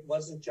challenges. It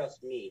wasn't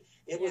just me.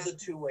 It was a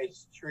two-way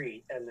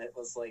street. And it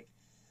was like,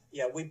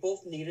 we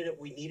both needed it.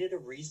 We needed a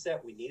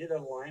reset. We needed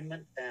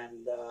alignment.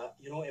 And,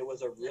 it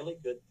was a really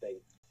good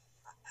thing.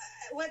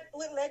 What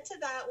led to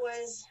that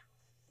was,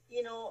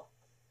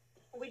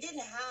 we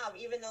didn't have,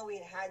 even though we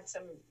had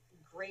some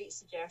great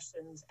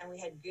suggestions and we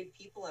had good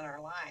people in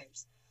our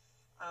lives,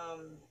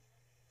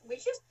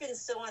 we've just been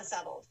so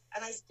unsettled.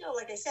 And I still,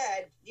 like I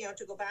said,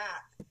 to go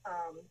back,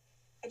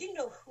 I didn't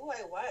know who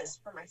I was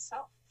for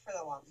myself for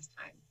the longest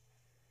time.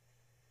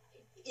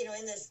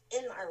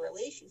 In our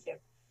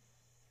relationship,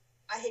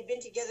 I had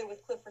been together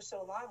with Cliff for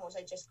so long. Was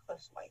I just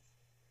Cliff's wife?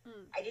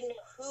 I didn't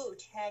know who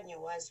Tanya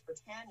was for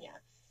Tanya.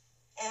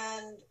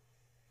 And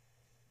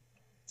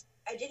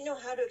I didn't know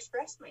how to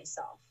express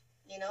myself.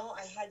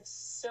 I had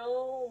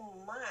so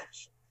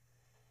much.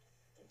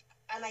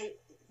 And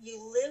you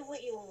live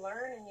what you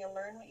learn and you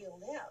learn what you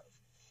live.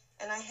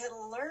 And I had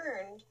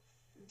learned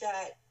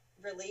that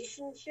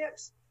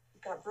relationships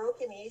got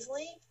broken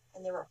easily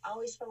and they were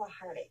always full of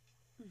heartache.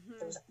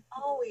 There was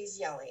always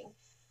yelling.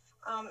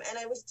 And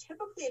I was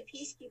typically a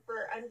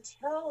peacekeeper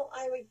until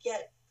I would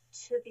get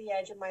to the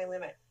edge of my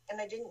limit. And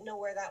I didn't know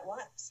where that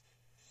was.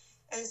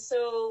 And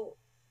so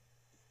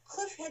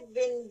Cliff had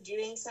been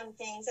doing some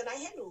things, and I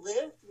had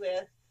lived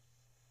with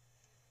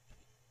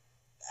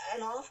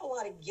an awful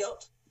lot of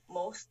guilt,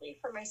 mostly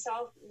for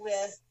myself,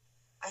 with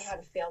I had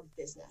a failed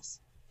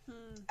business.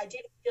 I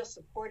didn't feel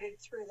supported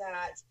through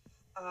that.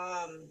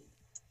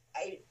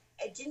 I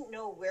didn't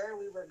know where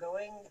we were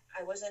going.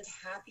 I wasn't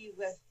happy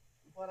with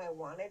what I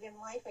wanted in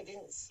life. I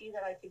didn't see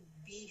that I could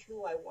be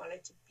who I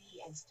wanted to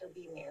be and still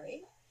be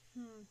married.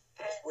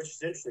 Which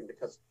is interesting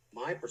because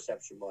my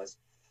perception was,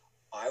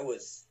 I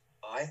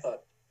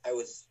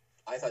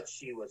thought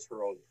she was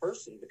her own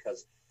person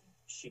because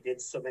she did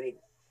so many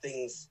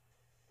things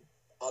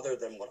other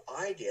than what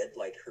I did,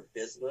 like her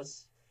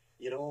business.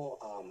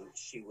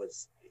 She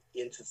was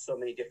into so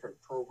many different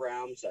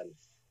programs and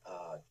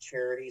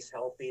charities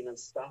helping and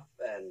stuff,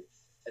 and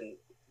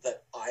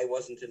that I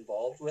wasn't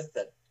involved with.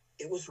 That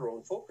it was her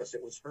own focus.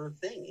 It was her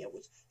thing.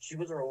 She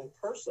was her own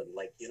person,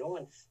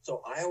 and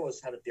so I always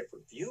had a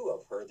different view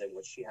of her than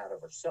what she had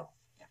of herself.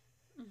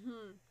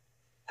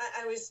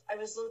 I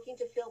was looking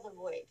to fill the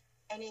void,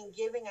 and in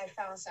giving I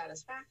found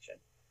satisfaction.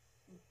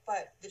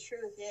 But the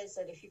truth is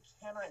that if you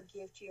cannot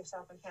give to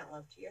yourself and can't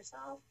love to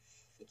yourself,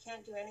 you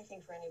can't do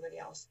anything for anybody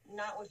else,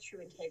 not with true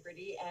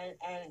integrity and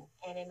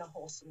in a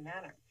wholesome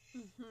manner.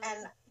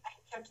 And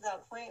I came to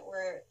that point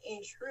where,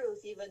 in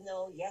truth, even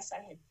though, yes,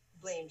 I had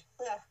blamed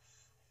Cliff,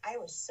 I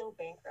was so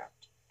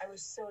bankrupt. I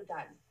was so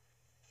done.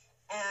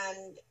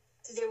 And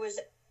there was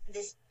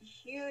this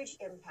huge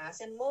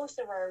impasse, and most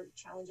of our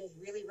challenges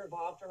really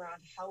revolved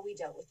around how we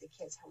dealt with the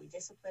kids, how we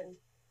disciplined,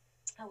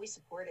 how we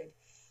supported.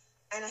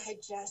 And I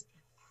had just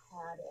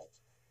had it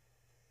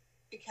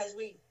because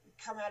we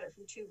come at it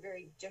from two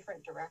very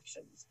different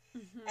directions.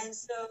 And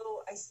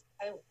so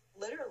I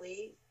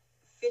literally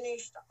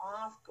finished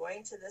off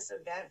going to this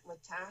event with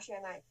Tasha,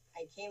 and I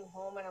came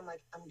home and I'm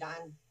like, I'm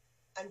done.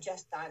 I'm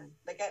just done.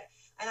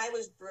 And I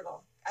was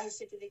brutal. I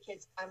said to the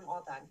kids, I'm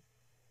all done.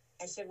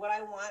 I said, what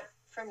I want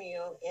from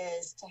you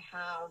is to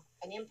have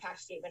an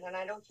impact statement, and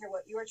I don't care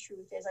what your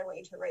truth is. I want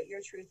you to write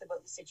your truth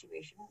about the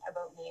situation,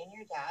 about me and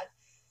your dad,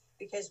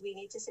 because we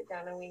need to sit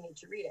down and we need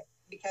to read it,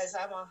 because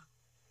I'm a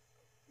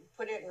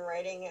put it in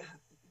writing,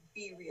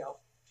 be real,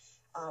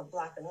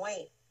 black and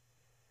white.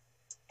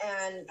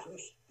 And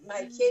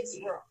my kids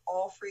were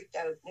all freaked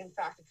out. In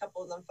fact, a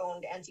couple of them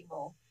phoned Auntie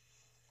Mo,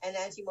 and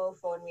Auntie Mo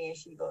phoned me and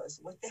she goes,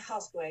 what the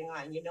hell's going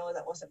on?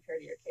 That wasn't fair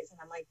to your kids. And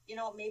I'm like,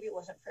 maybe it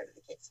wasn't fair to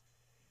the kids.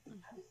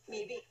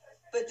 Maybe.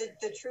 But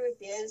the truth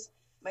is,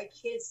 my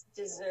kids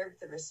deserved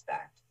the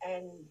respect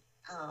and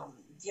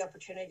the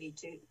opportunity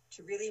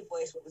to really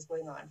voice what was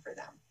going on for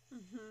them.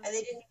 And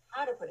they didn't know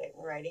how to put it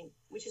in writing,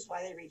 which is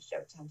why they reached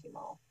out to Auntie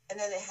Mo. And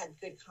then they had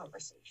good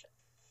conversation.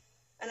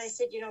 And I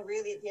said,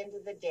 really, at the end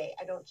of the day,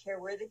 I don't care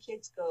where the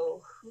kids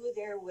go, who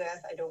they're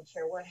with. I don't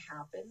care what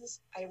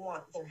happens. I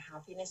want their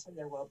happiness and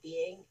their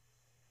well-being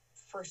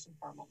first and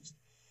foremost.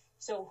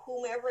 So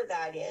whomever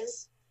that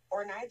is,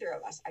 or neither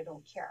of us, I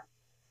don't care.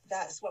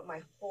 That's what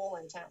my whole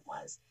intent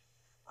was.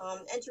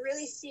 And to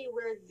really see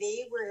where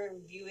they were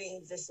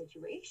viewing the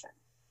situation.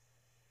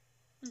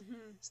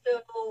 Mm-hmm.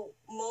 So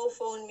Mo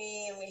phoned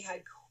me and we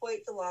had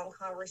quite the long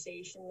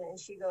conversation. And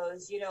she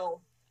goes,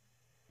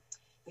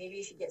 maybe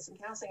you should get some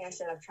counseling. I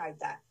said, I've tried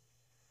that.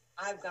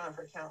 I've gone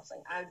for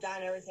counseling. I've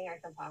done everything I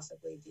can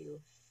possibly do.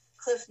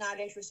 Cliff's not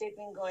interested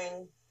in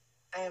going.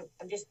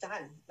 I'm just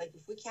done. Like,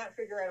 if we can't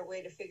figure out a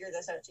way to figure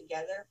this out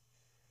together,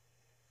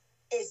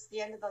 it's the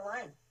end of the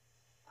line.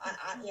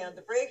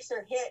 The brakes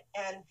are hit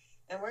and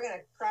we're going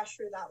to crash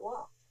through that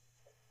wall.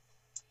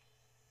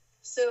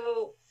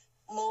 So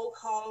Mo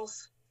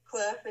calls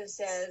Cliff and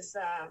says,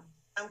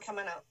 I'm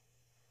coming out.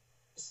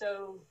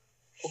 So,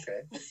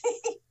 Okay.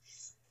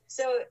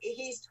 So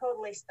he's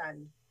totally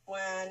stunned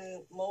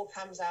when Mo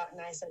comes out,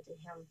 and I said to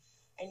him,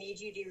 I need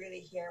you to really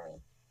hear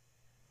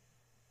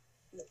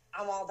me.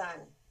 I'm all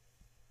done.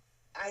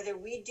 Either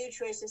we do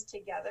choices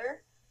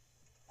together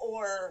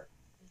or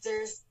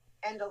there's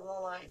end of the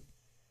line.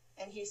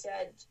 And he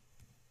said,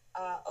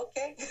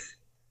 okay.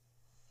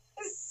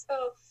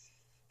 So,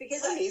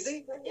 because That's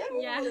easy.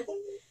 Yeah. It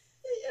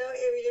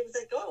was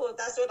like, oh, well,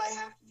 that's what I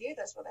have to do.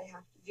 That's what I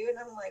have to do. And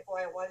I'm like,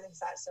 why is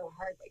that so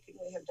hard? Why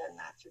couldn't we have done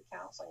that through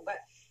counseling? But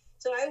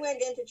so I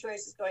went into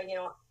choices going,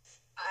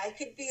 I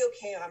could be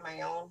okay on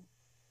my own,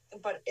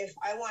 but if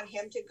I want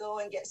him to go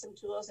and get some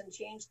tools and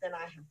change, then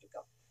I have to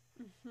go.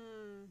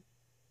 Mm-hmm.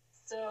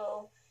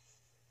 So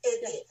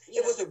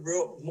it was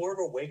more of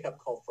a wake up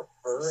call for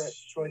her at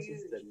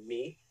choices than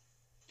me.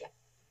 Yeah.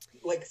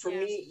 Like for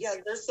me,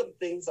 there's some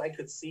things I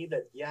could see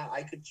that,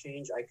 I could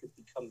change. I could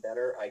become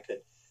better. I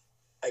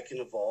can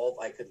evolve.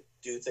 I could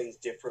do things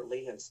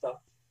differently and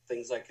stuff,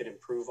 things I could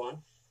improve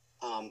on.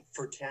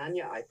 For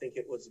Tanya, I think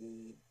it was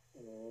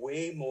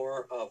way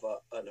more of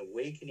an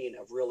awakening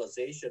of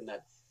realization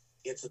that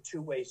it's a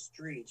two-way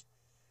street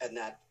and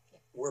that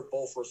we're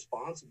both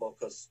responsible,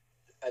 because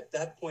at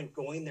that point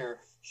going there,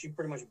 she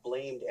pretty much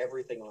blamed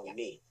everything on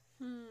me.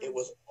 It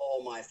was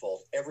all my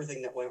fault.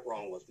 Everything that went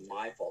wrong was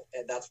my fault.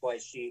 And that's why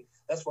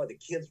the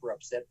kids were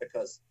upset,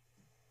 because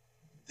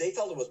they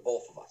felt it was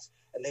both of us.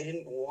 And they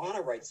didn't want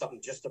to write something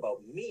just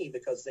about me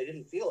because they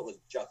didn't feel it was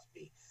just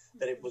me,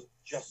 that it was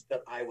just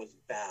that I was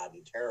bad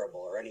and terrible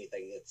or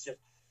anything. It's just,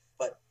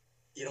 but,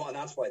 and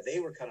that's why they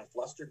were kind of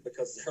flustered,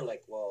 because they're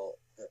like, well,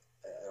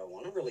 I don't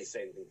want to really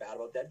say anything bad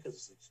about that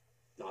because it's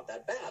not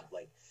that bad.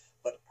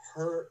 But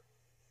her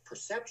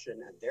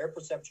perception and their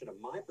perception of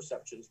my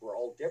perceptions were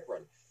all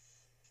different.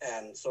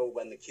 And so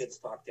when the kids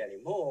talked to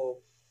Annie Mo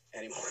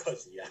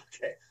goes, yeah,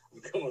 okay, I'm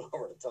coming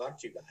over to talk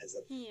to you guys.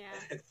 And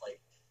it's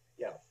like,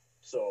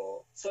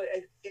 So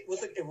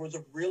it was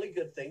a really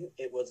good thing.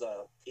 It was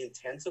a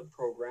intensive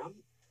program,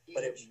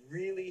 but it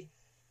really,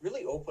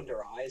 really opened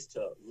our eyes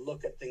to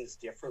look at things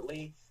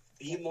differently,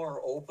 be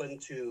more open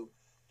to,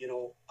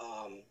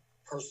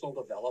 personal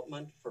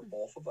development for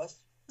both of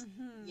us.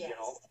 Mm-hmm. Yes.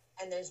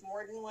 And there's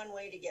more than one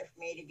way to get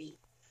from A to B.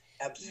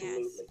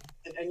 Absolutely.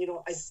 Yes. And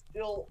I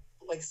still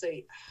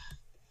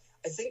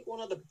I think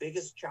one of the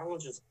biggest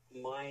challenges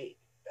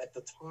at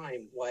the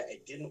time why I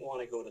didn't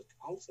want to go to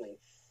counseling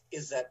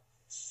is that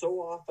so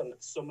often,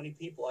 so many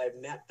people I've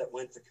met that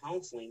went to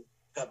counseling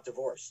got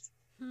divorced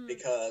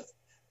because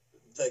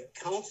the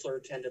counselor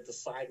tended to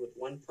side with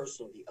one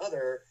person or the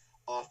other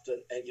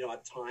often,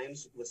 at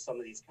times with some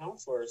of these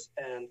counselors.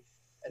 And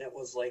it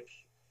was like,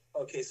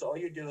 okay, so all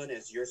you're doing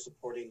is you're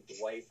supporting the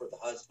wife or the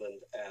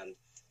husband, and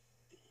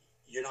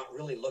you're not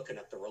really looking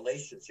at the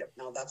relationship.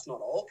 Now, that's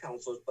not all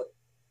counselors, but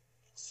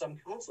some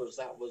counselors,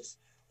 that was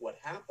what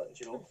happened,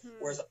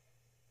 Whereas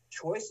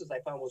choices I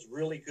found was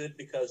really good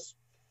because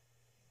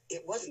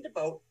it wasn't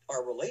about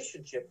our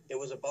relationship. It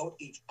was about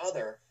each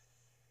other.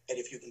 And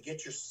if you can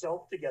get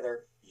yourself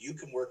together, you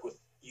can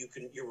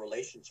your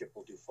relationship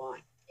will do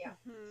fine. Yeah.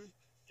 Mm-hmm.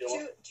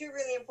 Two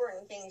really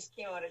important things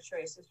came out of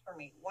choices for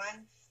me.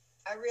 One,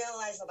 I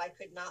realized that I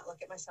could not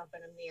look at myself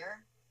in a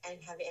mirror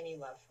and have any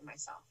love for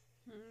myself.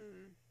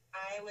 Mm-hmm.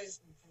 I was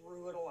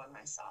brutal on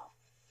myself.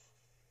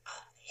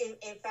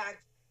 In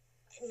fact,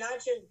 not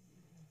just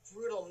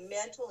brutal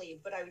mentally,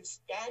 but I would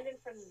stand in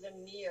front of the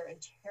mirror and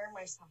tear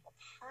myself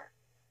apart.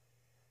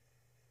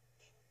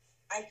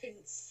 I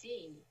couldn't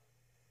see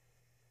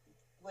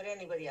what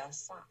anybody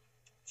else saw.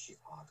 She's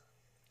hot.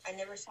 I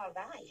never saw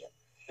value.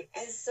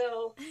 And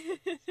so,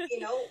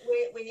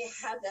 when you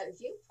have that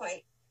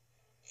viewpoint,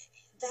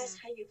 that's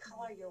how you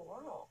color your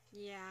world.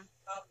 Yeah.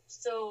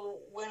 So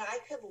when I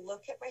could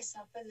look at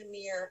myself in the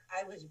mirror,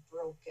 I was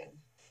broken.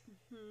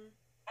 Mm-hmm.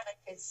 And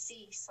I could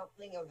see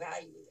something of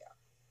value there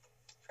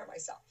for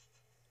myself.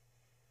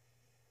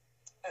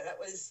 And that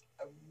was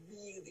a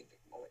really big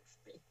moment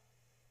for me.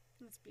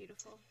 That's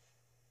beautiful.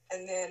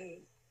 And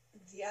then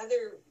the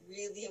other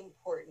really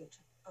important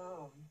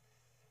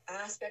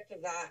aspect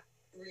of that,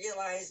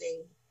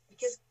 realizing,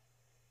 because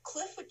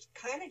Cliff would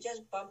kind of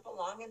just bump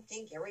along and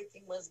think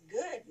everything was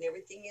good and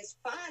everything is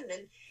fun,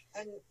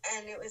 and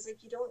it was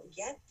like, you don't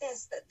get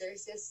this, that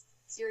there's this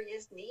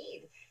serious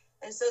need.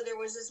 And so there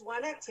was this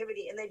one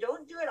activity, and they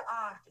don't do it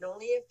often,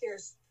 only if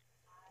there's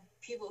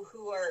people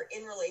who are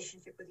in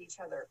relationship with each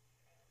other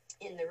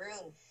in the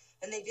room.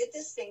 And they did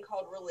this thing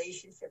called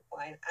relationship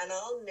line, and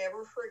I'll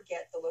never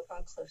forget the look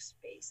on Cliff's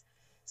face.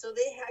 So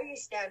they have you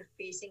stand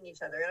facing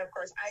each other, and of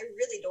course I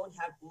really don't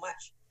have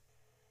much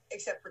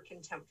except for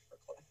contempt for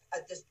Cliff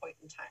at this point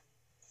in time.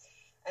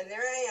 And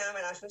there I am,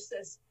 and I'm supposed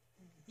to,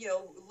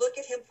 look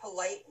at him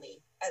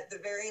politely at the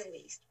very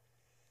least.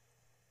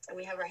 And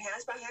we have our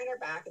hands behind our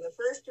back, and the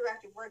first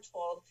directive we're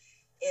told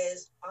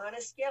is, on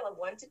a scale of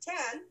 1 to 10,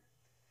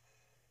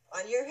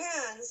 on your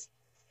hands,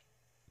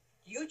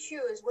 you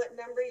choose what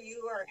number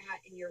you are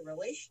at in your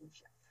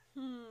relationship.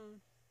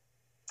 And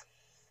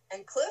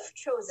Cliff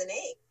chose an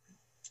 8.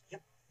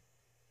 Yep.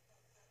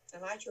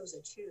 And I chose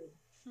a 2.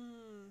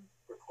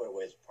 We're quite a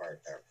ways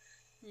apart there.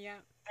 Yeah.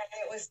 And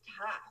it was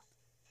tough.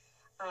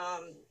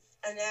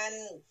 And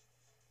then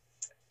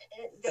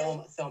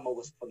Thelma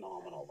was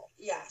phenomenal, though.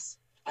 Yes.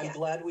 I'm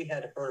glad we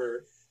had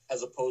her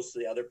as opposed to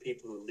the other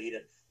people who lead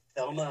it.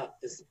 Thelma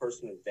is the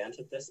person who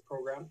invented this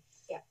program.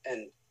 Yeah.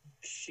 And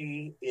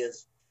she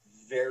is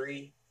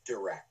very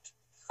direct.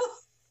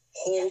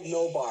 Hold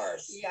no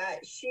bars. Yeah,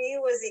 she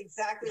was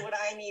exactly what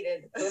I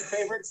needed. Her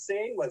favorite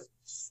saying was,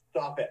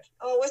 "Stop it."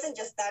 Oh, it wasn't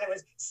just that. It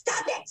was,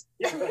 "Stop it."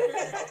 Yeah.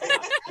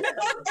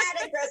 Not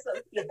that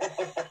aggressive.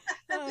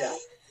 Yeah.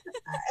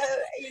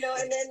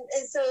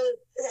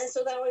 And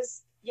so that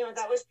was,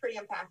 that was pretty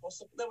impactful.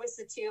 So that was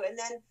the 2. And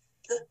then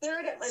the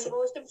third and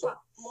most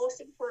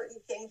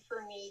important thing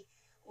for me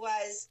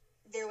was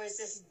there was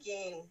this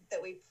game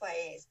that we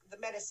played, the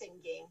medicine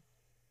game.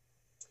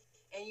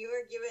 And you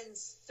were given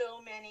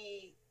so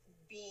many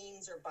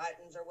beans or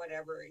buttons or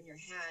whatever in your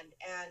hand,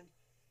 and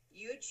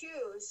you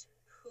choose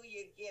who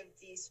you give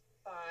these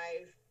 5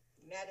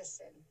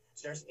 medicine.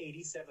 There's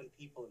 87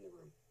 people in the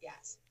room.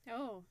 Yes.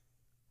 Oh.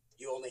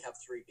 You only have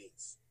 3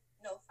 beans.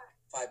 No,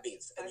 5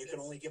 beans. And 5 you can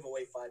beans. only give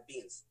away 5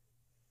 beans.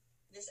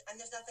 There's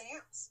nothing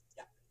else.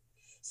 Yeah.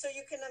 So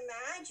you can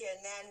imagine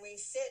then we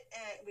sit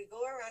and we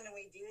go around and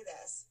we do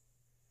this.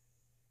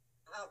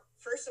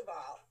 First of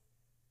all,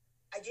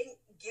 I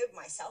didn't give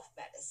myself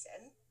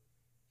medicine.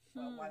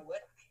 Well, why would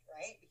I,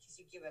 right?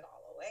 Because you give it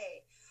all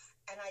away.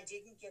 And I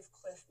didn't give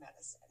Cliff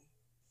medicine.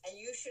 And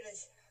you should have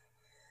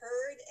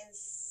heard and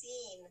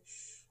seen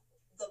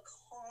the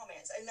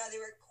comments. And now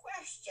there were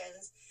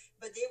questions,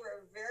 but they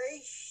were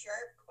very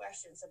sharp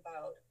questions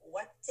about,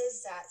 what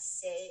does that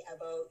say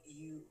about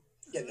you?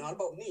 Yeah, not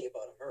about me,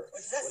 about her.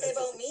 What does that say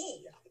about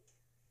me? Yeah.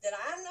 That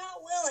I'm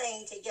not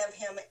willing to give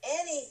him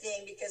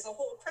anything, because the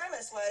whole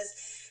premise was,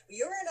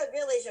 you're in a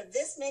village of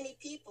this many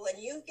people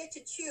and you get to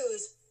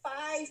choose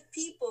 5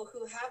 people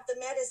who have the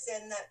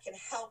medicine that can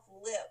help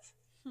live.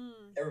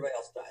 Everybody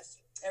else dies.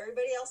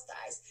 Everybody else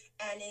dies.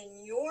 And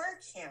in your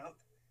camp,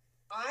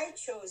 I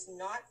chose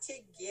not to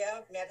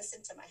give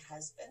medicine to my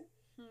husband.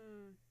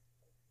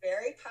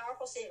 Very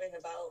powerful statement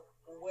about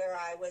where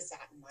I was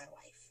at in my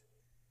life.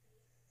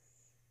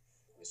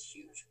 It was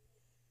huge.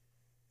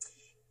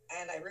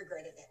 And I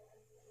regretted it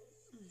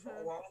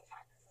for a long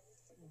time.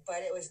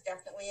 But it was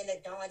definitely an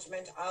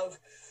acknowledgement of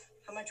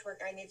how much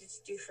work I needed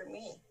to do for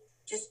me.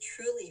 Just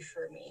truly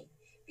for me.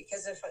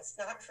 Because if it's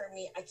not for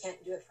me, I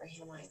can't do it for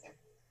him either.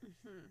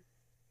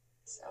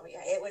 So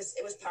yeah, it was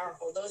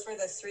powerful. Those were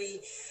the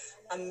 3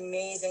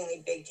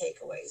 amazingly big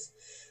takeaways.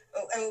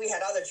 Oh, and we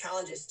had other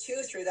challenges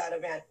too through that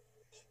event.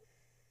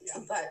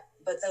 Yeah.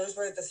 But those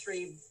were the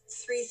three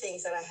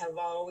things that I have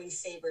always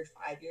savored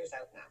 5 years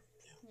out now.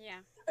 Yeah.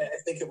 I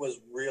think it was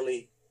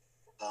really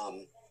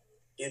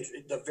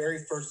the very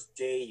first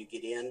day you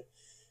get in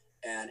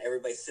and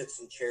everybody sits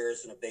in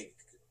chairs in a big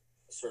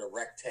sort of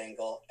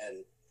rectangle,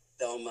 and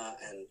Thelma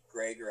and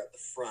Greg are at the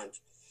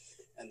front,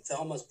 and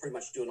Thelma's pretty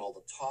much doing all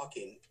the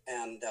talking,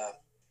 and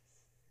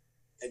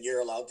you're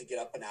allowed to get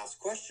up and ask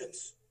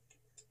questions.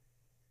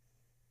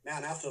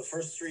 Man, after the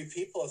first 3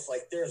 people, it's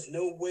like, there's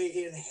no way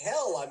in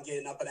hell I'm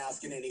getting up and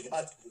asking any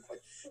questions.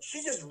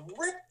 She just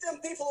ripped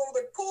them people over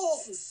the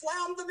coals and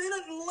slammed them in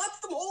it and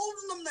left them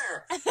holding them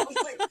there. I'm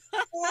like,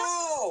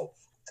 wow.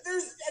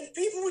 And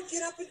people would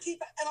get up and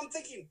keep, and I'm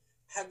thinking,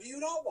 have you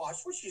not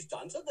watched what she's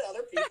done to the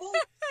other people?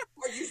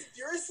 You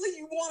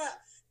seriously want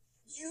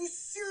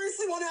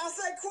to ask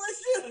that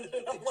question?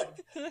 And I'm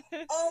like,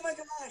 oh my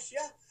gosh,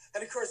 yeah.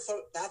 And of course,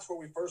 so that's where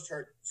we first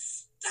heard,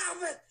 stop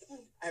it.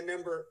 I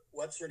remember,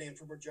 what's her name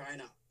from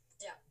Regina?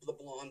 Yeah. The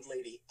blonde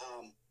lady.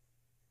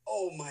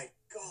 Oh my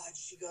God,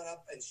 she got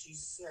up and she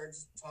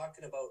starts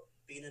talking about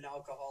being an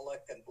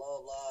alcoholic and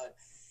blah, blah.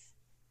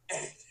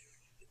 And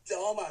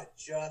Thelma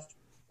just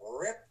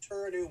ripped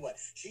her a new one.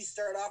 She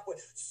started off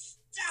with,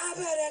 stop it,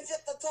 and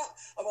hit the top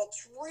about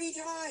 3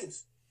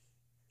 times.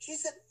 She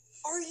said,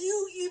 are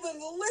you even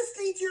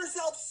listening to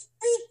yourself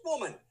speak,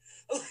 woman?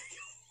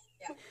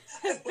 Yeah.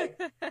 I'm like,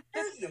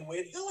 there's no way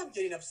in hell I'm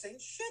getting up saying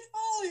shit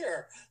all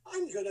here.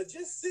 I'm going to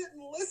just sit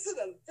and listen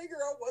and figure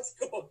out what's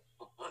going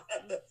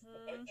on. It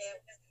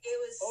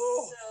was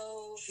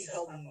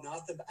tell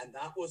nothing, and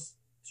that was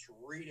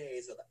 3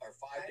 days of that, or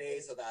 5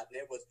 days of that,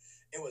 and it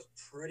was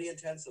pretty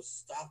intensive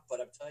stuff.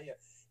 But I'm telling you,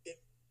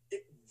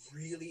 it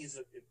really is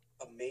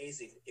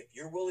amazing. If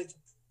you're willing to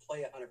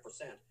play 100%,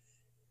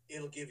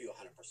 it'll give you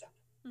 100%.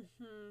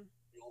 Mm-hmm.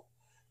 You know,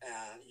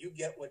 and you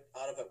get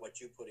out of it what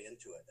you put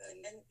into it,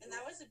 and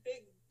that was a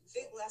big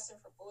lesson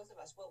for both of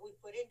us. What we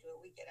put into it,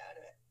 we get out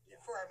of it. Yeah.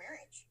 For our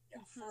marriage,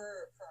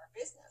 for our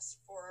business,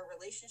 for our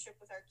relationship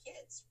with our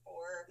kids,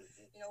 for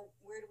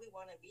where do we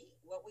want to be?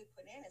 What we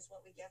put in is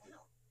what we get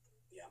out.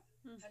 Yeah,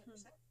 100%.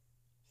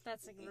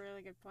 That's a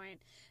really good point.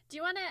 Do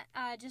you want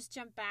to just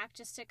jump back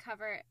just to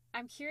cover?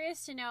 I'm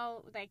curious to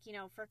know, like,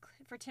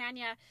 for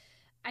Tanya,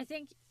 I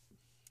think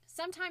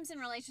sometimes in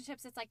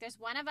relationships it's like there's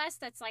one of us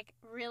that's like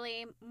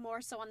really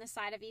more so on the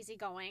side of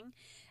easygoing,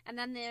 and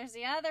then there's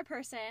the other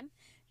person.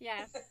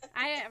 Yeah,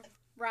 I am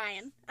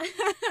Ryan. And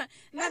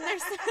then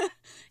there's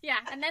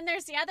and then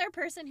there's the other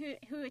person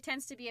who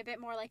tends to be a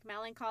bit more like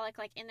melancholic,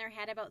 like in their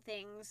head about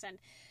things, and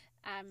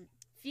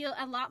feel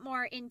a lot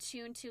more in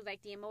tune to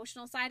like the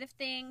emotional side of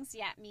things.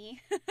 Yeah,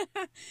 me.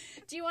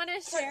 Do you want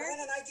to share? Ryan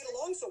and I get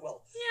along so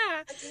well.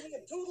 Yeah. I get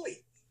it,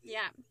 totally.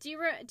 Yeah. Do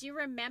you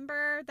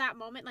remember that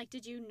moment? Like,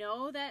 did you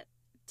know that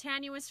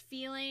Tanya was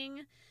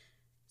feeling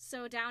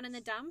so down in the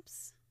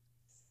dumps?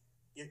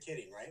 You're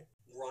kidding, right?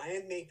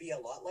 Ryan may be a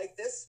lot like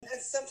this,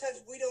 and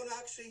sometimes we don't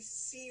actually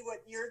see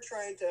what you're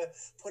trying to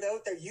put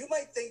out there. You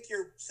might think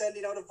you're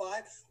sending out a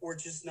vibe, or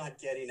just not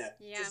getting it.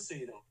 Yeah. Just so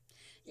you know.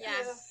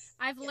 Yeah.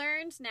 I've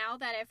learned now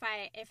that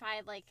if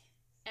I like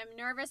am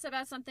nervous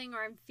about something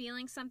or I'm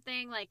feeling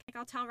something, like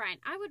I'll tell Ryan,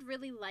 I would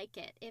really like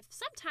it if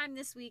sometime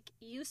this week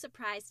you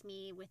surprised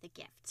me with a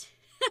gift.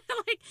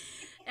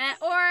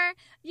 Or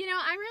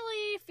I'm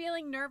really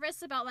feeling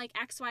nervous about like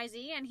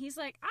XYZ, and he's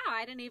like,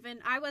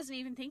 I wasn't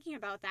even thinking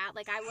about that.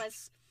 Like I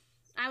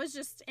was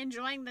just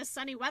enjoying the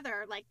sunny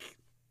weather. Like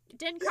it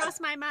didn't cross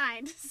my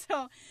mind.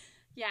 So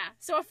yeah.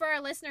 So for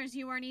our listeners,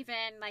 you weren't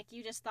even like,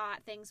 you just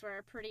thought things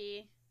were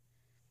pretty.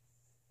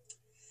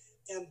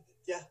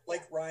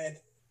 Like Ryan.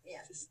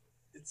 Yeah.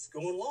 It's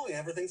going along.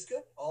 Everything's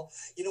good.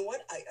 You know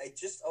what? I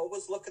just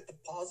always look at the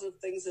positive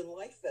things in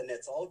life, and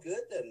it's all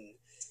good. And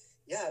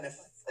and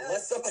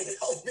unless somebody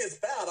tells me it's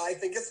bad, I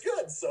think it's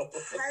good. So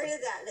part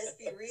of that, let's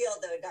be real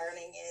though,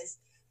 darling, is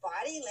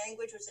body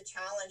language was a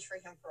challenge for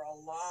him for a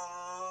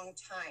long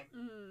time.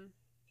 Mm.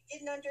 He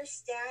didn't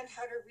understand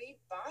how to read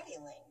body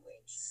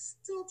language.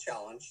 Still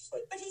challenged,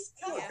 but he's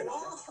come a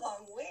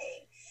long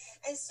way.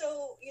 And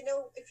so,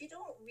 if you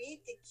don't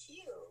read the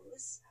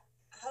cues,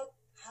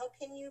 how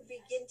can you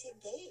begin to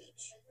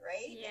gauge,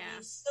 right?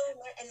 Yeah.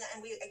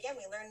 And we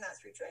learned that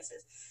through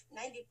choices.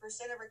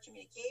 90% of our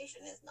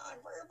communication is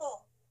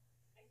nonverbal.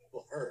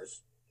 Well,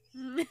 hers.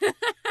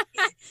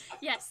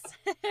 Yes.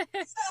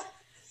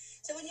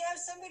 So when you have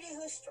somebody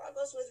who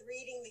struggles with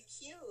reading the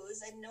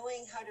cues and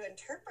knowing how to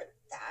interpret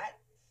that,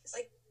 it's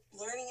like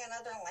learning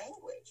another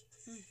language.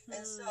 Mm-hmm.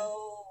 And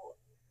so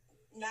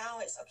now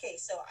it's okay.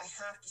 So I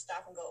have to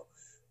stop and go,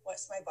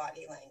 what's my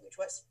body language?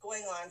 What's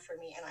going on for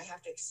me? And I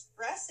have to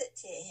express it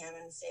to him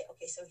and say,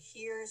 okay, so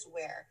here's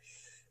where.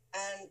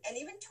 And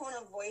even tone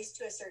of voice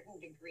to a certain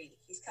degree.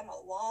 He's come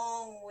a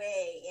long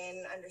way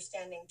in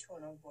understanding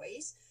tone of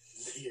voice.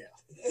 Yeah.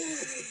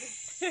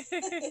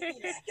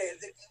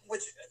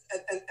 Which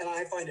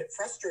I find it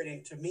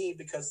frustrating to me,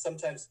 because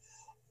sometimes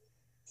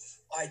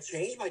I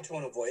change my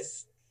tone of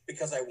voice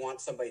because I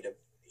want somebody to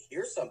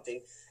hear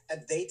something,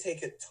 and they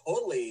take it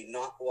totally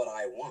not what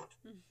I want.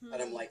 Mm-hmm.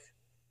 And I'm like,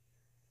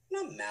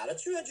 I'm not mad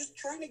at you. I'm just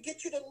trying to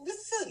get you to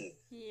listen.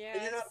 Yeah.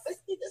 And you're not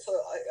listening. So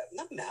I'm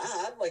not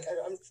mad. Like I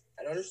don't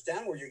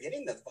understand where you're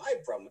getting that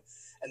vibe from,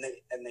 and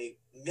they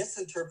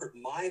misinterpret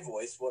my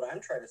voice, what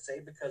I'm trying to say,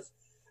 because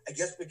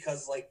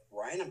like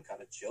Ryan, I'm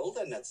kind of chilled,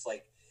 and that's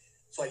like,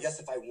 so I guess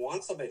if I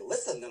want somebody to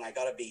listen, then I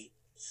got to be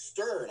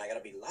stern. I got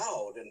to be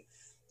loud, and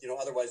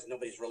otherwise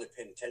nobody's really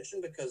paying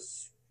attention,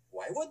 because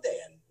why would they,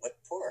 and what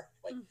for?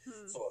 Like,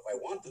 mm-hmm. So if I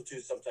want them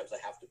to, sometimes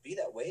I have to be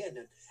that way, and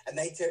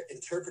they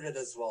interpret it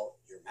as, well,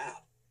 you're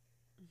mad.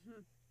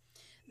 Mm-hmm.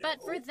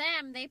 But for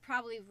them, they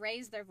probably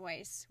raise their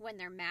voice when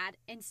they're mad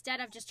instead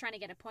of just trying to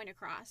get a point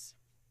across.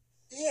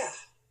 Yeah,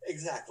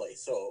 exactly.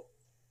 So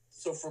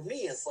for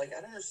me, it's like, I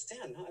don't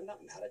understand. I'm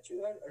not mad at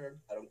you.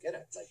 I don't get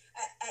it. Like,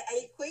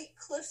 I equate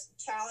Cliff's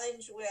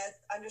challenge with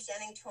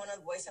understanding tone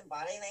of voice and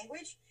body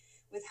language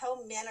with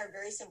how men are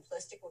very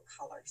simplistic with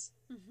colors.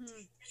 Mm-hmm.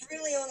 There's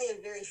really only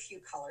a very few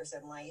colors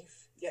in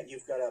life. Yeah,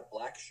 you've got a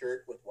black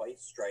shirt with white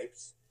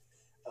stripes,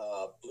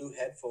 blue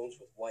headphones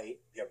with white.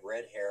 You have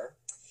red hair.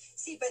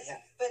 See, but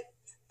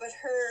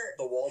her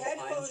the wall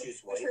behind she's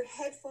white. But her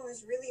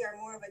headphones really are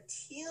more of a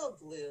teal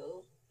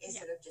blue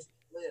instead of just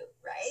blue,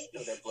 right?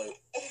 No, they're blue.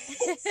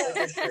 So,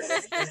 her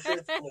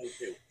shirt's blue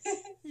too.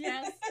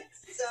 Yes.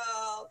 So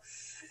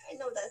I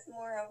know that's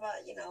more of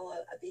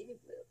a baby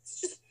blue.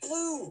 It's just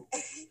blue.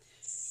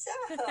 So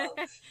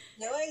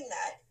knowing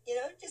that,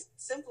 just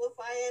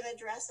simplify and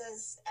address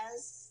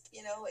as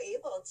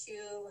able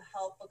to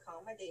help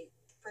accommodate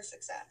for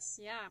success.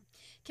 Yeah.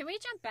 Can we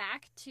jump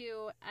back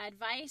to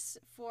advice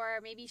for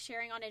maybe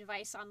sharing on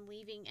advice on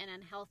leaving an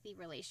unhealthy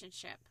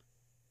relationship?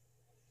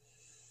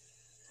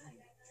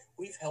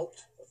 We've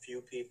helped a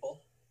few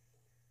people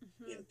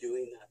in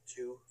doing that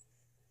too.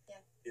 Yeah.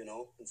 You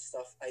know, and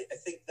stuff. I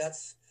think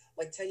that's,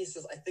 like Tanya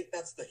says, I think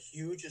that's the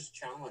hugest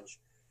challenge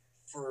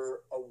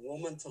for a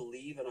woman to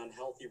leave an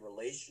unhealthy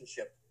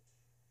relationship.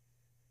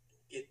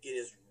 It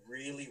is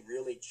really,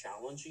 really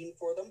challenging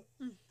for them.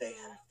 They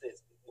have to,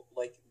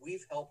 like,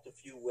 we've helped a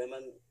few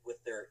women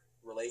with their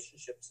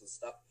relationships and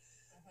stuff,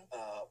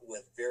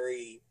 with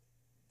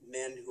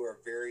men who are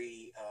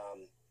very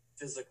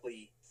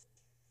physically,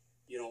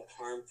 you know,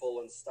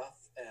 harmful and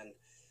stuff.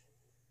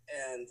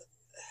 And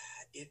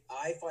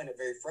I find it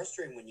very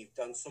frustrating when you've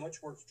done so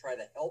much work to try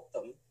to help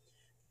them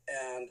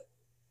and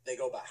they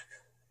go back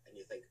and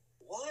you think,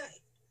 why?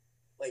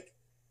 Like,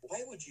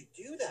 why would you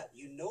do that?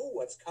 You know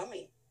what's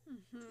coming,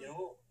 you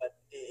know, but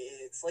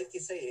it's like you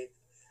say,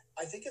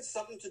 I think it's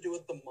something to do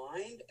with the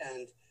mind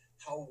and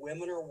how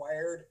women are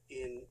wired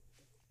in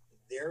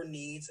their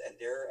needs and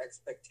their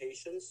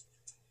expectations.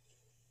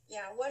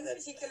 Yeah, one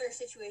particular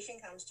situation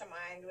comes to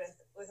mind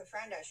with a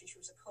friend. Actually, she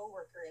was a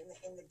coworker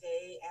in the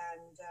day,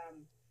 and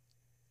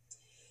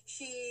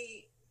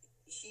she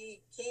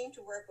came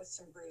to work with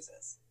some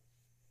bruises,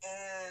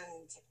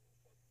 and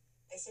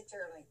I said to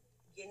her, like,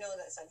 you know,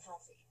 that's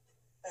unhealthy,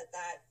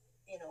 that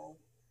you know,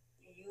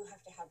 you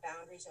have to have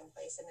boundaries in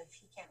place, and if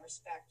he can't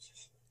respect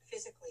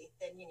physically,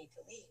 then you need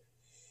to leave.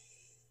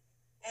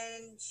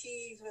 And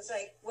she was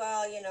like,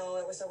 well, you know,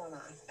 it was a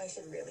one-off. I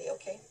said, really?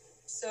 Okay.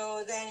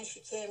 So then she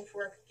came to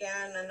work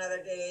again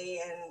another day,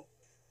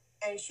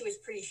 and she was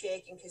pretty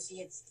shaken because he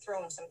had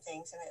thrown some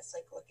things. And it's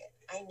like, look,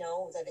 I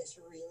know that it's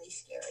really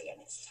scary and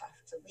it's tough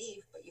to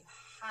leave, but you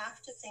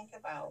have to think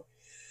about,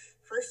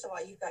 first of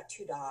all, you've got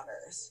 2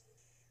 daughters.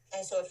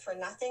 And so if for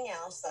nothing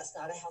else, that's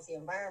not a healthy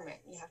environment.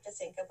 You have to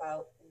think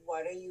about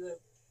what are you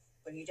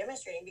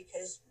demonstrating,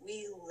 because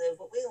we live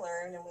what we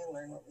learn and we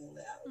learn what we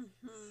live.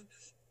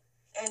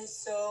 And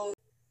so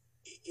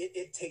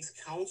it takes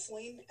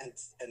counseling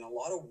and a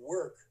lot of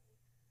work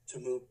to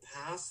move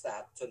past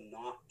that, to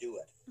not do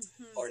it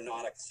or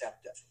not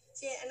accept it.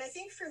 See, and I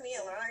think for me,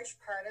 a large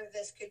part of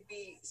this could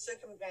be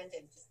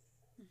circumvented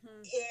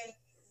in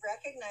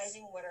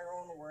recognizing what our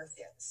own worth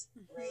is,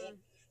 right?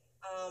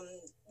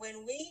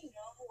 When we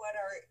know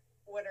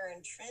what our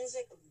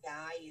intrinsic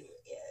value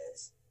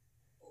is,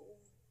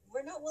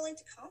 we're not willing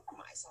to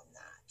compromise on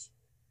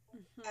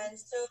that. And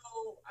so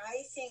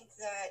I think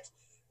that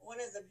one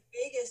of the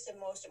biggest and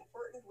most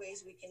important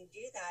ways we can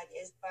do that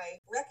is by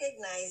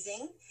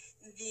recognizing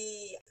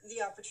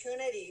the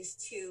opportunities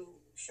to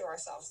show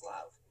ourselves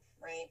love,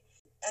 right?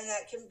 And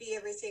that can be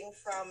everything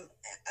from,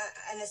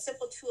 and a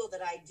simple tool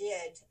that I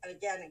did, and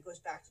again, it goes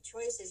back to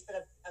choices,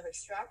 but I've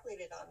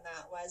extrapolated on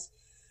that, was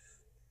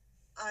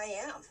I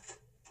am.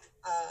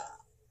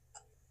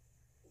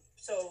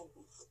 So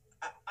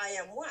I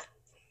am what?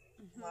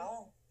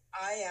 Well,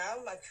 I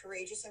am a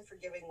courageous and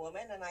forgiving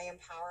woman, and I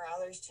empower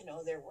others to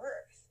know their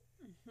worth.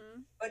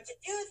 But to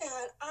do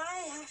that,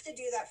 I have to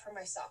do that for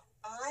myself.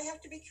 I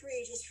have to be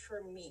courageous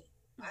for me.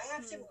 I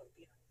have to move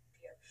beyond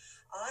fear.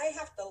 I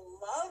have to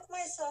love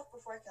myself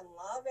before I can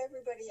love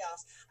everybody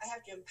else. I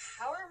have to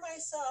empower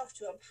myself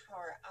to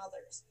empower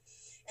others.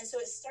 And so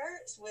it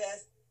starts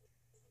with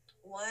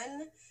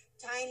one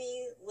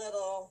tiny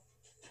little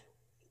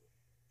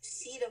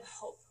seed of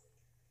hope.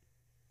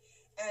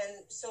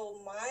 And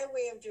so my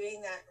way of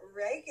doing that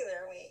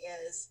regularly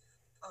is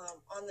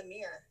on the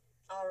mirror,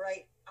 I'll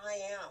write, I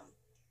am.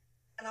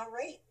 And I'll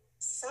write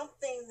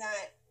something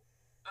that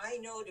I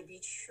know to be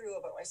true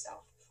about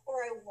myself, or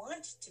I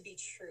want to be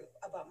true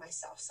about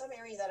myself, some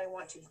area that I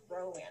want to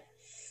grow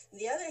in.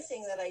 The other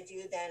thing that I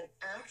do then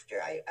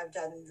after I've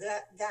done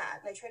that,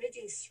 and I try to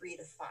do 3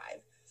 to 5,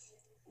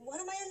 what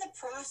am I in the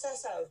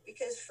process of?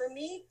 Because for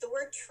me, the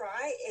word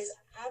try is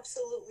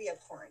absolutely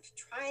abhorrent.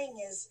 Trying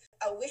is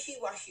a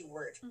wishy-washy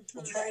word.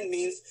 Well, trying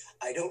means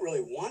I don't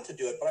really want to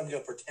do it, but I'm going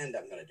to pretend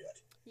I'm going to do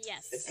it.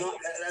 Yes. It's not,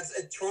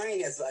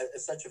 trying is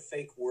such a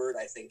fake word,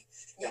 I think,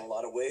 in a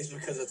lot of ways,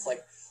 because it's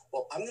like,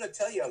 well, I'm going to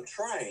tell you I'm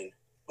trying,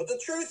 but the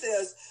truth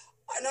is,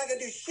 I'm not going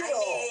to do shit. I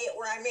may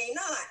or I may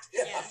not.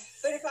 Yeah.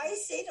 But if I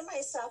say to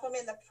myself, I'm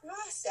in the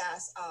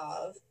process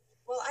of,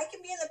 well, I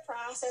can be in the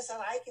process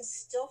and I can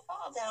still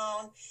fall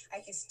down.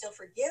 I can still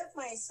forgive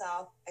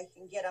myself. I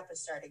can get up and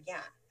start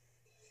again.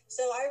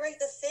 So I write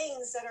the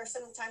things that are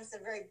sometimes the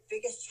very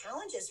biggest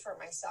challenges for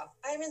myself.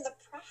 I'm in the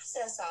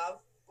process of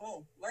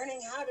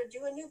learning how to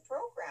do a new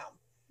program,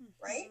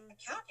 right?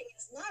 Accounting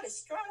is not a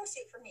strong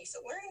suit for me.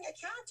 So learning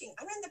accounting,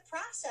 I'm in the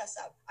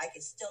process of. I can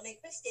still make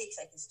mistakes.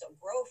 I can still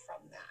grow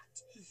from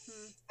that.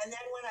 And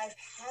then when I've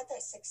had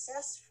that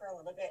success for a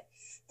little bit,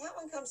 that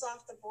one comes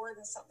off the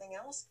board and something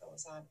else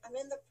goes on. I'm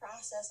in the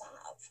process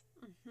of.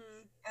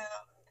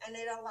 And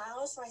it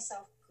allows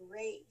myself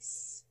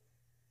grace,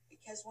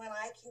 because when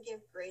I can give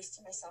grace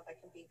to myself, I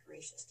can be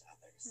gracious to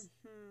others.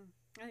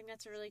 I think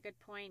that's a really good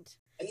point.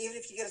 And even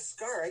if you get a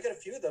scar, I got a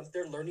few of them,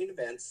 they're learning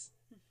events.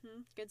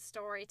 Good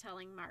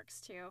storytelling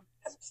marks too.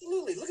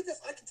 Absolutely. Look at this.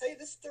 I can tell you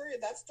this story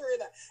and that story.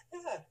 That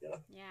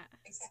Yeah.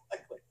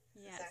 Exactly.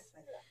 Yes.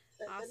 Exactly.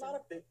 They're Awesome. not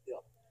a big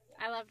deal.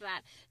 I love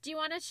that. Do you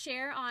want to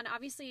share on,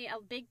 obviously a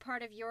big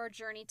part of your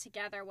journey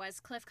together was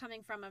Cliff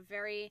coming from a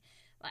very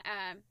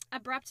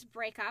abrupt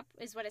breakup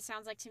is what it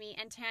sounds like to me,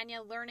 and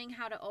Tanya learning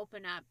how to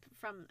open up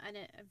from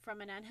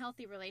an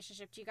unhealthy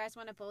relationship. Do you guys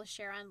want to both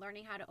share on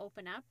learning how to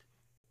open up?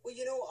 Well,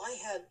 I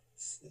had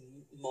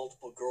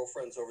multiple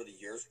girlfriends over the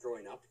years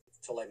growing up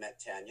till I met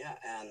Tanya,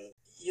 and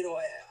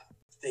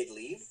they'd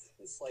leave.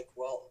 It's like,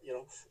 well,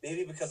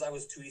 maybe because I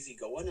was too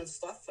easygoing and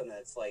stuff, and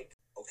it's like,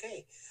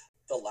 okay.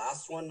 The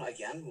last one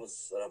again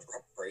was an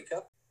abrupt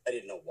breakup. I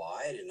didn't know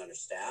why. I didn't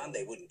understand.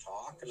 They wouldn't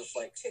talk, and it's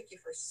like, took you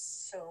for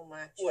so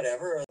much.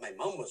 whatever. My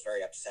mom was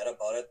very upset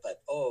about it.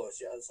 That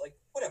it's like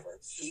whatever.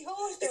 She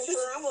hosted him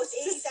for almost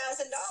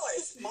 $80,000.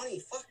 Just money.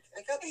 Fuck.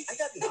 I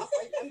got enough.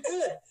 I'm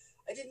good.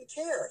 I didn't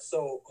care.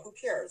 So who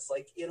cares?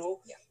 Like, Yeah.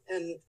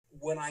 And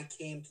when I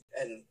came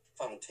and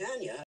found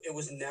Tanya, it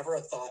was never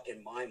a thought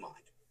in my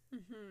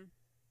mind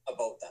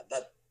about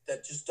that.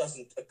 That just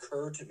doesn't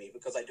occur to me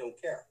because I don't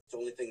care. The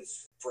only thing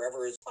that's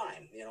forever is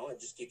time. It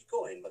just keeps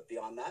going. But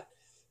beyond that,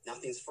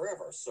 nothing's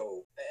forever.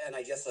 So, and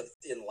I guess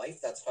in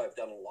life, that's how I've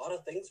done a lot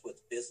of things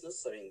with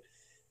business. I mean,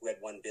 we had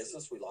one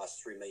business we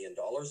lost $3 million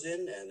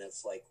in, and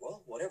it's like,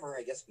 well, whatever,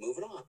 I guess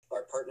moving on.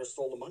 Our partner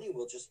stole the money.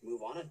 We'll just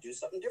move on and do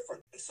something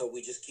different. So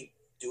we just keep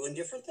doing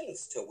different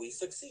things till we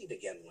succeed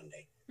again one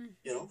day,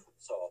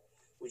 So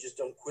we just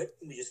don't quit,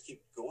 and we just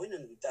keep going.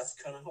 And that's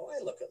kind of how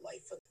I look at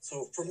life.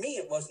 So for me,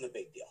 it wasn't a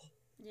big deal.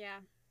 Yeah.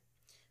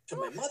 To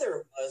my mother,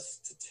 it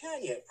was. To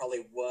Tanya, it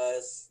probably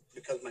was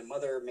because my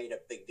mother made a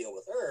big deal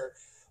with her.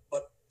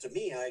 But to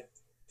me, I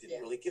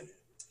didn't really give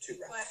two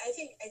raps. Well,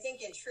 I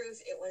think in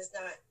truth, it was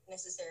not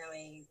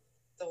necessarily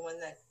the one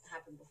that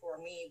happened before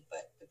me,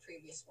 but the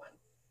previous one.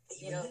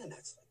 Even then,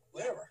 that's like,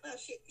 whatever. Well,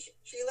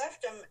 she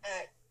left him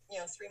at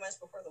 3 months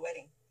before the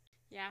wedding.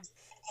 Yeah.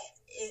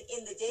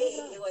 In the day,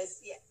 it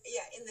was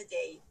in the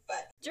day.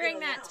 But during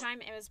that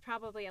time, it was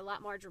probably a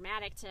lot more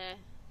dramatic to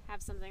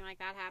have something like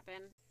that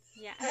happen.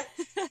 Yeah.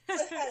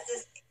 Cliff has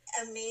this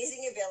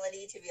amazing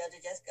ability to be able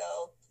to just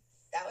go,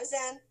 that was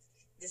then,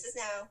 this is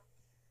now,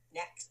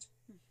 next.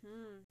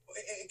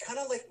 Kind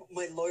of like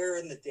my lawyer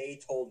in the day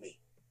told me.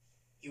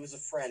 He was a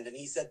friend, and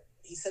he said,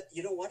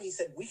 you know what? He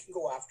said, we can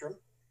go after him.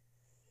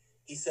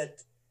 He said,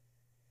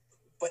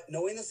 but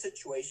knowing the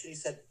situation, he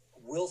said,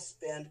 we'll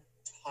spend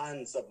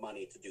tons of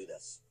money to do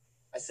this.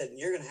 I said, and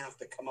you're going to have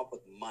to come up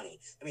with money.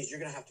 That means you're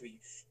going to have to be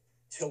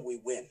till we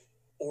win.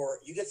 Or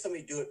you get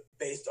somebody to do it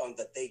based on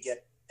that they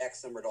get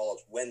X number of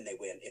dollars when they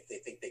win, if they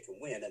think they can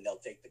win, and they'll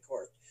take the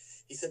course.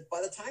 He said,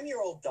 by the time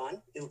you're all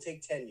done, it'll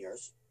take 10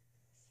 years.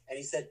 And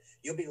he said,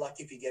 you'll be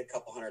lucky if you get a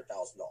couple $100,000.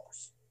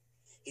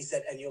 He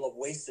said, and you'll have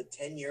wasted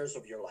 10 years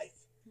of your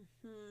life.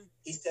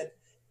 He said,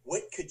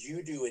 what could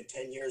you do in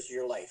 10 years of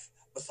your life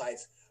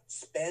besides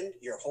spend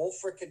your whole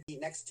freaking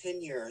next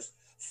 10 years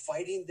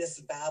fighting this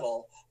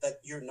battle that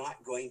you're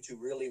not going to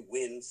really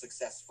win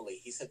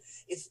successfully? He said,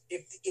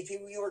 if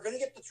you were going to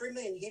get the $3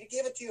 million, he'd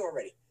give it to you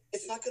already.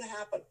 It's not going to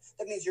happen.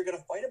 That means you're going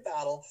to fight a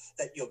battle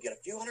that you'll get a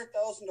few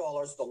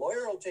 $100,000. The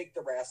lawyer will take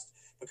the rest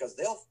because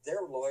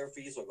their lawyer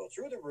fees will go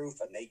through the roof,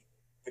 and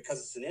because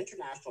it's an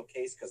international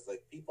case, because the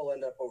people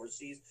end up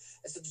overseas.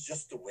 I said, it's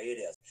just the way it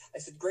is. I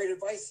said, great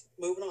advice.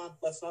 Moving on.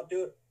 Let's not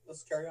do it.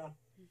 Let's carry on.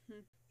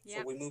 Yeah.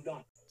 So we moved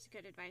on. It's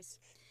good advice.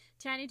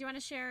 Tanya, do you want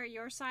to share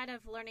your side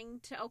of learning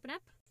to open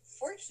up?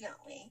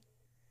 Fortunately,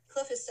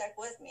 Cliff has stuck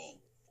with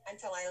me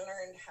until I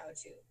learned how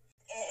to.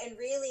 And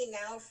really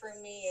now for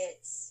me,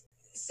 it's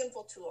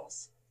simple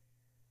tools.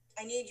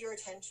 I need your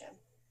attention.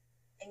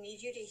 I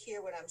need you to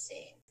hear what I'm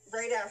saying.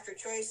 Right after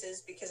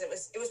Choices, because it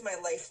was my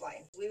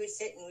lifeline. We would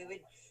sit and we would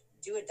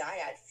do a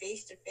dyad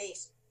face to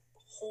face,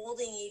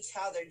 holding each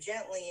other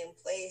gently in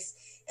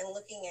place and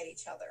looking at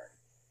each other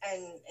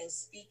and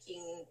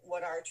speaking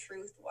what our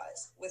truth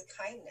was with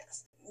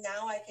kindness.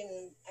 Now I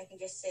can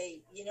just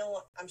say, you know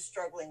what, I'm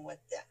struggling with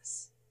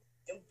this.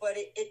 But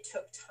it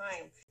took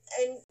time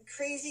and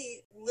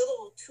crazy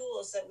little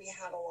tools that we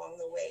had along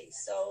the way.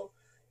 So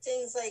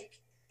things like,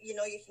 you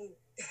can,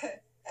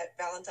 at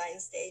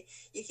Valentine's Day,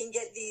 you can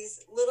get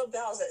these little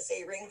bells that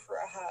say ring for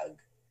a hug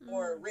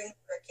or ring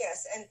for a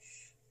kiss.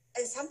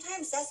 And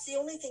sometimes that's the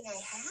only thing I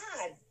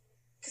had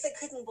because I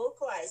couldn't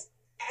vocalize.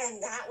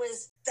 And that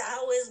was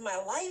my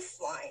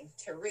lifeline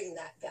to ring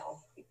that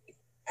bell.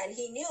 And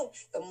he knew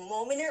the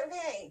moment it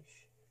rang,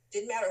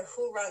 didn't matter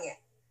who rung it.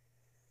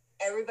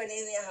 Everybody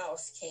in the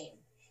house came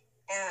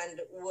and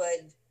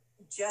would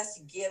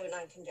just give an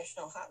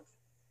unconditional hug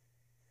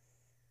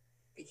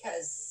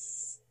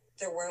because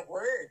there weren't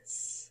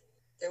words.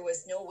 There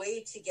was no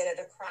way to get it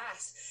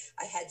across.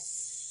 I had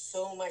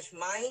so much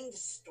mind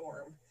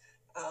storm.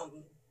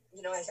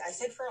 I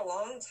said for a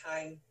long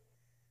time,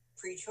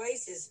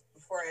 pre-Choices,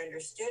 before I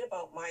understood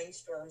about mind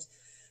storms,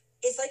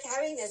 it's like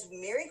having this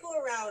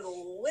merry-go-round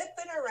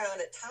whipping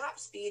around at top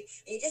speed,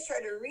 and you just try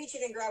to reach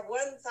in and grab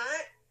one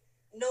thought.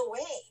 No way.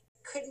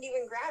 couldn't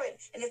even grab it.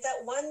 And if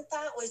that one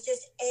thought was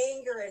just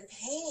anger and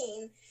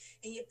pain,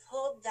 and you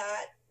pulled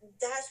that,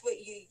 that's what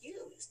you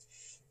used.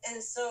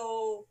 And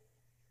so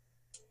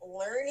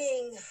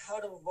learning how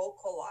to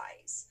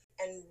vocalize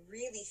and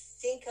really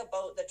think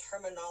about the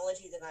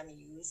terminology that I'm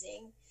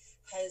using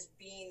has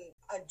been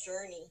a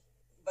journey,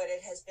 but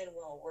it has been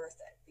well worth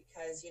it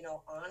because, you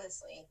know,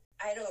 honestly,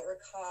 I don't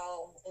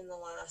recall in the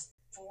last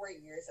 4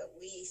 years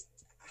at least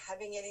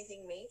having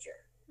anything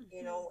major. Mm-hmm.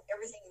 You know,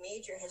 everything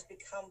major has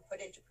become put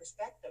into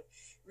perspective.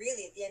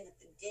 Really, at the end of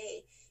the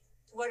day,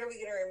 what are we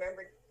going to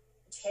remember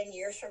 10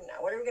 years from now?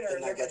 What are we going to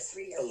remember nuggets,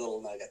 3 years? The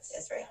little nuggets.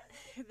 That's right.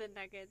 The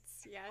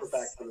nuggets, yes. We're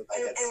back to the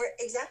nuggets.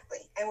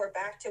 And we're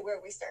back to where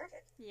we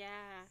started.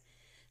 Yeah.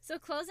 So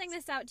closing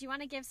this out, do you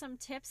want to give some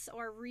tips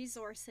or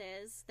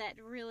resources that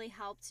really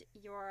helped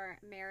your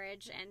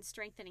marriage and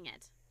strengthening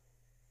it?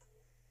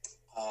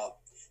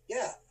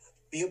 Yeah.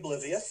 Be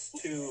oblivious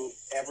to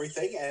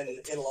everything, and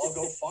it'll all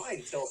go fine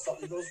until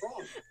something goes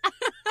wrong.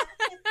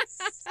 It's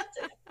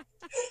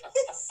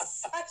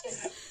such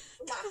a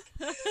luck.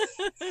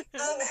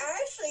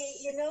 Actually,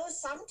 you know,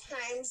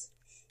 sometimes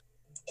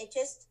it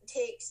just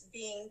takes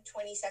being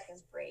 20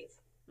 seconds brave.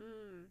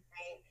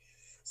 Right?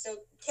 So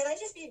can I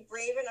just be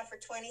brave enough for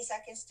 20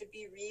 seconds to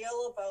be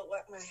real about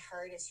what my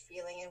heart is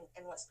feeling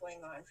and what's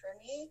going on for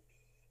me?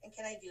 And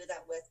can I do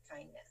that with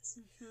kindness?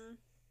 Mm-hmm.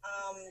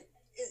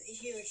 It's a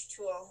huge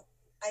tool.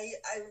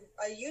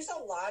 I use a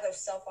lot of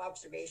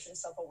self-observation,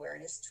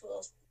 self-awareness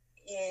tools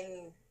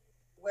in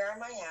where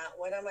am I at?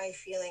 What am I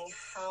feeling?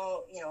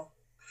 How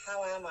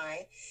am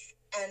I?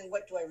 And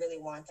what do I really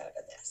want out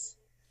of this?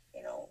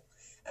 You know,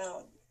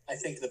 I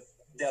think the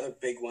other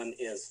big one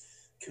is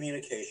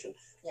communication.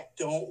 Yeah.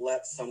 Don't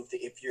let something,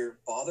 if you're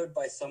bothered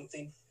by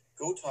something,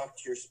 go talk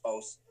to your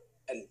spouse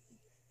and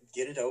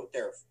get it out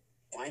there.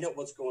 Find out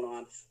what's going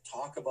on.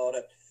 Talk about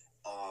it.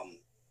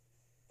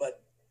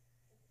 But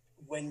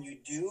when you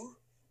do,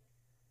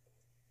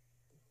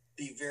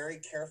 be very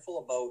careful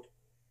about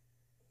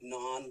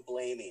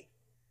non-blaming.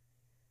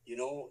 You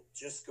know,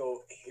 just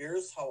go,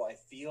 here's how I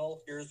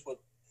feel. Here's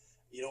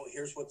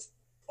what's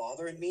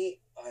bothering me.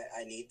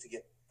 I need to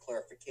get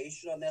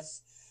clarification on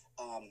this.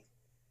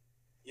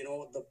 You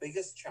know, the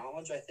biggest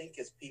challenge, I think,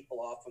 is people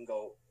often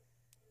go,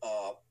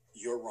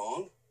 you're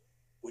wrong,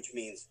 which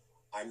means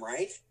I'm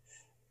right,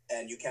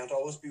 and you can't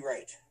always be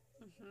right.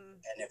 Mm-hmm.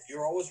 And if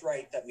you're always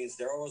right, that means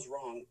they're always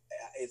wrong.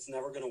 It's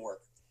never going to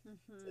work.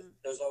 Mm-hmm.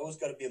 There's always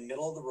got to be a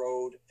middle of the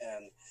road.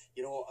 And,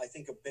 you know, I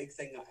think a big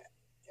thing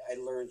I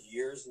learned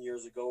years and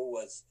years ago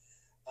was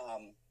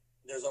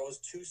there's always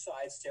two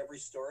sides to every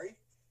story,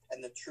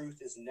 and the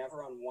truth is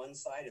never on one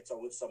side. It's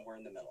always somewhere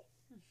in the middle.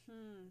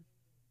 Mm-hmm.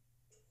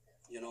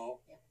 You know,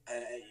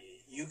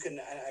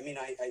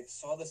 I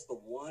saw this the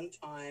one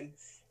time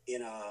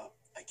in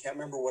I can't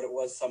remember what it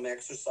was, some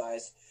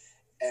exercise,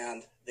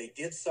 and they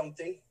did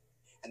something,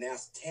 and they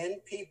asked 10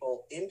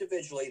 people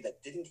individually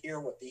that didn't hear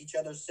what each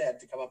other said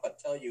to come up and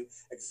tell you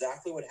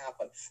exactly what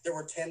happened. There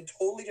were 10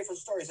 totally different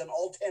stories, and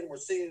all 10 were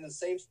sitting in the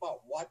same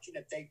spot watching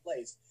it take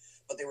place,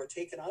 but they were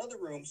taken out of the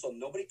room so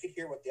nobody could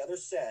hear what the other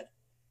said,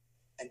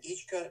 and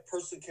each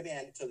person came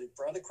in to the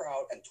front of the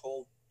crowd and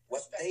told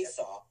what they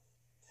saw.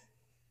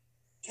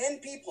 10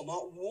 people,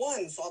 not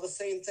one, saw the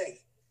same thing.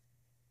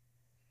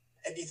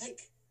 And you think,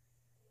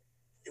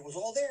 it was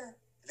all there.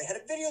 They had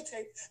it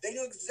videotaped. They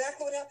knew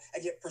exactly what happened.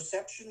 And yet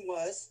perception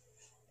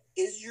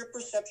is your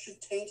perception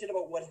tainted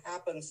about what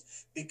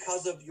happens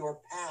because of your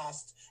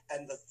past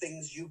and the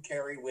things you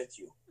carry with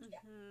you?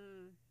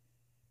 Mm-hmm.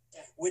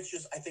 Yeah. Which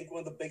is, I think,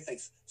 one of the big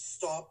things.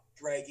 Stop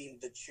dragging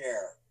the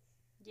chair.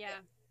 Yeah.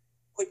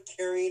 Quit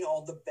carrying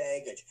all the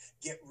baggage.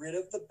 Get rid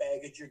of the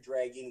baggage you're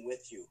dragging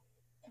with you.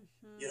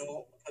 Mm-hmm. You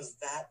know, because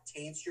that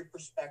taints your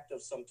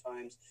perspective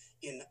sometimes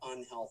in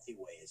unhealthy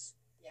ways.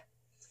 Yeah.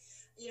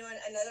 You know,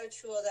 another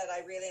tool that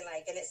I really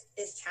like, and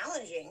it's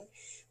challenging,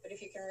 but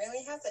if you can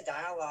really have the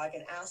dialogue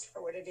and ask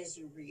for what it is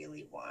you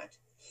really want.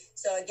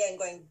 So again,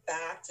 going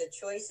back to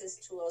choices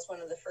tools,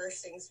 one of the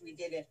first things we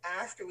did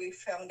after we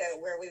found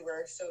out where we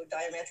were so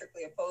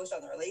diametrically opposed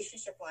on the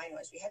relationship line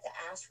was we had to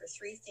ask for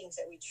 3 things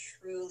that we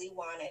truly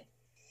wanted.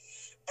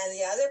 And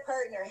the other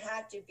partner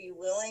had to be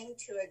willing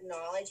to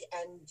acknowledge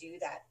and do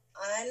that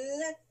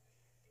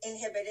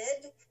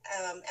uninhibited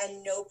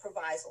and no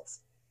provisos.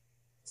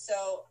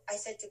 So I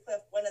said to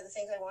Cliff, one of the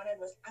things I wanted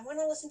was, I want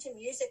to listen to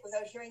music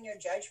without hearing your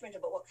judgment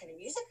about what kind of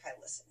music I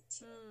listen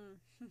to.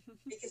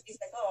 Because he's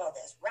like, oh,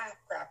 this rap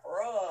crap,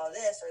 or oh,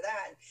 this or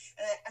that.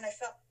 And I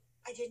felt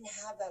I didn't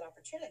have that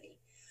opportunity.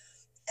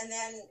 And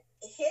then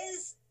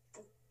his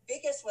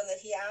biggest one that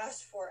he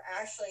asked for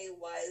actually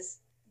was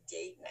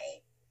date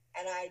night.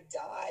 And I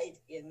died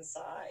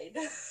inside.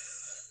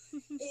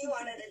 He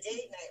wanted a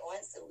date night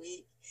once a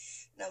week.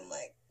 And I'm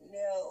like,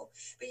 no.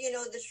 But, you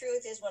know, the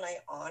truth is when I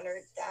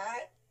honored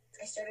that,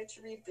 I started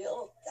to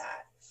rebuild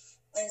that.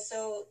 And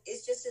so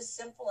it's just as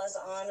simple as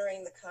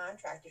honoring the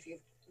contract. If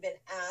you've been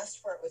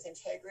asked for it with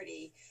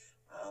integrity,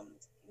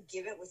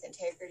 give it with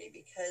integrity,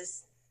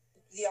 because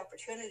the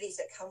opportunities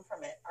that come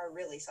from it are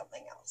really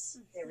something else.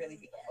 They're really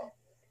beautiful.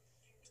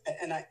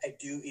 And I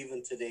do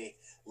even today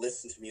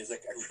listen to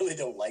music. I really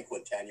don't like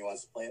when Tanya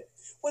wants to play it.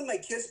 When my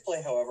kids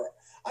play, however,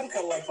 I'm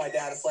kind of like my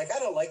dad. It's like, I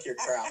don't like your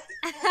crap.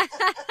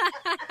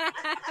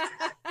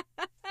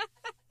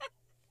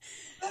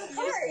 Of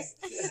course.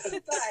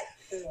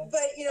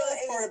 But you know,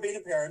 that's part of being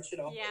a parent, you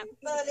know. Yeah.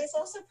 but it's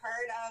also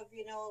part of,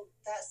 you know,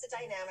 that's the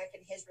dynamic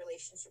in his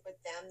relationship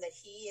with them that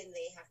he and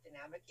they have to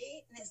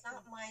navigate, and it's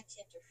not mine to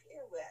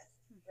interfere with,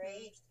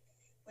 right?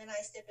 When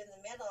I step in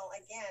the middle,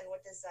 again,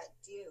 what does that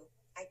do?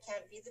 I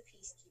can't be the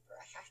peacekeeper.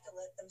 I have to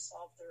let them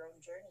solve their own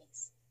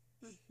journeys.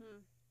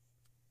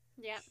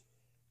 Yep.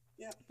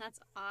 Yeah. That's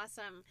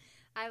awesome.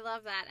 I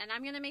love that. And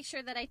I'm going to make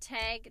sure that I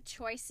tag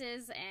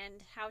choices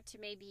and how to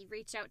maybe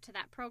reach out to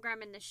that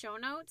program in the show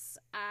notes.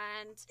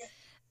 And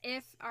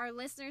if our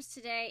listeners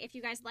today, if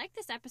you guys like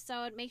this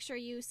episode, make sure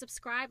you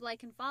subscribe,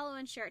 like, and follow,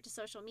 and share it to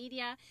social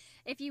media.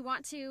 If you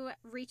want to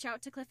reach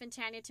out to Cliff and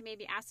Tanya to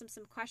maybe ask them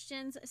some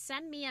questions,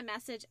 send me a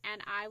message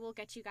and I will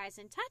get you guys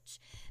in touch.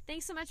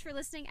 Thanks so much for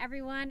listening,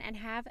 everyone, and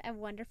have a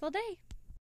wonderful day.